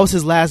his mom? That was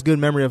his last good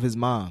memory of his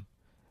mom.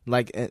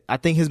 Like, I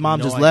think his mom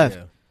just left.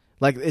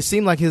 Like, it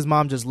seemed like his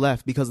mom just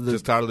left because of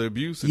just tired of the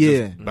abuse. And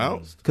just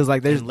bounced. Because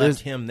like there's left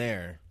him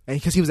there, and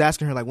because he was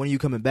asking her like, when are you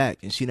coming back?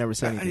 And she never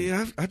said anything.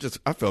 Yeah,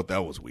 I felt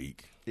that was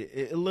weak.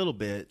 A little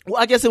bit.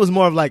 Well, I guess it was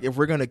more of like if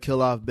we're gonna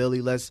kill off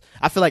Billy,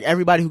 I feel like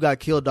everybody who got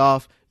killed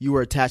off, you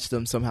were attached to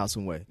them somehow,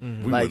 some way.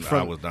 Mm-hmm.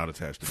 I was not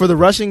attached to for Billy. The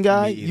Russian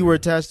guy. You were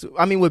attached to.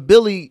 I mean, with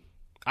Billy,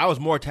 I was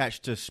more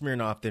attached to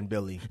Smirnoff than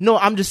Billy. No,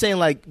 I'm just saying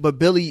like, but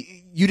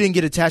Billy, you didn't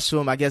get attached to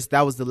him. I guess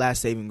that was the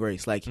last saving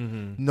grace. Like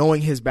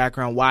knowing his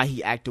background, why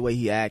he act the way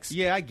he acts.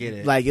 Yeah, I get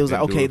it. Like it was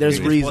like okay, there's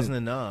reason. Wasn't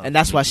enough. And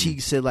that's why she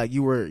said like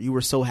you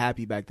were so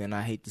happy back then.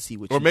 I hate to see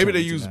what. Or maybe they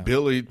used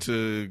Billy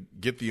to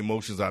get the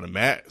emotions out of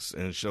Max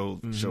and show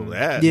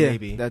that. Yeah,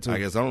 maybe that's I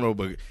guess I don't know,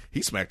 but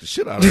he smacked the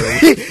shit out of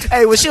her.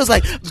 Hey, when she was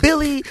like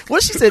Billy,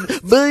 what she said,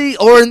 Billy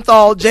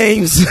Orenthal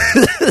James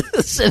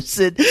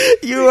Simpson,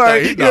 you're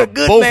a good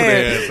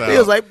man. He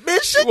was like,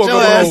 bitch, shut your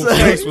ass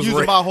up.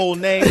 Using my whole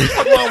name.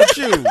 What's wrong with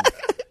you?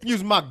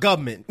 Using my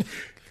government.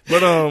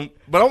 But I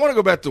want to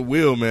go back to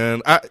Will,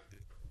 man. I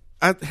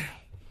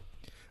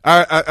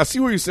see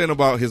what you're saying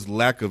about his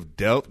lack of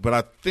depth, but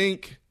I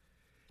think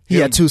he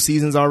had 2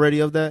 seasons already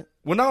of that.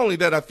 Well, not only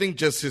that, I think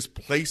just his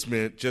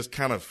placement just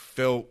kind of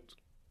felt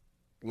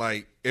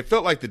like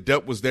the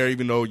depth was there,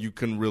 even though you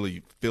couldn't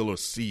really feel or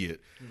see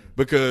it,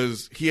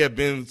 because he had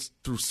been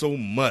through so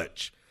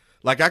much.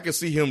 Like I could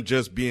see him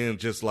just being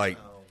just like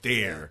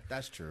there. Yeah,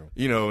 that's true.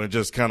 And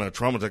just kind of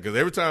traumatized, because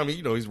every time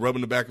he's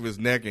rubbing the back of his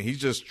neck and he's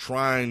just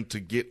trying to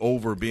get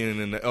over being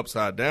in the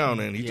upside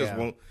down, and he just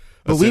won't.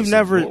 But we've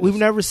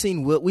never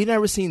seen Will. We've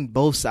never seen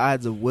both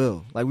sides of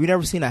Will. Like we've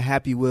never seen a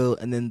happy Will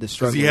and then the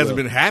struggle. Because he hasn't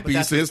Will. been happy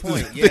since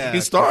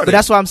he started. But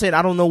that's why I'm saying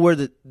I don't know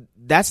where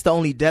that's the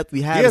only depth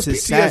we have. He has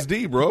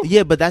PTSD, bro.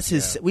 Yeah, but that's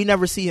his. We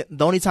never see.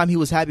 The only time he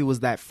was happy was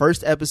that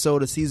first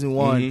episode of season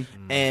 1,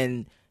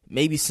 and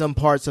maybe some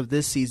parts of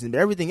this season.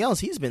 But everything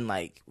else, he's been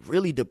like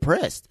really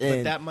depressed.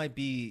 But that might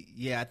be.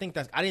 Yeah, I think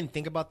I didn't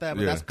think about that,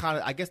 but that's kind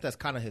of. I guess that's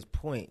kind of his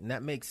point, and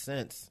that makes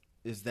sense.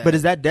 Is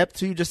that depth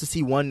to you, just to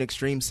see one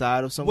extreme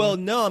side of someone? Well,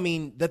 no. I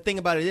mean, the thing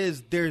about it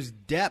is there's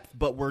depth,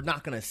 but we're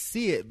not going to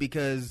see it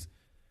because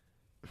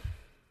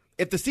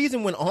if the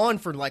season went on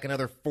for like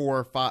another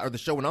 4 or 5, or the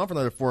show went on for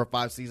another 4 or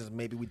 5 seasons,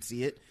 maybe we'd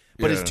see it.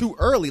 But it's too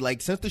early.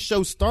 Like since the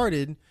show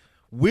started,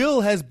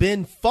 Will has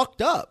been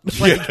fucked up.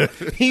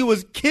 Like he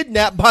was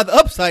kidnapped by the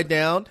Upside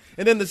Down,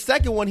 and then the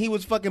second one he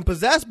was fucking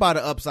possessed by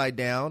the Upside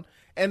Down,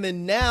 and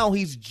then now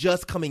he's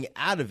just coming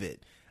out of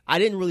it. I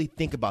didn't really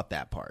think about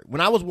that part.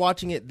 When I was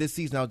watching it this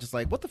season, I was just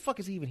like, what the fuck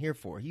is he even here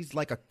for? He's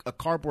like a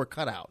cardboard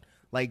cutout.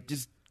 Like,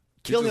 just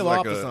kill him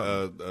off or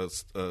something.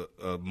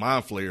 A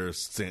mind flayer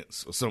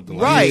sense or something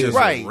like that. He's just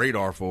a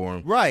radar for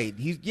him. Right.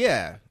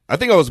 I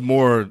think I was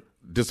more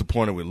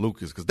disappointed with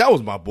Lucas because that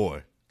was my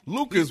boy.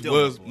 Lucas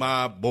was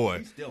my boy.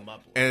 He's still my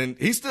boy. And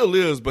he still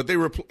is, but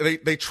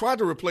they tried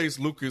to replace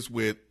Lucas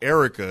with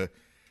Erica.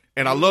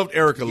 And I loved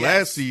Erica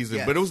last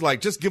season, but it was like,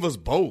 just give us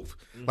both.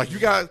 Like you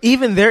guys,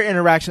 even their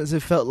interactions,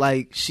 it felt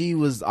like she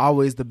was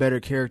always the better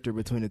character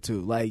between the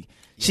two. Like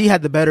she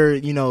had the better,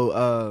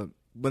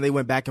 when they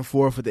went back and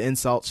forth with the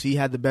insults, she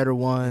had the better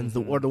ones,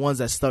 or the ones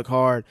that stuck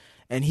hard.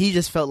 And he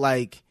just felt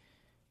like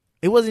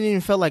it wasn't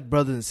even felt like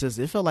brothers and sisters.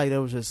 It felt like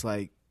there was just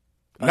like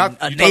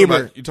a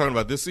neighbor. You talking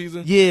about this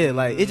season? Yeah,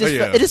 like it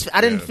just.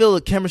 I didn't feel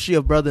the chemistry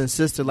of brother and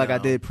sister like I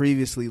did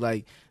previously.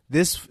 Like.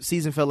 This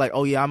season felt like,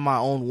 oh yeah, I'm my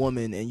own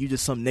woman, and you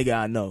just some nigga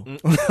I know.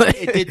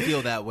 It did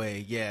feel that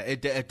way. Yeah,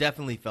 it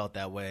definitely felt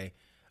that way.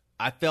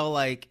 I felt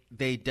like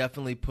they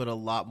definitely put a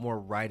lot more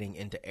writing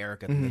into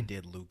Erica than they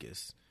did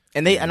Lucas.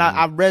 And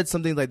I read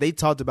something like they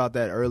talked about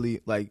that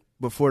early, like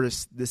before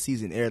this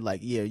season aired.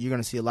 Like, yeah, you're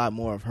gonna see a lot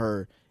more of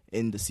her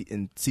in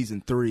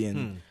season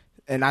 3,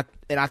 and I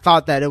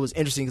thought that it was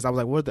interesting because I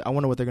was like, I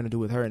wonder what they're gonna do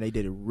with her, and they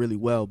did it really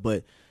well.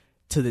 But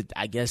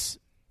I guess.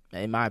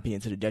 In my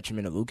opinion, to the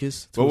detriment of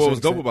Lucas. But what was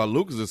dope about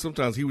Lucas is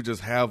sometimes he would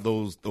just have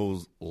those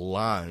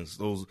lines,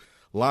 those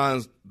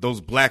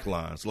black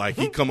lines. Like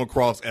he come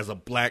across as a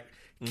black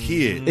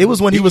kid. It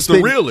was when he was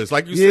the realist,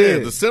 like you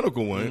said, the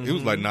cynical one. He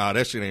was like, nah,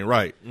 that shit ain't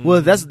right.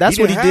 Well, that's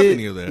what he did.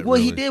 Any of that, well,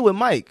 he did with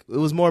Mike. It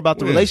was more about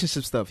the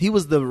relationship stuff. He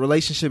was the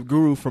relationship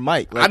guru for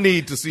Mike. Like, I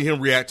need to see him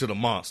react to the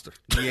monster.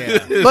 Yeah,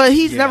 but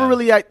he's never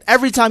really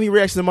every time he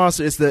reacts to the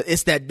monster,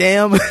 it's that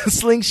damn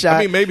slingshot.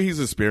 I mean, maybe he's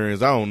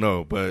experienced. I don't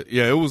know, but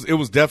yeah, it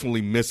was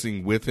definitely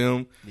missing with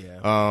him.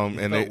 Yeah,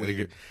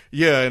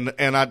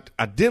 and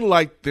I didn't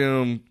like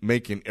them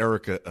making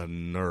Erica a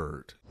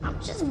nerd. I'm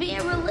just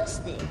being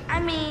realistic. I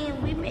mean,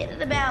 we made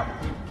it about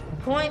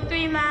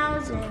 0.3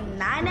 miles in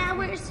 9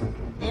 hours.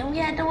 Then we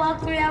had to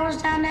walk 3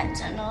 hours down that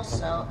tunnel.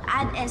 So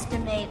I'd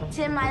estimate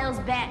 10 miles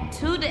back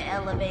to the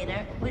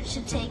elevator, which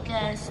should take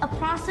us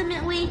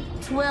approximately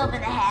 12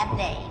 and a half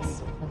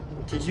days.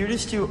 Did you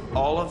just do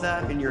all of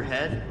that in your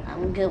head?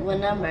 I'm good with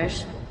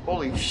numbers.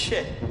 Holy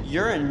shit,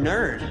 you're a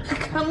nerd.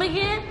 Come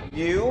again?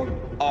 You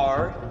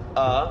are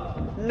a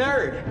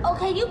nerd.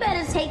 Okay, you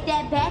better take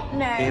that back,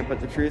 nerd. Can't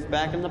put the truth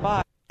back in the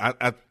box.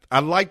 I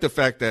like the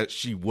fact that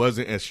she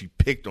wasn't, and she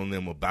picked on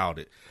them about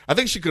it. I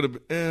think she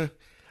could have.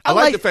 I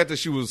like the fact that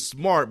she was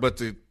smart, but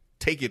to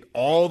take it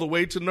all the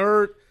way to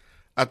nerd,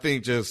 I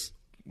think just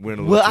went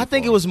a little too I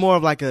think far. it was more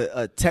of like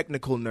a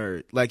technical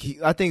nerd. Like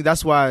I think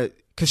that's why,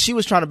 because she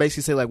was trying to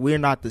basically say like, we're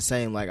not the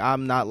same. Like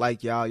I'm not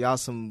like y'all. Y'all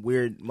some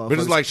weird motherfuckers. But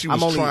it's like she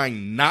was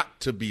trying not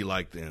to be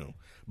like them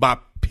by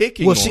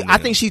picking. Well, on I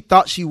them. think she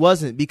thought she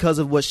wasn't because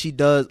of what she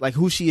does, like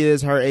who she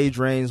is, her age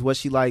range, what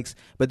she likes.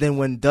 But then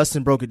when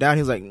Dustin broke it down,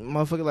 he was like,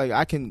 "Motherfucker, like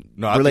I can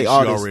relate I think she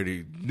all this."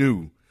 already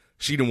knew.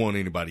 She didn't want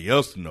anybody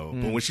else to know.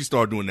 But when she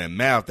started doing that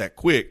math that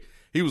quick,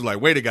 he was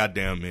like, "Wait a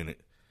goddamn minute."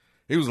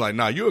 He was like,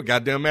 "Nah, you're a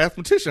goddamn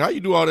mathematician. How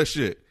you do all that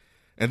shit?"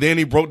 And then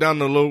he broke down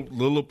the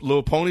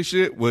little pony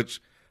shit,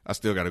 which I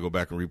still got to go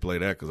back and replay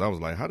that because I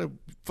was like, "How the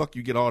fuck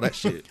you get all that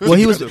shit?" Well,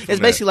 it's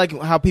basically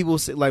like how people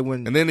say, like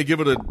when. And then they give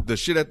her the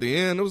shit at the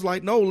end. It was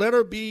like, no, let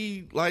her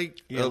be like,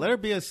 let her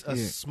be a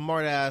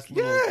smart ass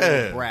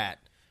little brat.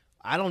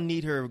 I don't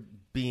need her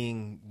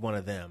being one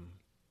of them.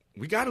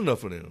 We got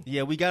enough of them.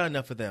 Yeah, we got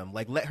enough of them.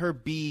 Like, let her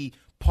be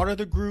part of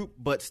the group,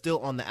 but still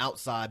on the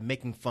outside,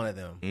 making fun of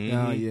them.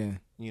 Oh yeah,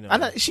 You know, I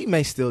know she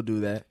may still do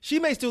that. she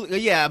may still.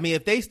 Yeah, I mean,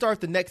 if they start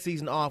the next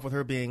season off with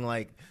her being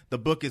like, the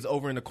book is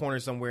over in the corner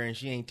somewhere and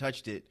she ain't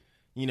touched it,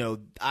 you know,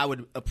 I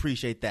would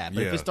appreciate that.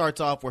 But if Yeah. it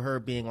starts off with her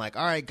being like,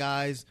 all right,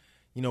 guys,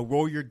 you know,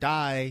 roll your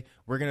die.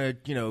 We're gonna,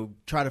 you know,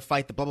 try to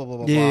fight the blah blah blah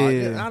blah blah.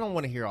 Yeah. I don't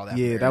want to hear all that.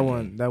 Yeah, from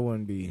her. that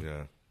wouldn't be.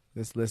 Yeah.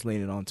 Let's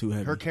lean it on too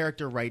heavy. Her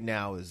character right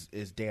now is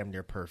damn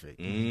near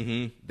perfect.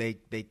 Mm-hmm.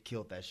 They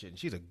killed that shit. And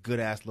she's a good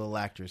ass little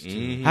actress too.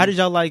 Mm-hmm. How did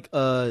y'all like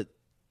it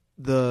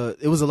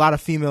was a lot of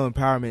female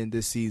empowerment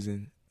this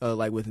season,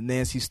 like with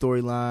Nancy's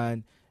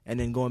storyline, and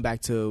then going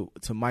back to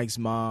Mike's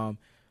mom,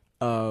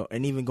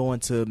 and even going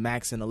to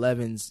Max and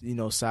Eleven's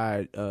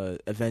side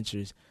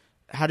adventures.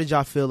 How did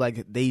y'all feel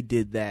like they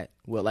did that?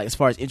 Well, like as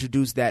far as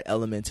introduce that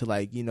element to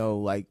like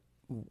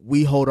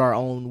we hold our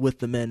own with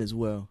the men as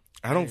well.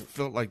 I don't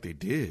feel like they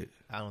did.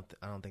 I don't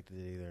think they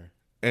did either.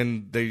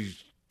 And they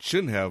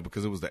shouldn't have,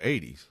 because it was the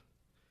 80s.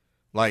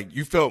 Like,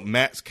 you felt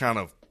Max kind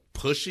of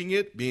pushing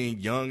it, being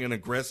young and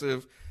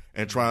aggressive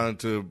and trying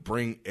to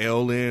bring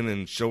Elle in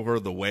and show her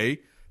the way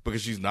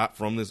because she's not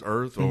from this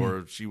earth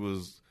or she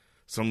was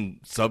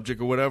some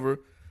subject or whatever.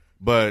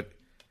 But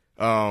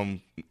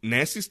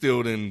Nancy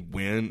still didn't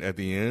win at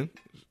the end.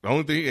 The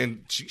only thing,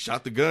 and she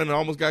shot the gun and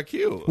almost got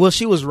killed. Well,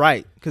 she was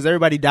right because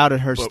everybody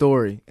doubted her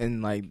story,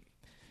 and like,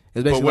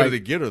 but what did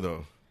it get her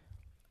though?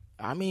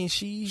 I mean,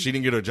 she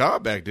didn't get her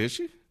job back, did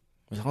she?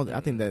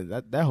 I think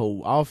that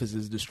whole office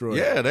is destroyed.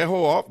 Yeah, that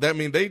whole office. I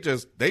mean, they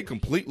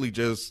completely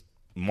just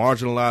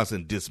marginalized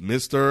and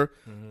dismissed her,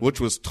 which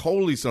was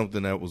totally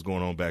something that was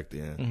going on back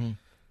then.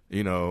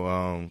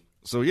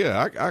 So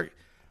yeah,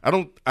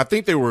 I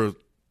think they were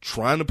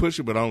trying to push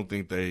it, but I don't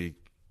think they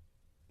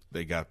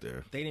got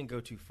there. They didn't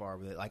go too far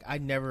with it. Like I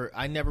never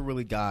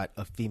really got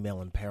a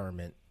female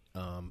empowerment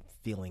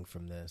feeling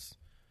from this.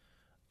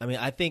 I mean,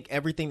 I think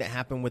everything that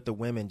happened with the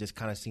women just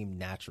kind of seemed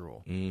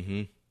natural.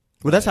 Mm-hmm.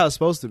 Well, that's how it's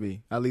supposed to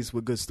be, at least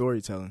with good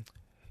storytelling.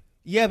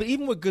 Yeah, but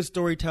even with good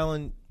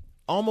storytelling,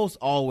 almost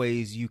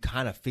always you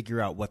kind of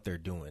figure out what they're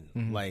doing.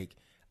 Mm-hmm. Like,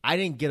 I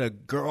didn't get a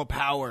girl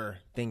power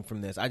thing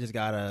from this. I just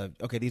got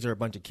okay, these are a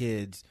bunch of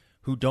kids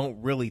who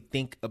don't really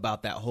think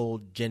about that whole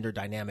gender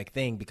dynamic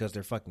thing because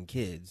they're fucking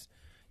kids.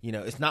 You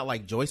know, it's not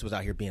like Joyce was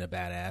out here being a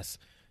badass.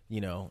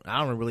 You know,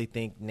 I don't really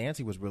think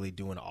Nancy was really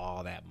doing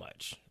all that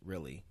much,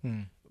 really.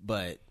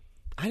 But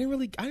I didn't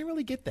really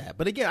get that.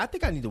 But again, I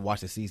think I need to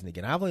watch the season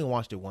again. I've only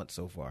watched it once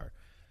so far,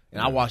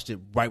 and I watched it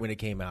right when it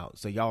came out.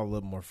 So y'all are a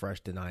little more fresh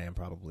than I am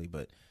probably.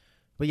 But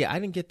yeah, I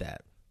didn't get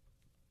that.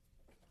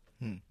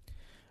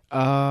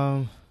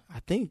 I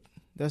think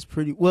that's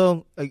pretty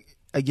well.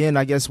 Again,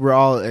 I guess we're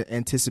all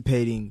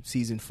anticipating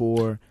season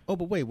 4. Oh,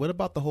 but wait, what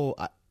about the whole?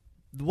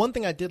 The one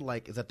thing I did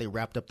like is that they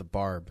wrapped up the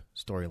Barb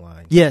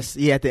storyline. Yes,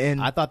 yeah, at the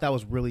end. I thought that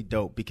was really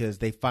dope because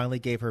they finally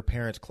gave her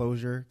parents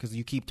closure, because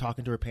you keep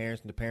talking to her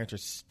parents and the parents are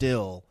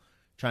still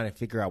trying to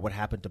figure out what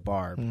happened to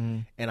Barb.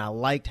 And I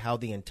liked how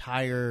the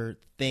entire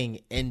thing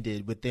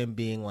ended with them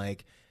being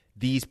like,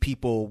 these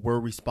people were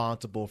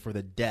responsible for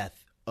the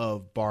death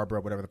of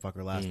Barbara, whatever the fuck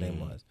her last name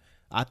was.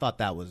 I thought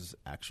that was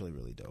actually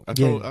really dope.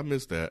 I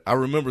missed that. I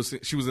remember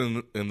she was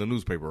in the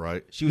newspaper,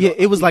 right?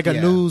 It was like a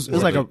news. It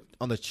was like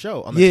on the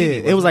show. On the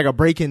TV, it was like a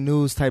breaking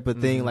news type of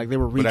thing. Like they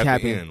were recapping. But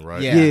at the end,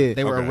 right? Yeah,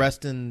 they were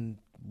arresting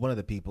one of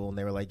the people, and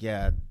they were like,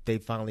 "Yeah, they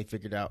finally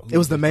figured out who it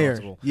was the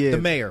mayor." Yeah,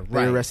 the mayor.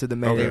 Right. They arrested the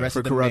mayor They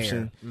arrested for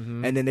corruption,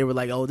 and then they were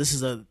like, "Oh,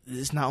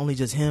 it's not only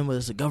just him, but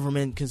it's a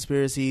government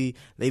conspiracy.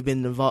 They've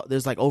been involved.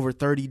 There's like over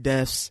 30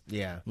 deaths.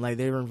 Yeah, like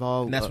they were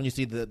involved." And that's when you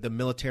see the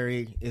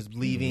military is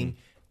leaving.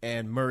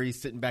 And Murray's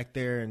sitting back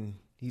there, and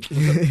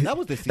that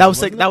was the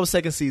season. that was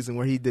second season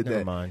where he did that.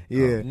 Never mind.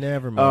 Yeah, oh,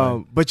 never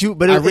mind. But I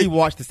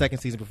rewatched the second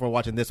season before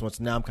watching this one,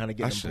 so now I'm kind of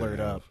getting blurred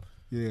up.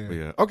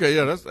 Yeah. Okay.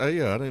 Yeah. That's I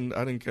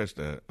didn't catch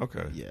that.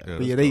 Okay.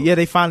 Yeah.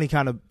 They finally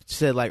kind of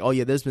said like, oh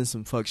yeah, there's been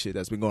some fuck shit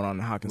that's been going on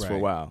in Hawkins for a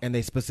while, and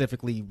they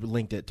specifically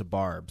linked it to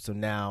Barb. So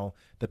now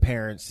the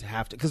parents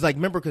have to,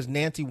 because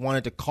Nancy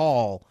wanted to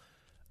call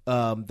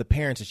the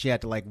parents, and she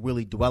had to like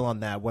really dwell on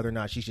that, whether or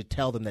not she should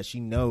tell them that she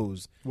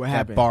knows what that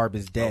happened. Barb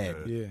is dead.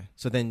 Okay. Yeah.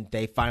 So then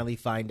they finally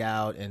find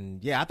out,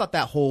 and I thought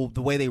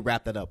the way they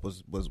wrapped that up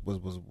was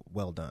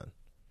well done.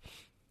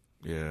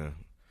 Yeah.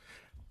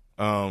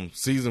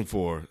 Season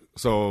 4.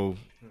 So,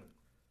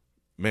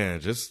 man,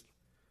 just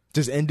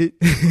end it.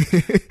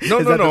 No.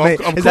 I'm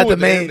cool is that with the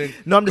main? ending,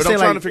 No, I'm just saying.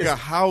 I'm trying like, to figure out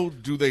how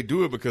do they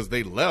do it, because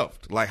they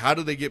left. Like, how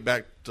did they get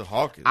back to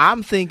Hawkins?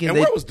 I'm thinking. And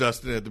where was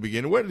Dustin at the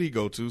beginning? Where did he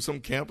go to? Some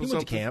camp or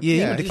something? Camp. Yeah,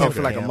 he went to camp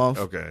for like a month.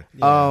 Okay.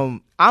 Yeah.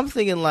 I'm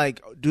thinking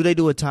like, do they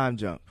do a time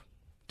jump?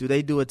 Do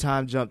they do a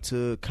time jump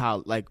to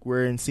college? Like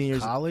we're in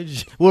seniors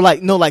college? Well,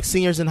 like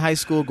seniors in high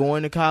school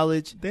going to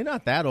college. They're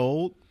not that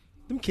old.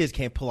 Them kids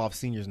can't pull off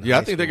seniors in high I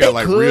school. think they got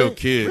like real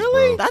kids.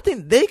 Really? Bro. I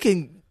think they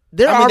can.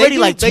 They're already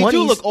like 20s. They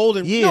do look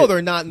older. No,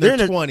 they're not in their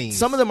 20s.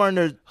 Some of them are in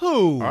their.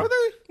 Who are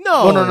they?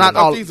 No. Well, no, not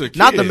all. These are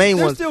Not the kids. main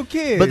They're ones. still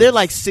kids. But they're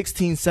like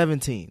 16,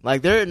 17.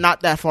 Like they're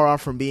not that far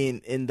off from being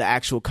in the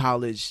actual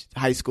college,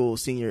 high school,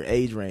 senior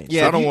age range.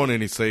 So I don't want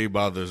any Saved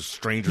by the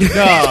Stranger. No,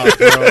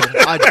 bro,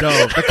 I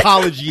don't. The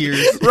college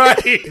years,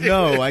 Right?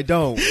 No, I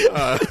don't.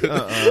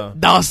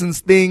 Dawson's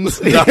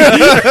things.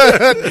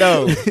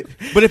 No,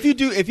 but if you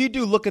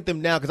do look at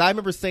them now, because I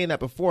remember saying that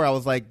before, I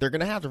was like, they're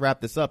gonna have to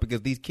wrap this up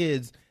because these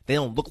kids, they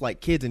don't look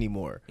like kids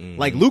anymore.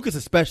 Like Lucas,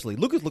 especially.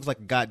 Lucas looks like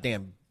a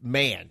goddamn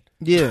man.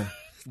 Yeah.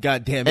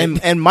 Goddamn it.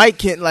 And Mike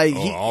can't like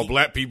All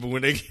black people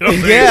when they get up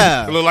there,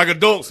 Yeah. they look like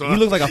adults. Huh? He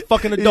looks like a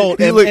fucking adult.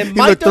 He and, look- and he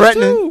Mike look does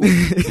threatening.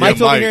 too.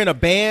 Mike's over Mike. here in a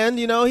band,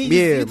 you know. He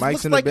Mike's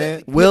looks in a like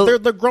band.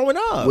 They're growing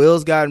up.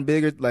 Will's gotten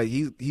bigger. Like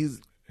he's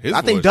His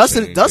I think voice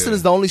Dustin changed, Dustin yeah.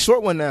 is the only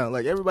short one now.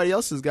 Like everybody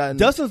else has gotten.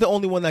 Dustin's the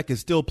only one that can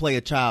still play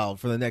a child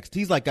for the next.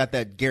 He's like got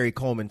that Gary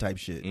Coleman type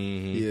shit.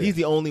 Yeah. He's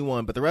the only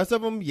one, but the rest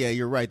of them, yeah,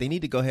 you're right. They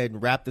need to go ahead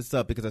and wrap this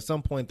up because at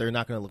some point they're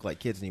not going to look like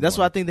kids anymore. That's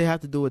why I think they have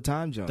to do a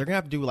time jump. they're going to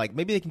have to do like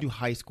maybe they can do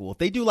high school. If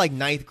they do like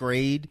 9th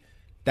grade,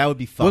 that would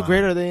be fun. What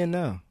grade are they in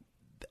now?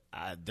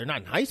 They're not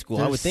in high school.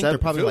 They're I would think seven- they're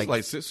probably Feels like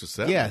like 6 or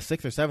 7. yeah,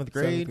 6th or 7th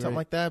grade, something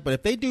like that. But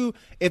if they do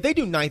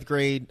 9th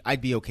grade, I'd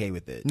be okay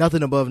with it.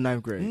 Nothing above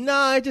 9th grade.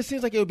 Nah, it just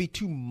seems like it would be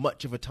too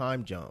much of a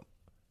time jump.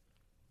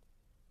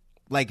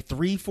 Like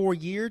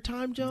 3-4 year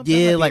time jump. That might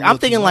Yeah, be like a I'm little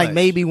thinking too like much.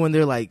 maybe when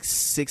they're like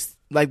 6,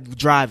 like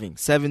driving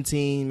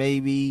 17,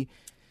 maybe.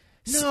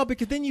 No,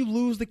 because then you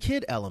lose the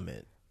kid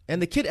element,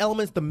 and the kid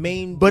element's the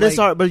main. But it's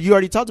like- hard. But you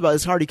already talked about it.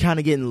 It's already kind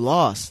of getting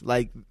lost.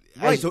 Like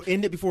right. as- So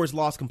end it before it's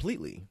lost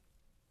completely.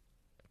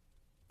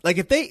 Like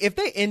if they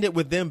end it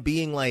with them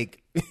being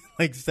like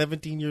like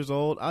 17 years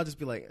old, I'll just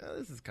be like, oh,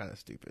 this is kind of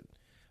stupid.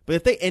 But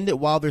if they end it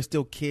while they're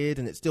still kids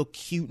and it's still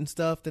cute and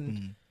stuff,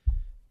 then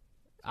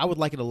I would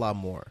like it a lot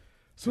more.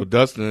 So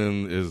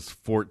Dustin is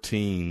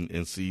 14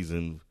 in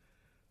season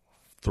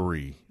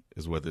 3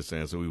 is what they're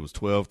saying. So he was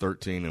 12,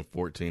 13, and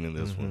 14 in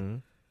this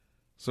one.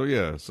 So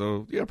yeah,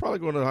 probably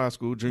going to high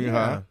school, junior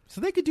high.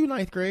 So they could do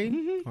 9th grade.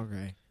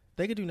 okay,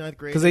 They could do 9th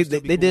grade because and they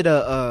still be did cool.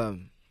 a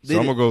So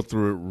I'm gonna go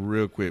through it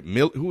real quick.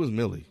 Who was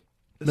Millie?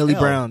 Millie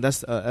L. Brown.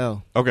 That's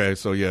L. Okay,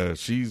 so yeah,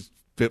 she's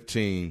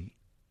 15.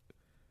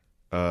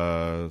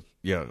 They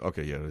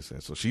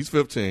said so. She's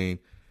 15.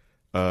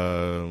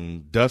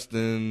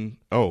 Dustin.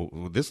 Oh,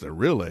 well, this is their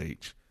real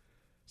age.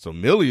 So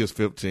Millie is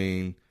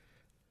 15.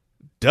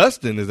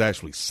 Dustin is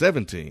actually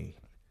 17.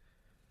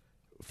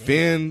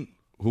 Finn,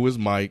 who is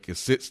Mike, is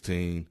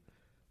 16.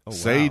 wow.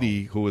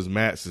 Sadie, who is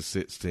Max, is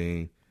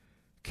 16.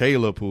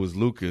 Caleb, who is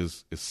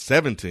Lucas, is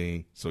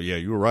 17. So yeah,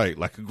 you're right,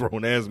 like a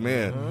grown ass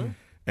man.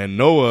 And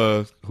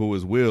Noah, who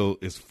is Will,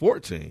 is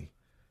 14.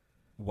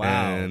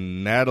 Wow.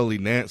 And Natalie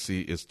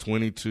Nancy is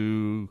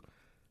 22.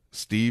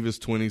 Steve is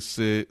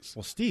 26.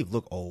 Well, Steve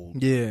look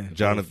old. Yeah.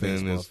 Jonathan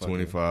Old-faced is motherfucker.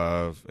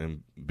 25.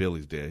 And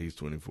Billy's dead. He's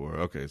 24.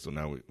 Okay, so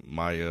now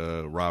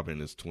Maya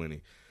Robin is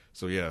 20.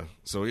 So yeah,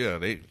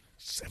 they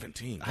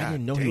 17. I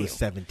didn't know he was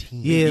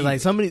 17. Yeah, like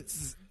somebody.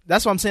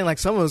 That's what I'm saying. Like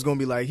someone's gonna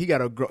be like, he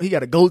got a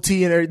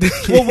goatee and everything.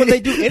 Well, when they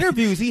do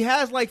interviews, he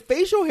has like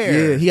facial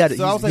hair. Yeah, he had.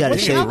 So I was he like, had to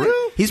what's shave happening?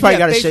 it. He's probably He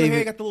got to facial shave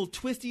hair, it. got the little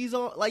twisties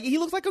on. Like he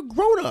looks like a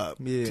grown up.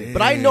 Yeah.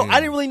 But I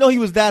didn't really know he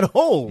was that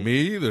old.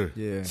 Me either.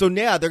 Yeah. So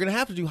now they're gonna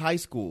have to do high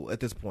school at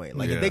this point.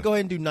 Like Yeah. if they go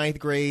ahead and do 9th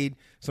grade,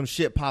 some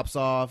shit pops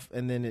off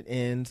and then it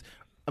ends.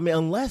 I mean,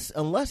 unless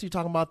you're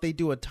talking about they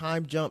do a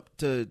time jump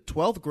to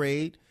 12th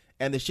grade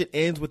and the shit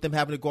ends with them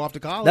having to go off to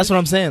college. That's what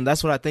I'm saying.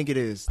 That's what I think it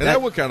is. And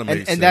that would kinda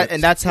make and that sense.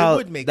 and that's It how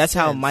would make how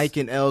sense. Mike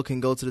and Elle can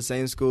go to the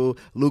same school.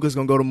 Lucas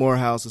gonna go to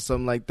Morehouse or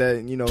something like that.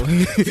 And, you know,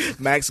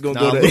 Max gonna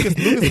Nah, go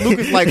to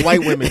Lucas like white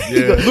women.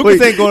 Yeah.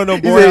 Lucas ain't going to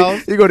no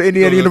Morehouse. You go to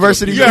Indiana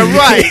University. Yeah,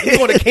 right. He's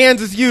going to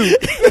Kansas U.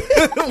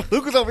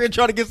 Lucas over here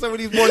trying to get some of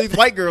these more of these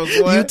white girls,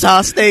 boy.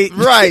 Utah State.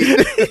 Right.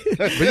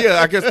 But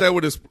yeah, I guess that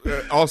would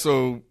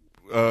also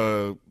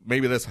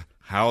maybe that's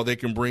how they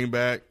can bring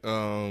back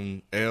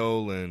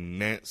Elle and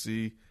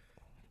Nancy.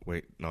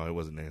 Wait, no, it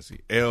wasn't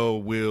Nancy.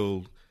 Elle,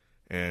 Will,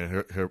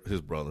 and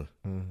his brother.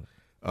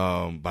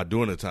 By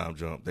doing a time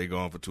jump, they go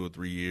on for 2 or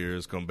 3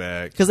 years, come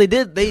back. Because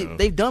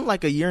they've done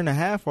like a year and a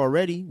half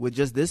already with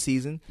just this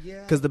season.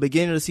 Yeah. Because the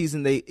beginning of the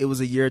season it was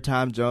a year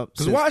time jump.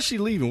 Because why is she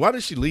leaving? Why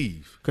did she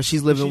leave? Because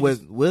she's living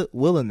with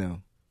Will and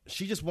them.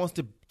 She just wants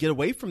to get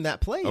away from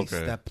that place.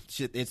 Okay. That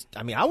shit.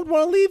 I mean, I would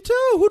want to leave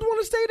too. Who'd want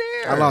to stay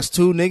there? I lost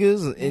 2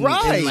 niggas in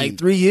Right. like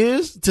 3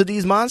 years to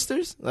these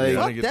monsters. Like,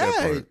 Yeah, I didn't get that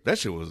that. part. That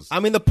shit was. I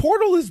mean, the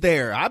portal is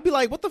there. I'd be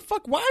like, what the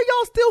fuck? Why are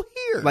y'all still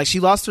here? Like she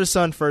lost her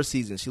son first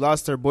season, she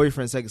lost her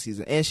boyfriend second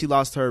season, and she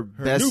lost her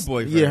best new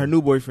boyfriend. Yeah, her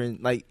new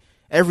boyfriend. Like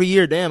every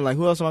year, damn. Like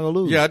who else am I gonna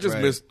lose? Yeah, I just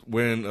Right. missed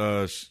when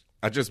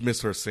I just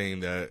missed her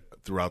saying that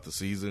throughout the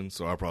season,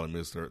 so I probably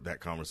missed that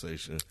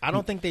conversation. I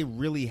don't think they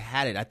really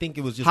had it. I think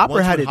it was just Hopper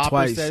once had when it Hopper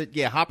twice. Said it,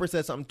 yeah, Hopper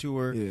said something to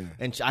her, Yeah.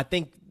 and I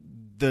think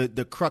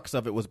the crux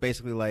of it was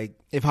basically like,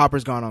 If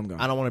Hopper's gone, I'm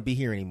gone. I don't want to be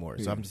here anymore,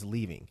 so I'm just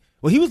leaving.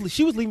 Well,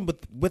 she was leaving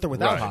with or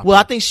without Right. Hopper. Well,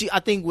 I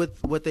think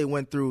with what they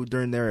went through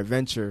during their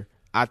adventure,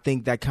 I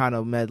think that kind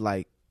of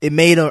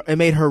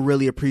made her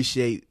really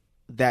appreciate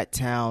that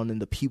town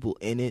and the people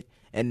in it,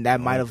 and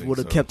that might have would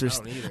have kept her. I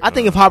don't either. I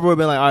think if Hopper would have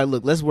been like, all right,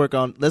 look, let's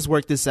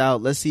work this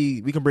out. Let's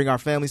see, we can bring our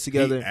families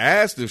together. He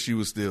asked if she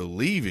was still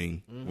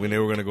leaving when they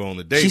were going to go on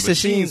the date. She but said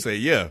she didn't say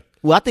yeah.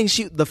 Well, I think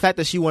the fact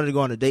that she wanted to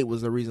go on a date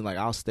was the reason. Like,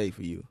 I'll stay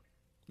for you.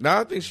 No,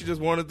 I think she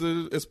just wanted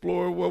to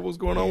explore what was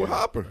going on with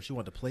Hopper. She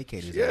wanted to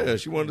placate his Yeah,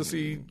 ass. she wanted to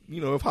see,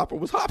 if Hopper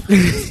was Hopper.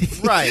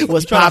 Right.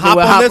 Was trying to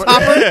Hopper hop with on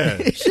Hopper?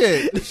 this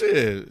Hopper?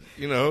 Shit.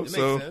 It makes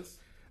sense.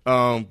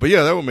 But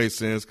yeah, that would make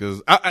sense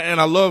because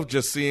I love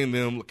just seeing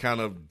them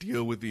kind of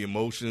deal with the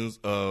emotions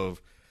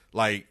of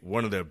like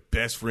one of their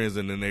best friends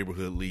in the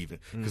neighborhood leaving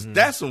because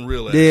that's some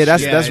real ass Yeah,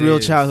 shit. that's real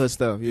childhood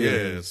stuff.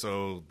 Yeah,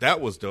 so that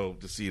was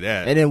dope to see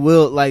that. And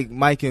then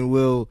Mike and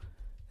Will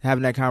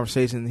having that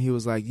conversation, he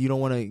was like, you don't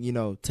want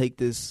to, take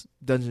this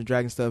Dungeons and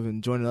Dragons stuff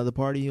and join another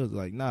party? He was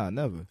like, nah,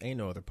 never. Ain't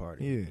no other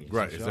party. Yeah.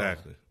 Right,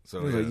 exactly. So,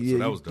 He was yeah, like, so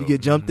that was dope. You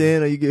get jumped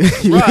in or you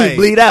get you Right.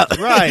 bleed out.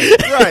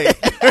 Right.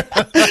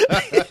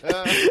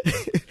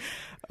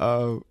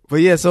 But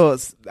yeah, so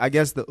I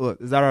guess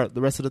is that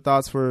the rest of the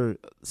thoughts for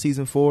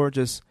season 4?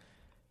 Just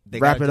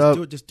wrap it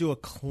up. Just do a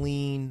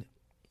clean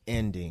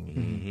ending.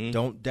 Mm-hmm.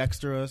 Don't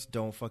Dexter us.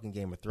 Don't fucking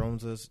Game of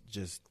Thrones us.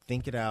 Just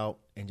think it out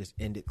and just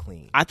end it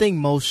clean. I think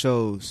most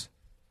shows,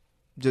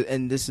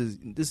 and this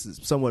is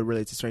somewhat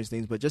related to Stranger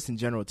Things, but just in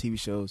general TV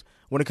shows,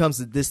 when it comes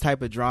to this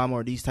type of drama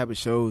or these type of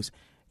shows,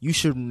 you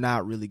should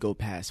not really go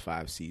past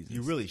 5 seasons.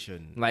 You really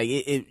shouldn't. Like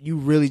you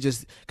really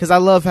just, because I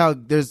love how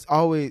there's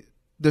always,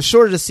 the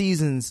shorter the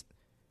seasons,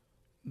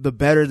 the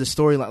better the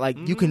storyline. Like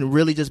you can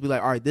really just be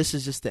like, all right, this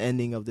is just the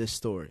ending of this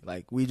story.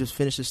 Like we just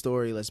finished the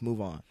story, let's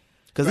move on.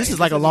 Because this is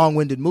like a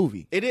long-winded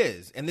movie. It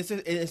is, and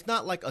it's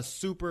not like a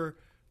super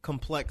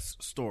complex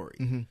story.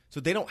 Mm-hmm.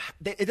 So they don't.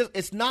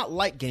 It's not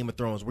like Game of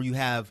Thrones where you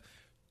have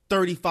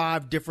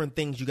 35 different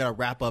things you got to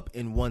wrap up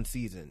in one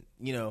season.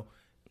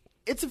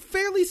 It's a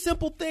fairly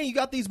simple thing. You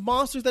got these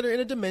monsters that are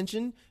in a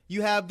dimension.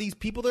 You have these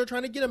people that are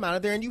trying to get them out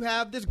of there, and you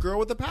have this girl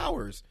with the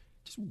powers.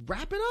 Just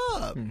wrap it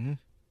up. Mm-hmm.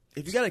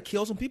 If you got to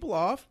kill some people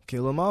off,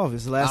 kill them off.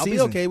 It's the last I'll season.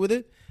 be okay with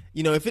it.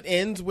 If it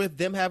ends with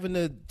them having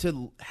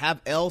to have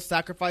Elle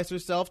sacrifice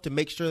herself to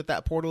make sure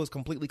that portal is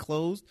completely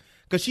closed,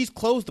 because she's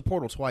closed the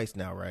portal twice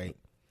now, right?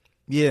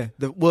 Yeah.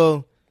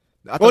 No.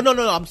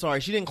 I'm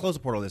sorry. She didn't close the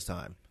portal this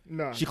time.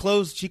 No. She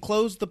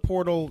closed the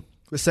portal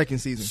the second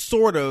season.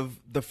 Sort of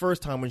the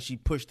first time when she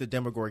pushed the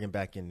Demogorgon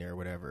back in there or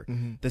whatever.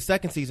 Mm-hmm. The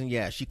second season,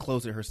 yeah, she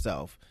closed it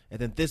herself. And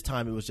then this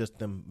time it was just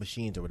them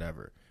machines or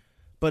whatever.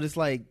 But it's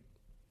like,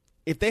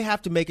 if they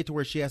have to make it to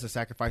where she has to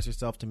sacrifice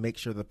herself to make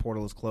sure the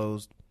portal is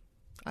closed,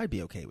 I'd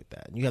be okay with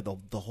that. And you have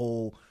the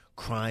whole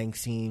crying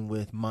scene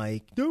with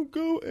Mike. Don't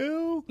go,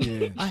 Elle.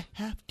 Yeah. I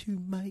have to,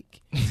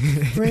 Mike.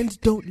 Friends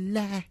don't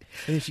lie.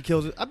 And then she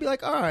kills it. I'd be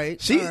like, all right.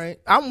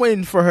 I'm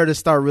waiting for her to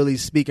start really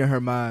speaking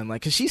her mind.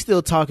 Like, because she's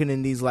still talking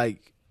in these,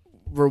 like,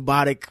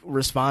 robotic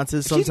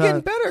responses sometimes. She's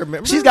getting better,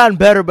 remember? She's gotten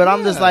better, but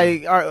I'm just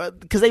like, all right,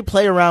 because they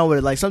play around with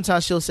it. Like,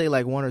 sometimes she'll say,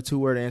 like, 1 or 2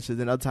 word answers,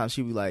 then other times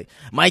she'll be like,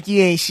 Mike,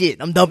 you ain't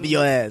shit. I'm dumping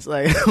your ass.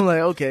 Like, I'm like,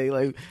 okay.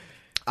 Like,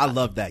 I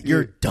love that.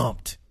 You're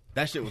dumped.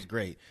 That shit was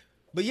great.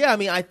 But yeah, I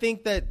mean, I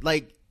think that,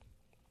 like,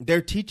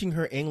 they're teaching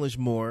her English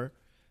more.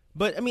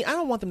 But, I mean, I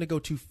don't want them to go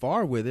too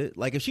far with it.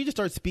 Like, if she just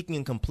starts speaking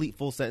in complete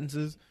full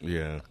sentences,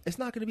 it's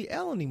not going to be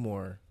Elle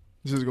anymore.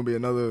 This is going to be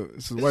another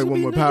white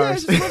woman with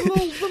powers. Yeah, some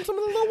of the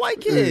little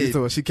white kids.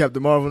 So she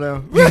Captain Marvel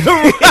now?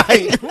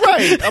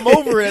 right. I'm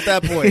over it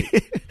at that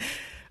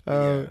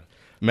point.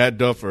 Matt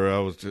Duffer,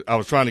 I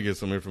was trying to get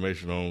some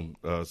information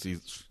on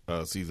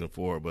season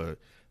 4, but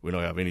we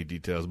don't have any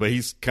details. But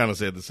he's kind of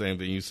said the same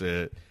thing you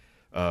said.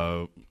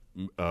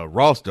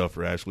 Ross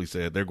Duffer actually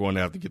said they're going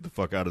to have to get the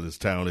fuck out of this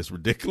town. It's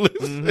ridiculous.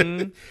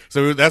 Mm-hmm.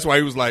 So that's why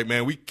he was like,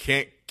 man, we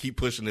can't keep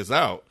pushing this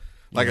out.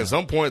 Like at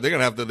some point they're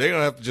gonna have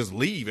to just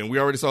leave, and we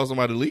already saw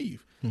somebody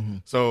leave. Mm-hmm.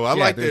 So I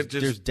like that.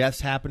 There's deaths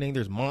happening.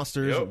 There's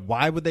monsters. Yep.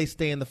 Why would they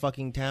stay in the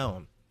fucking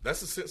town?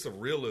 That's a sense of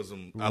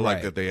realism. I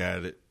like that they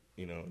added.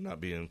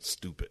 Not being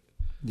stupid.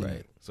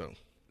 Right.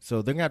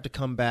 So they're gonna have to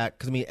come back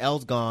because I mean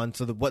Elle's gone.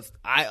 So what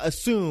I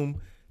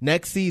assume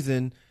next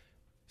season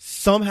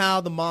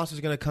somehow the monster's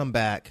gonna come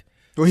back.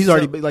 Well, he's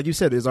already, like you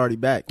said, he's already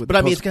back. But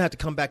I mean, it's gonna have to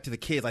come back to the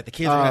kids. Like the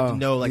kids are gonna have to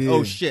know, like,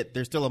 oh shit,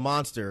 there's still a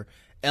monster.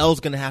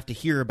 Elle's going to have to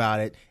hear about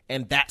it,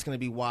 and that's going to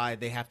be why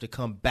they have to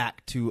come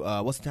back to,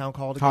 what's the town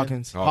called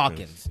again?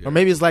 Hawkins. Yeah. Or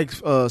maybe it's like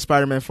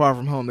Spider-Man Far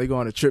From Home. They go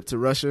on a trip to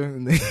Russia.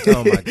 And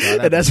oh, my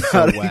God. That's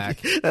how whack.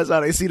 That's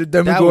how they see the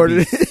Demogorgon.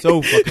 That would be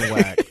so fucking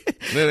whack.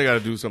 Then they got to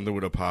do something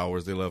with her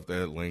powers. They left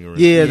that lingering.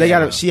 Yeah, they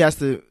got to, she has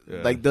to,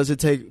 like, does it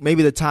take,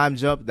 maybe the time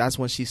jump, that's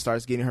when she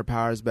starts getting her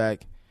powers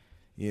back,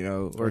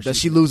 or does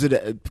she lose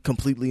it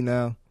completely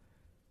now?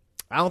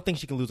 I don't think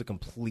she can lose it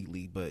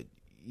completely, but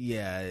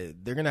yeah,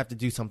 they're going to have to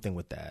do something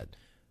with that.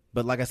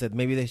 But like I said,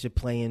 maybe they should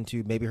play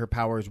into maybe her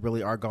powers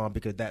really are gone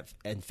because that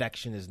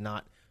infection is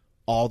not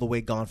all the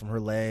way gone from her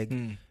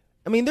leg.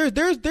 I mean,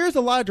 there's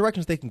a lot of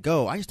directions they can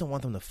go. I just don't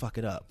want them to fuck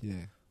it up. Yeah.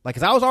 Like,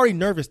 because I was already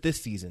nervous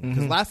this season.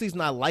 Because last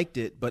season I liked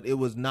it, but it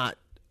was not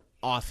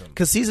awesome.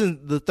 Because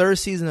the third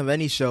season of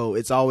any show,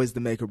 it's always the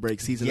make or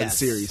break season of the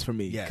series for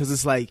me. Because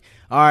it's like,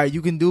 all right,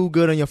 you can do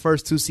good on your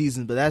first 2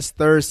 seasons, but that's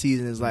third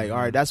season is like, all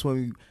right, that's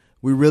when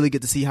we really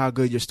get to see how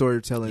good your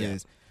storytelling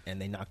is. And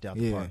they knocked out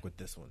the park with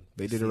this one.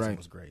 They did it right. It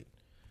was great.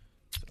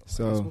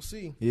 So I guess we'll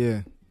see.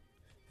 Yeah.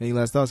 Any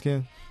last thoughts,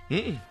 Ken?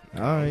 Mm-mm.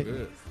 All right.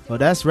 Good. Well,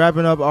 that's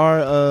wrapping up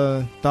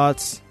our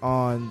thoughts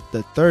on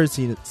the third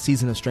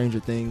season of Stranger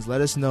Things.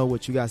 Let us know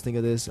what you guys think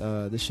of this.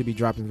 This should be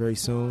dropping very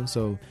soon.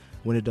 So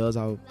when it does,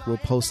 we'll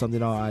post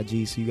something on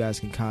IG so you guys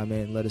can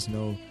comment and let us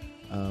know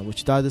what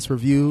you thought of this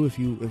review.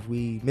 If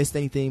we missed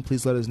anything,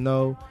 please let us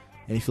know.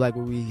 And if you like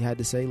what we had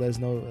to say, let us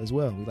know as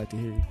well. We'd like to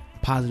hear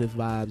positive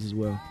vibes as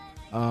well.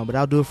 But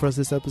that'll do it for us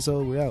this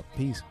episode. We're out.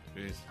 Peace.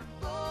 Peace.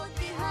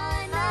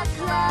 Behind the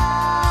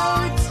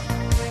clouds,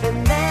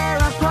 and there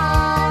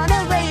upon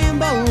a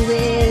rainbow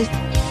is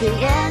the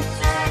end.